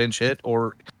occasional pinch hit,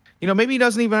 or maybe he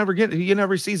doesn't even he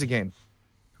never sees a game.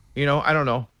 I don't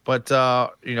know. But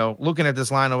looking at this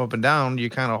lineup up and down, you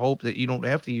kind of hope that you don't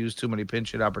have to use too many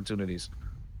pinch hit opportunities.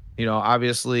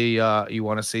 Obviously, you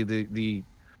want to see the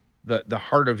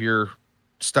heart of your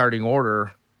starting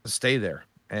order stay there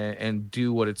and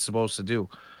do what it's supposed to do.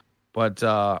 But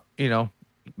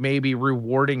maybe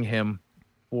rewarding him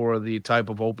for the type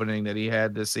of opening that he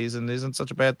had this season isn't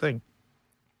such a bad thing.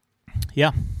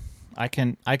 Yeah, I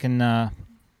can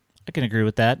agree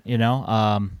with that.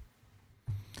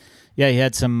 Yeah, he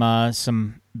had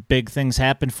some big things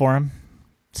happen for him.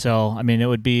 So I mean, it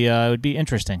would be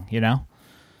interesting.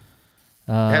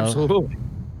 Absolutely.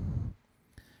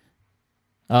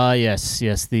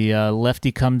 Yes. The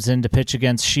lefty comes in to pitch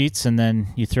against Sheets, and then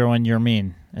you throw in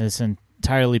Yermin. It's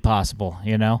entirely possible.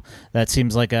 That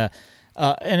seems like an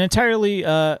entirely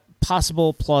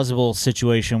possible, plausible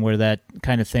situation where that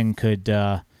kind of thing could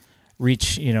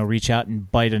reach out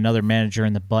and bite another manager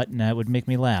in the butt, and that would make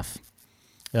me laugh.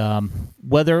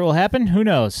 Whether it will happen, who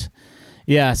knows?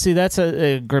 Yeah, see, that's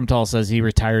Grimtall says he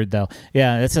retired, though.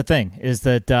 Yeah, that's the thing, is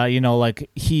that,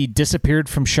 he disappeared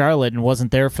from Charlotte and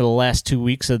wasn't there for the last 2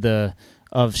 weeks of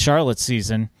Charlotte's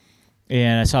season.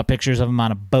 And I saw pictures of him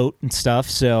on a boat and stuff.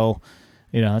 So,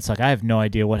 it's like, I have no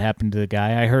idea what happened to the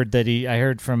guy. I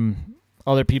heard from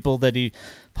other people that he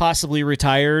possibly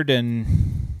retired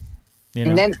and...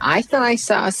 And then I thought I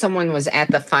saw someone was at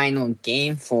the final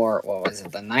game for, what was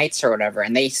it, the Knights or whatever,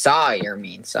 and they saw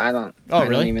Yermin, so I don't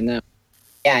even know.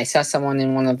 Yeah, I saw someone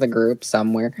in one of the groups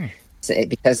somewhere,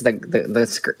 because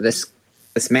this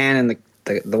man and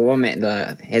the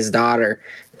woman, his daughter,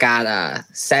 got a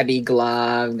Sebi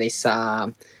glove. They saw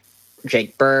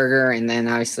Jake Berger, and then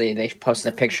obviously they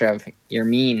posted a picture of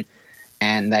Yermin,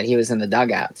 and that he was in the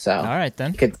dugout. So all right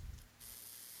then.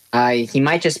 He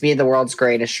might just be the world's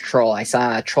greatest troll. I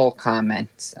saw a troll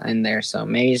comment in there, so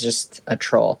maybe he's just a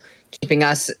troll, keeping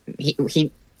us.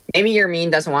 Maybe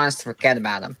Yermin doesn't want us to forget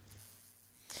about him.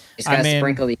 He's got to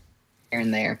sprinkle these here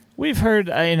and there. We've heard,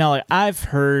 I've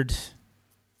heard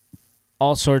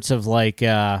all sorts of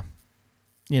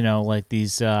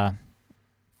these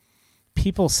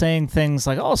people saying things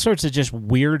like all sorts of just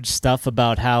weird stuff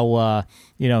about how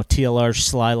TLR's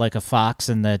sly like a fox,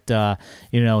 and that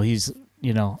he's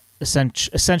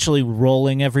essentially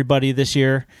rolling everybody this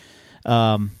year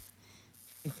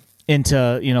into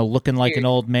looking like an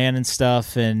old man and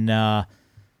stuff, and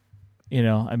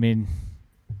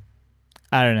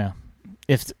I don't know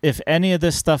if any of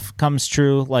this stuff comes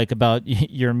true, like about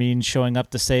Yermin showing up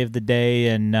to save the day,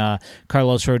 and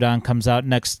Carlos Rodon comes out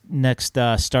next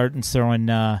start and throwing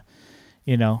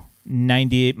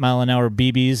 98 mile an hour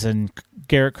BBs, and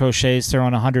Garrett Crochet's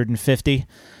throwing 150,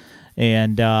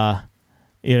 and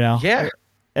yeah.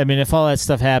 I mean, if all that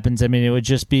stuff happens, I mean, it would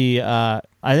just be. I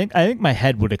think my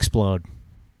head would explode.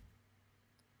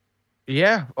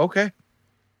 Yeah. Okay.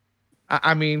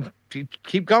 I mean,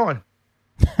 keep going.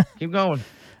 Keep going.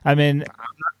 I mean,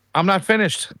 I'm not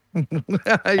finished.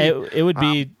 it would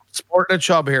be sporting a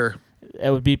chub here. It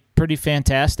would be pretty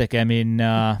fantastic. I mean,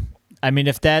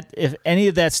 if any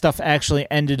of that stuff actually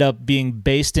ended up being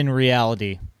based in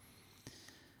reality,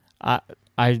 I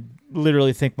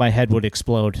literally think my head would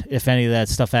explode if any of that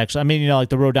stuff actually. I mean, like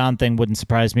the Rodon thing wouldn't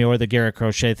surprise me, or the Garrett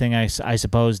Crochet thing, I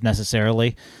suppose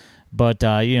necessarily, but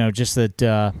just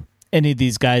that any of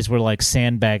these guys were like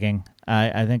sandbagging.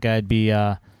 I think I'd be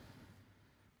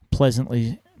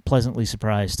pleasantly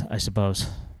surprised, I suppose.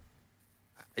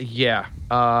 Yeah,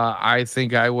 I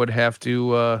think I would have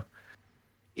to.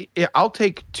 I'll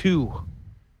take 2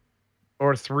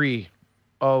 or 3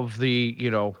 of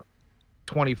the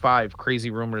 25 crazy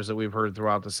rumors that we've heard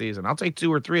throughout the season. I'll take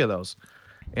 2 or 3 of those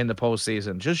in the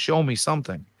postseason. Just show me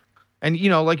something. And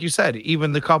like you said,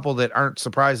 even the couple that aren't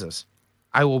surprises,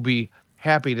 I will be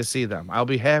happy to see them. I'll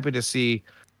be happy to see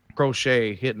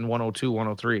Crochet hitting 102,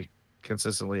 103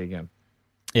 consistently again.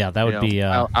 Yeah, that would be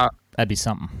that'd be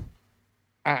something.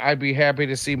 I'd be happy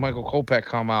to see Michael Kopech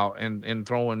come out and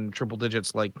throwing triple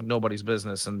digits like nobody's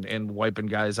business, and wiping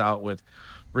guys out with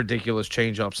ridiculous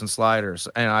changeups and sliders.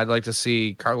 And I'd like to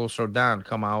see Carlos Rodon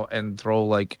come out and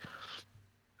throw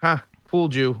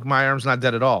fooled you. My arm's not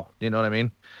dead at all. You know what I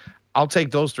mean? I'll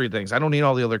take those three things. I don't need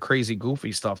all the other crazy,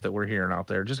 goofy stuff that we're hearing out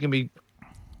there. Just give me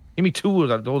two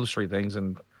of those three things,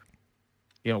 and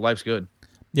life's good.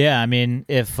 Yeah, I mean,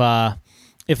 if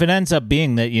it ends up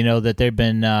being that that they've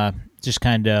been just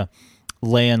kind of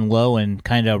laying low and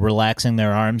kind of relaxing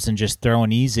their arms and just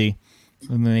throwing easy,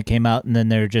 and then they came out and then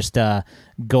they're just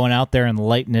going out there and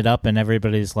lighting it up, and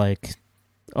everybody's like,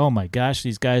 "Oh my gosh,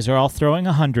 these guys are all throwing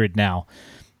 100 now."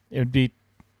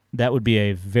 That would be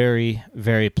a very,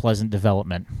 very pleasant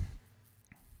development.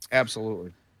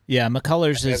 Absolutely. Yeah,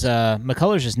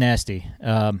 McCullers is nasty.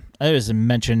 I was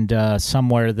mentioned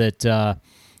somewhere that that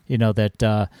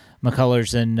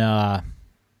McCullers and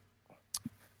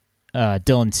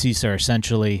Dylan Cease are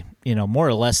essentially more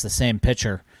or less the same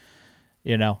pitcher.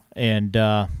 And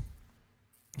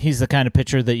he's the kind of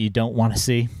pitcher that you don't want to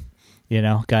see.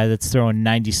 Guy that's throwing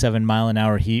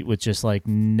 97-mile-an-hour heat with just like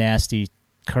nasty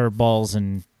curveballs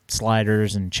and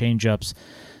sliders and changeups.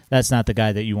 That's not the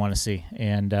guy that you want to see,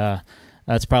 and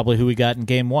that's probably who we got in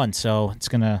Game 1. So it's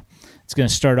gonna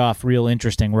start off real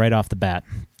interesting right off the bat.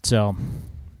 So,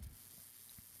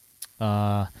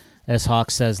 as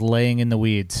Hawk says, laying in the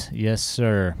weeds. Yes,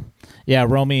 sir. Yeah,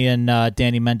 Romy and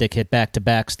Danny Mendick hit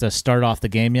back-to-backs to start off the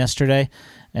game yesterday,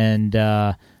 and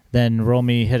then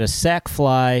Romy hit a sac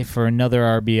fly for another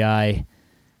RBI,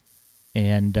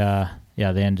 and they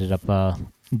ended up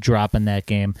dropping that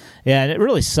game. Yeah, and it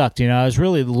really sucked. I was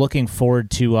really looking forward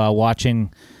to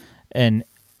watching an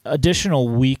additional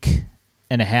week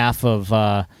and a half of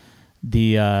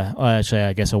actually,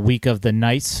 I guess a week of the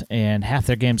Knights, and half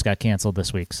their games got canceled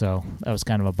this week, so that was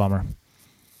kind of a bummer.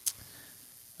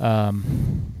 All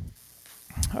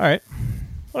right.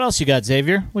 What else you got,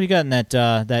 Xavier? What do you got in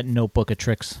that notebook of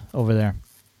tricks over there?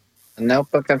 A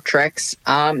notebook of tricks.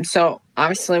 So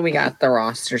obviously we got the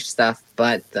roster stuff,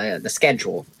 but the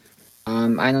schedule. I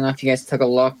don't know if you guys took a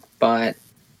look, but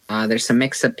there's some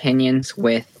mixed opinions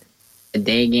with the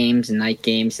day games and night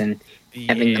games, and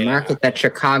having the market that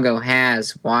Chicago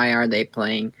has. Why are they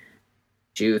playing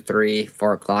 2, 3,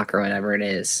 4 o'clock or whatever it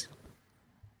is?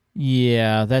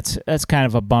 Yeah, that's kind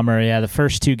of a bummer. Yeah, the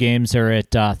first two games are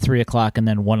at 3 o'clock and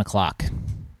then 1 o'clock.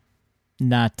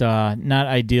 Not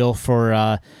ideal for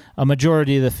a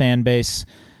majority of the fan base.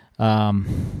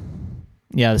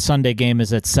 The Sunday game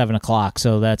is at 7 o'clock,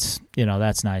 so that's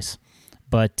nice.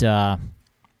 But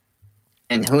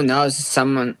and who knows?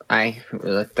 I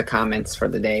looked the comments for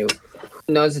the day. Who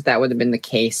knows if that would have been the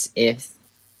case if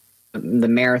the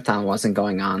marathon wasn't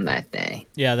going on that day?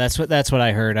 Yeah, that's what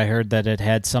I heard. I heard that it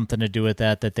had something to do with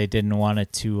that they didn't want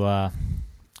it to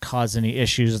cause any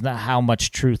issues. Not how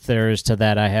much truth there is to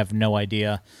that, I have no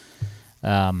idea.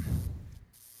 I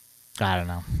don't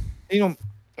know.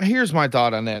 Here's my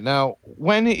thought on that. Now,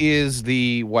 when is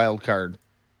the wild card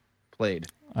played?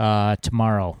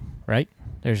 Tomorrow, right?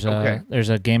 There's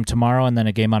a game tomorrow and then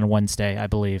a game on Wednesday, I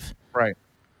believe.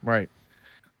 Right.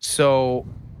 So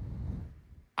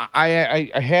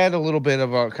I had a little bit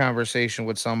of a conversation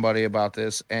with somebody about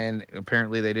this, and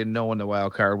apparently they didn't know when the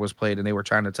wild card was played, and they were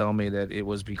trying to tell me that it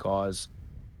was because,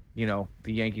 the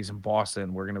Yankees in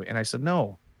Boston were going to be, and I said,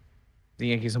 no, the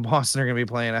Yankees in Boston are going to be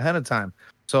playing ahead of time.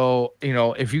 So,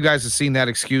 if you guys have seen that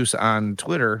excuse on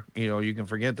Twitter, you can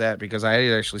forget that, because I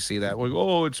did actually see that. Like,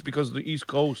 oh, it's because of the East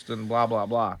Coast and blah, blah,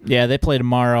 blah. Yeah, they play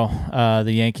tomorrow,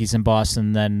 the Yankees in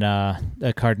Boston, then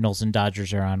the Cardinals and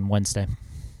Dodgers are on Wednesday.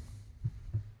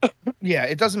 Yeah,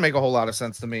 it doesn't make a whole lot of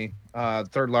sense to me.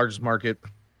 Third largest market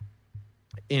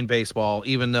in baseball,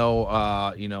 even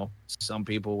though, some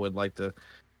people would like to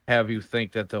have you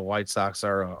think that the White Sox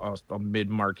are a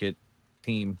mid-market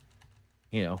team,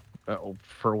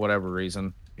 for whatever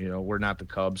reason. We're not the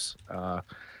Cubs.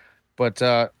 But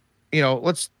the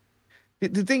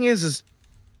thing is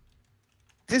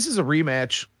this is a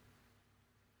rematch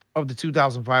of the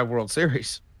 2005 World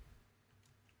Series.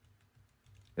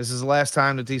 This is the last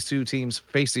time that these two teams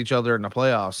faced each other in the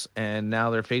playoffs, and now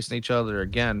they're facing each other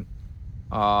again.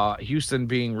 Houston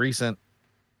being recent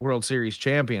World Series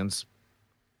champions,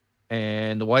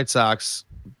 and the White Sox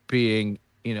being,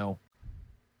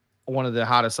 one of the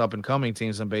hottest up-and-coming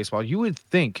teams in baseball. You would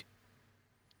think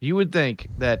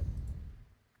that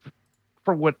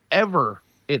for whatever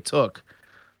it took,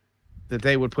 that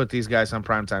they would put these guys on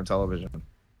primetime television.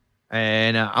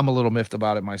 And I'm a little miffed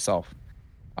about it myself.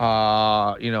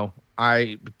 I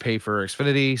pay for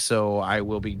Xfinity, so I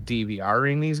will be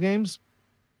DVRing these games.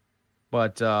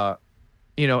 But,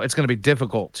 it's going to be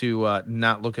difficult to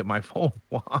not look at my phone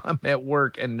while I'm at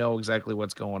work and know exactly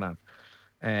what's going on.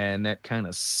 And that kind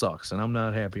of sucks, and I'm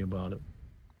not happy about it.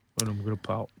 But I'm going to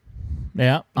pout.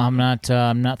 Yeah, I'm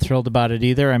not thrilled about it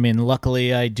either. I mean,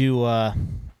 luckily I do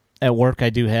at work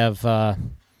I do have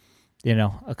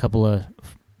a couple of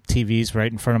TVs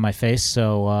right in front of my face.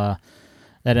 So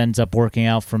that ends up working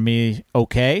out for me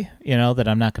okay, that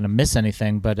I'm not going to miss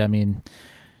anything. But, I mean,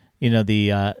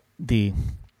 the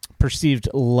perceived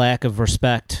lack of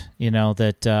respect,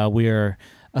 that we are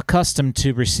accustomed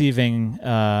to receiving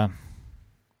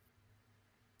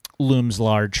looms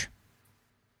large.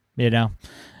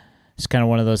 It's kind of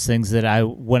one of those things that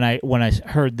when I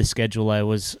heard the schedule, I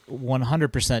was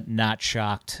 100% not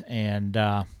shocked, and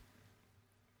at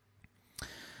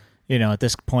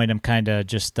this point, I'm kind of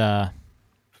just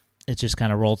it just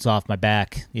kind of rolls off my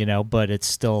back, but it's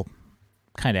still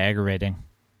kind of aggravating.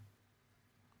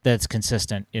 That's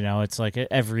consistent, It's like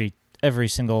every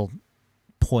single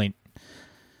point,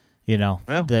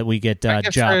 that we get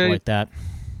jobbed like that.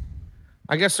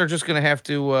 I guess they're just gonna have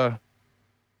to.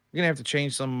 You're gonna have to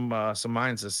change some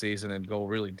minds this season and go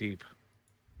really deep,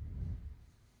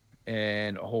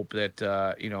 and hope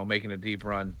that making a deep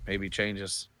run maybe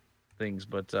changes things.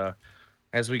 But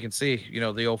as we can see,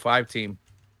 the 05 team,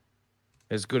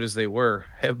 as good as they were,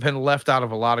 have been left out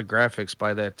of a lot of graphics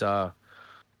by that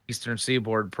Eastern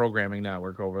Seaboard Programming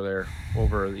Network over there.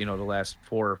 Over the last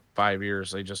 4 or 5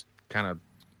 years, they just kind of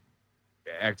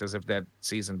act as if that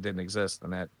season didn't exist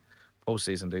and that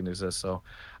postseason didn't exist. So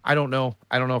I don't know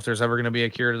if there's ever going to be a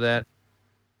cure to that.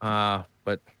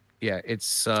 But yeah,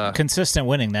 it's consistent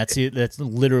winning. That's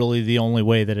literally the only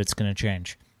way that it's going to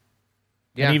change.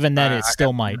 Yeah, and even then, it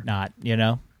still might not.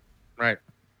 Right.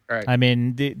 I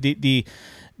mean,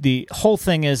 the whole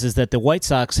thing is that the White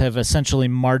Sox have essentially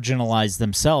marginalized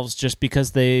themselves just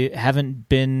because they haven't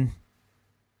been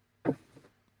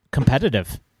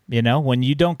competitive. When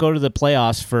you don't go to the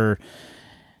playoffs for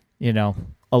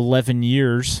 11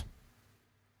 years,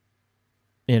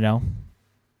 or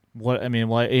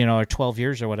 12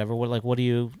 years or whatever. What do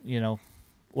you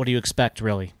expect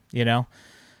really?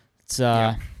 It's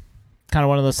kind of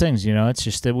one of those things. It's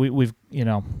just that we've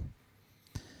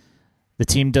the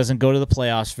team doesn't go to the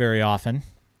playoffs very often.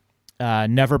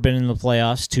 Never been in the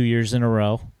playoffs 2 years in a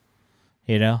row.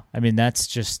 That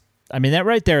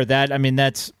right there.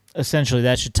 That's essentially,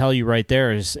 that should tell you right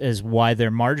there is why they're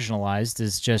marginalized,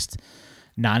 is just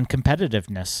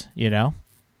non-competitiveness, Yeah.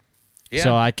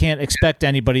 So I can't expect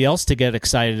anybody else to get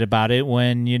excited about it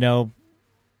when,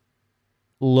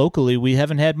 locally we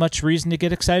haven't had much reason to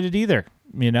get excited either,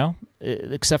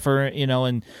 except for,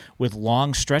 and with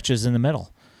long stretches in the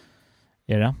middle,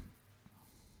 Yeah.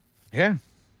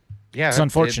 It's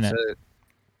unfortunate.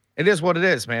 It is what it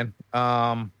is, man.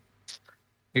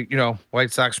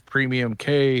 White Sox Premium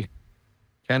K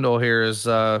Kendall here is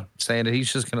saying that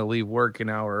he's just going to leave work an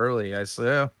hour early. I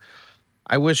said,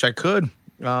 I wish I could.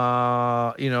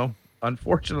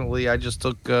 Unfortunately, I just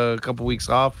took a couple weeks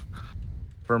off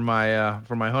for my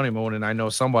honeymoon, and I know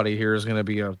somebody here is going to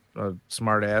be a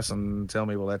smart ass and tell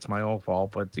me, well, that's my own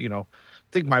fault. But I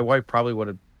think my wife probably would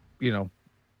have,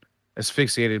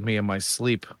 asphyxiated me in my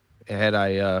sleep had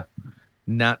I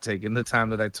not taken the time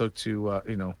that I took to,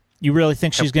 You really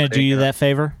think she's going to do you that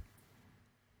favor?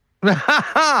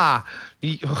 Yeah,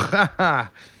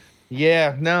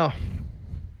 no.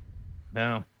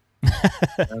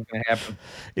 That's going to happen.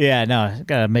 Yeah, no,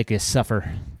 got to make you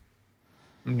suffer.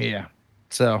 Yeah.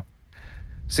 So,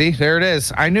 see, there it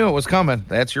is. I knew it was coming.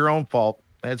 That's your own fault.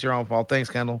 Thanks,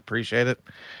 Kendall. Appreciate it.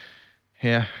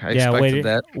 Yeah, I expected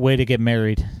that. Way to get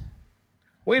married.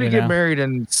 Way to get married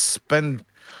and spend,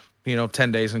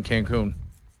 10 days in Cancun.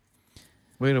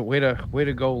 Way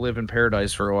to go live in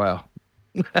paradise for a while.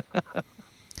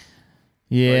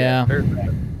 Yeah.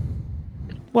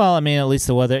 Well, at least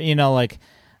the weather, I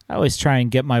always try and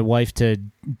get my wife to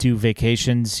do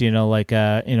vacations, like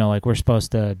we're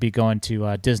supposed to be going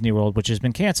to Disney World, which has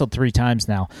been canceled 3 times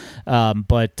now.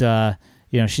 But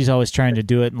she's always trying to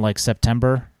do it in like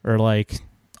September or like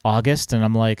August. And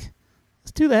I'm like,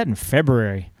 let's do that in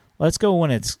February. Let's go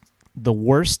when it's the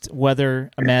worst weather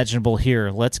imaginable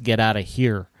here. Let's get out of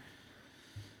here.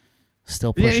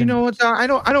 Still pushing. Yeah, you know what? I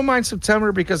don't mind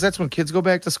September because that's when kids go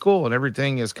back to school and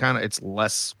everything is it's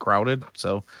less crowded.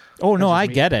 So. Oh no, I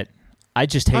get it. I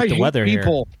just hate the weather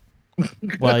people. Here.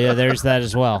 Well, yeah, there's that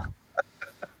as well.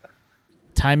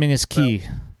 Timing is key.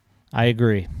 I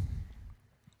agree.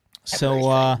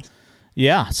 So,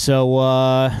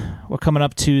 we're coming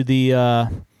up to the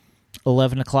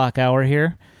 11 o'clock hour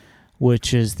here,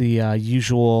 which is the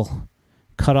usual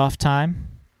cutoff time.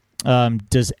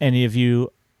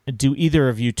 Do either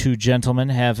of you two gentlemen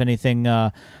have anything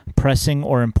pressing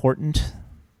or important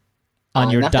on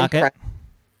your docket?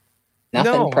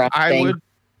 Nothing pressing.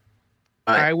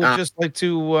 I would just like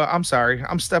to. I'm sorry,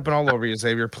 I'm stepping all over you,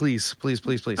 Xavier. Please.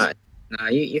 No,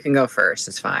 you can go first.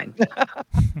 It's fine.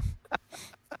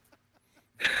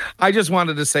 I just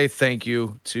wanted to say thank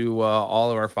you to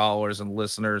all of our followers and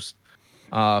listeners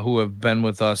who have been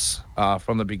with us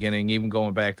from the beginning, even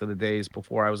going back to the days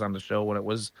before I was on the show when it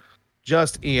was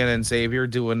just Ian and Xavier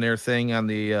doing their thing on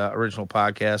the original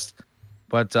podcast.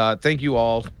 But thank you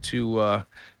all to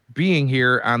being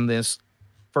here on this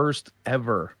first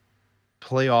ever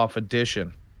playoff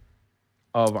edition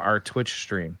of our Twitch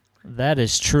stream. That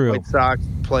is true. White Sox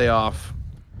playoff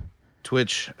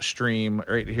Twitch stream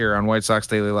right here on White Sox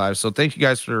Daily Live. So thank you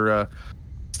guys for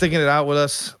sticking it out with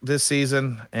us this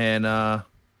season. And,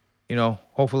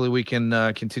 hopefully we can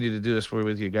continue to do this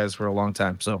with you guys for a long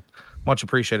time. So much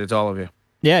appreciated to all of you.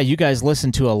 Yeah, you guys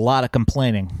listen to a lot of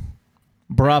complaining.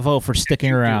 Bravo for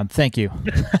sticking around. Thank you.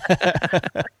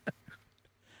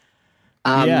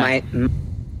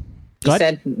 You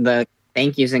said the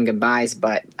thank yous and goodbyes,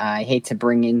 but I hate to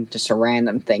bring in just a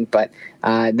random thing, but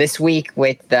this week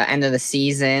with the end of the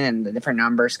season and the different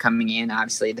numbers coming in,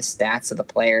 obviously the stats of the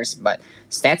players, but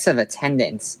stats of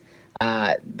attendance,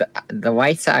 the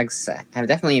White Sox have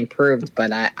definitely improved,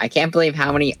 but I can't believe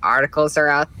how many articles are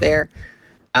out there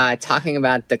talking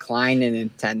about decline in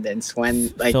attendance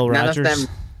when none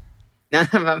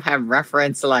of them have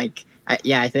referenced I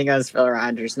think it was Phil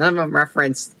Rogers. None of them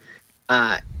referenced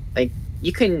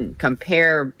you can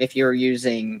compare if you're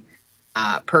using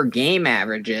per game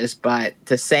averages, but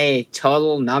to say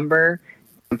total number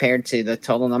compared to the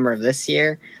total number of this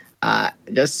year,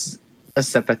 just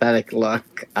a pathetic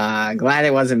look. Glad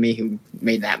it wasn't me who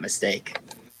made that mistake.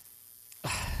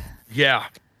 Yeah.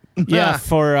 Yeah,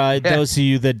 for those of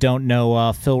you that don't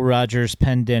know, Phil Rogers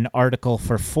penned an article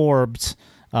for Forbes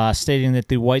stating that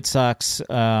the White Sox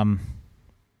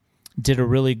did a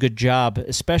really good job,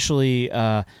 especially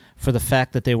for the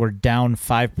fact that they were down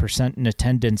 5% in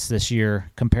attendance this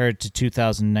year compared to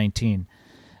 2019.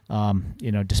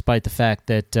 Despite the fact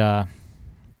that,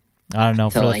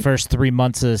 for the first 3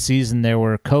 months of the season, there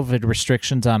were COVID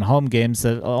restrictions on home games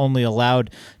that only allowed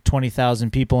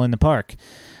 20,000 people in the park.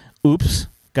 Oops.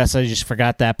 Guess I just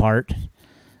forgot that part.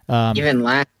 Even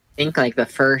I think the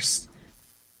first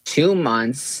 2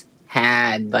 months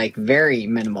had very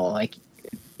minimal,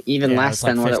 even less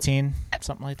than 15,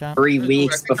 something like that. 3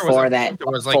 weeks before that. It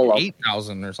was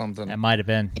 8,000 or something. It might have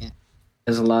been. Yeah.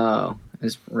 It was low. It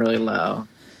was really low.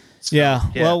 Yeah.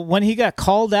 Well, when he got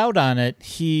called out on it,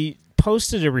 he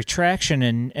posted a retraction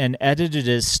and edited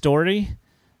his story,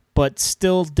 but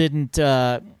still didn't.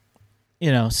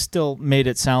 Still made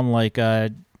it sound like,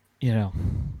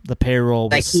 the payroll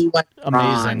was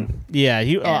amazing. Wrong.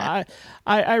 Yeah,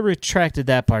 I retracted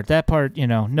that part. That part,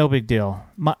 no big deal.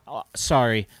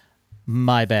 Sorry,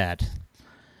 my bad.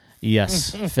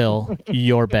 Yes, Phil,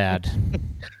 you're bad.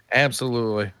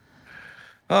 Absolutely.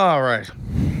 All right.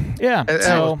 Yeah.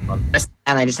 And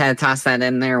I just had to toss that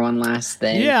in there. One last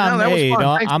thing. Yeah,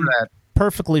 I'm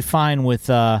perfectly fine with,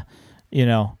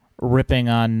 ripping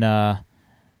on.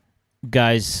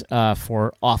 Guys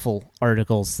for awful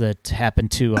articles that happen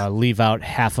to leave out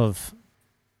half of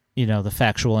the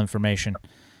factual information.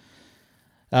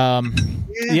 So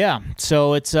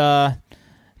it's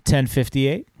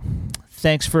 10:58.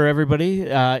 Thanks for everybody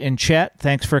in chat.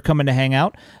 Thanks for coming to hang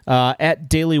out at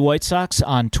Daily White Sox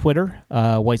on Twitter,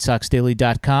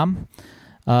 whitesoxdaily.com.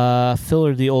 Phil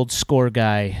or the old score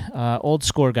guy? Old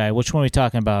score guy. Which one are we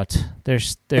talking about?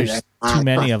 There's too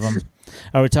many of them.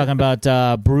 Are we talking about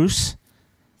Bruce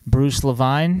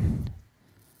Levine?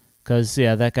 Because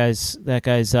that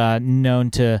guy's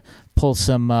known to pull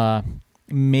some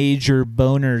major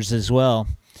boners as well.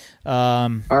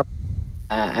 I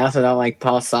also don't like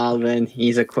Paul Sullivan.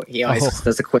 He always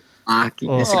does a quick block. You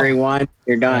disagree one,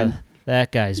 you're done.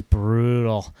 That guy's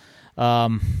brutal.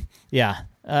 The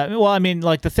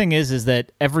thing is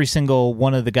that every single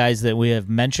one of the guys that we have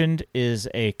mentioned is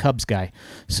a Cubs guy.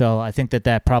 So I think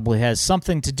that probably has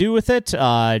something to do with it.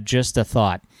 Just a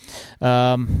thought.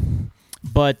 So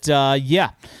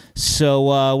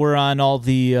we're on all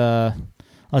the,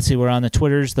 we're on the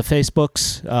Twitters, the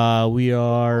Facebooks. We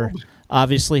are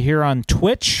obviously here on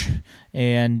Twitch.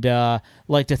 And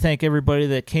like to thank everybody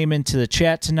that came into the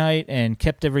chat tonight and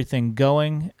kept everything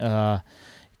going.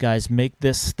 Guys make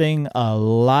this thing a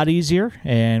lot easier,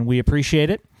 and we appreciate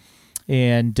it.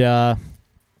 And I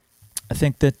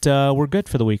think that we're good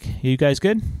for the week. You guys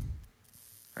good?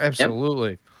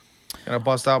 Absolutely. Yep. Gonna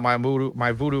bust out my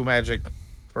voodoo magic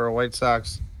for a White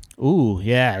Sox. Ooh,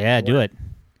 yeah, do it.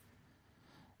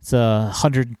 It's a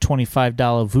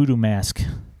 $125 voodoo mask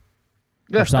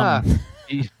or something.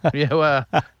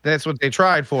 That's what they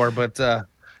tried for, but they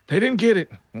didn't get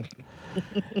it.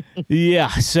 Yeah,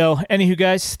 so anywho,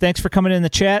 guys, thanks for coming in the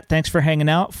chat. Thanks for hanging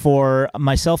out. For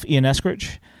myself, Ian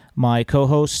Eskridge, my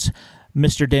co-host,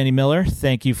 Mr. Danny Miller,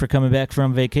 thank you for coming back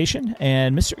from vacation.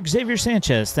 And Mr. Xavier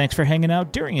Sanchez, thanks for hanging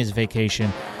out during his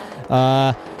vacation.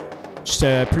 Just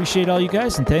appreciate all you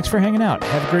guys, and thanks for hanging out.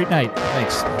 Have a great night.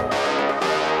 Thanks.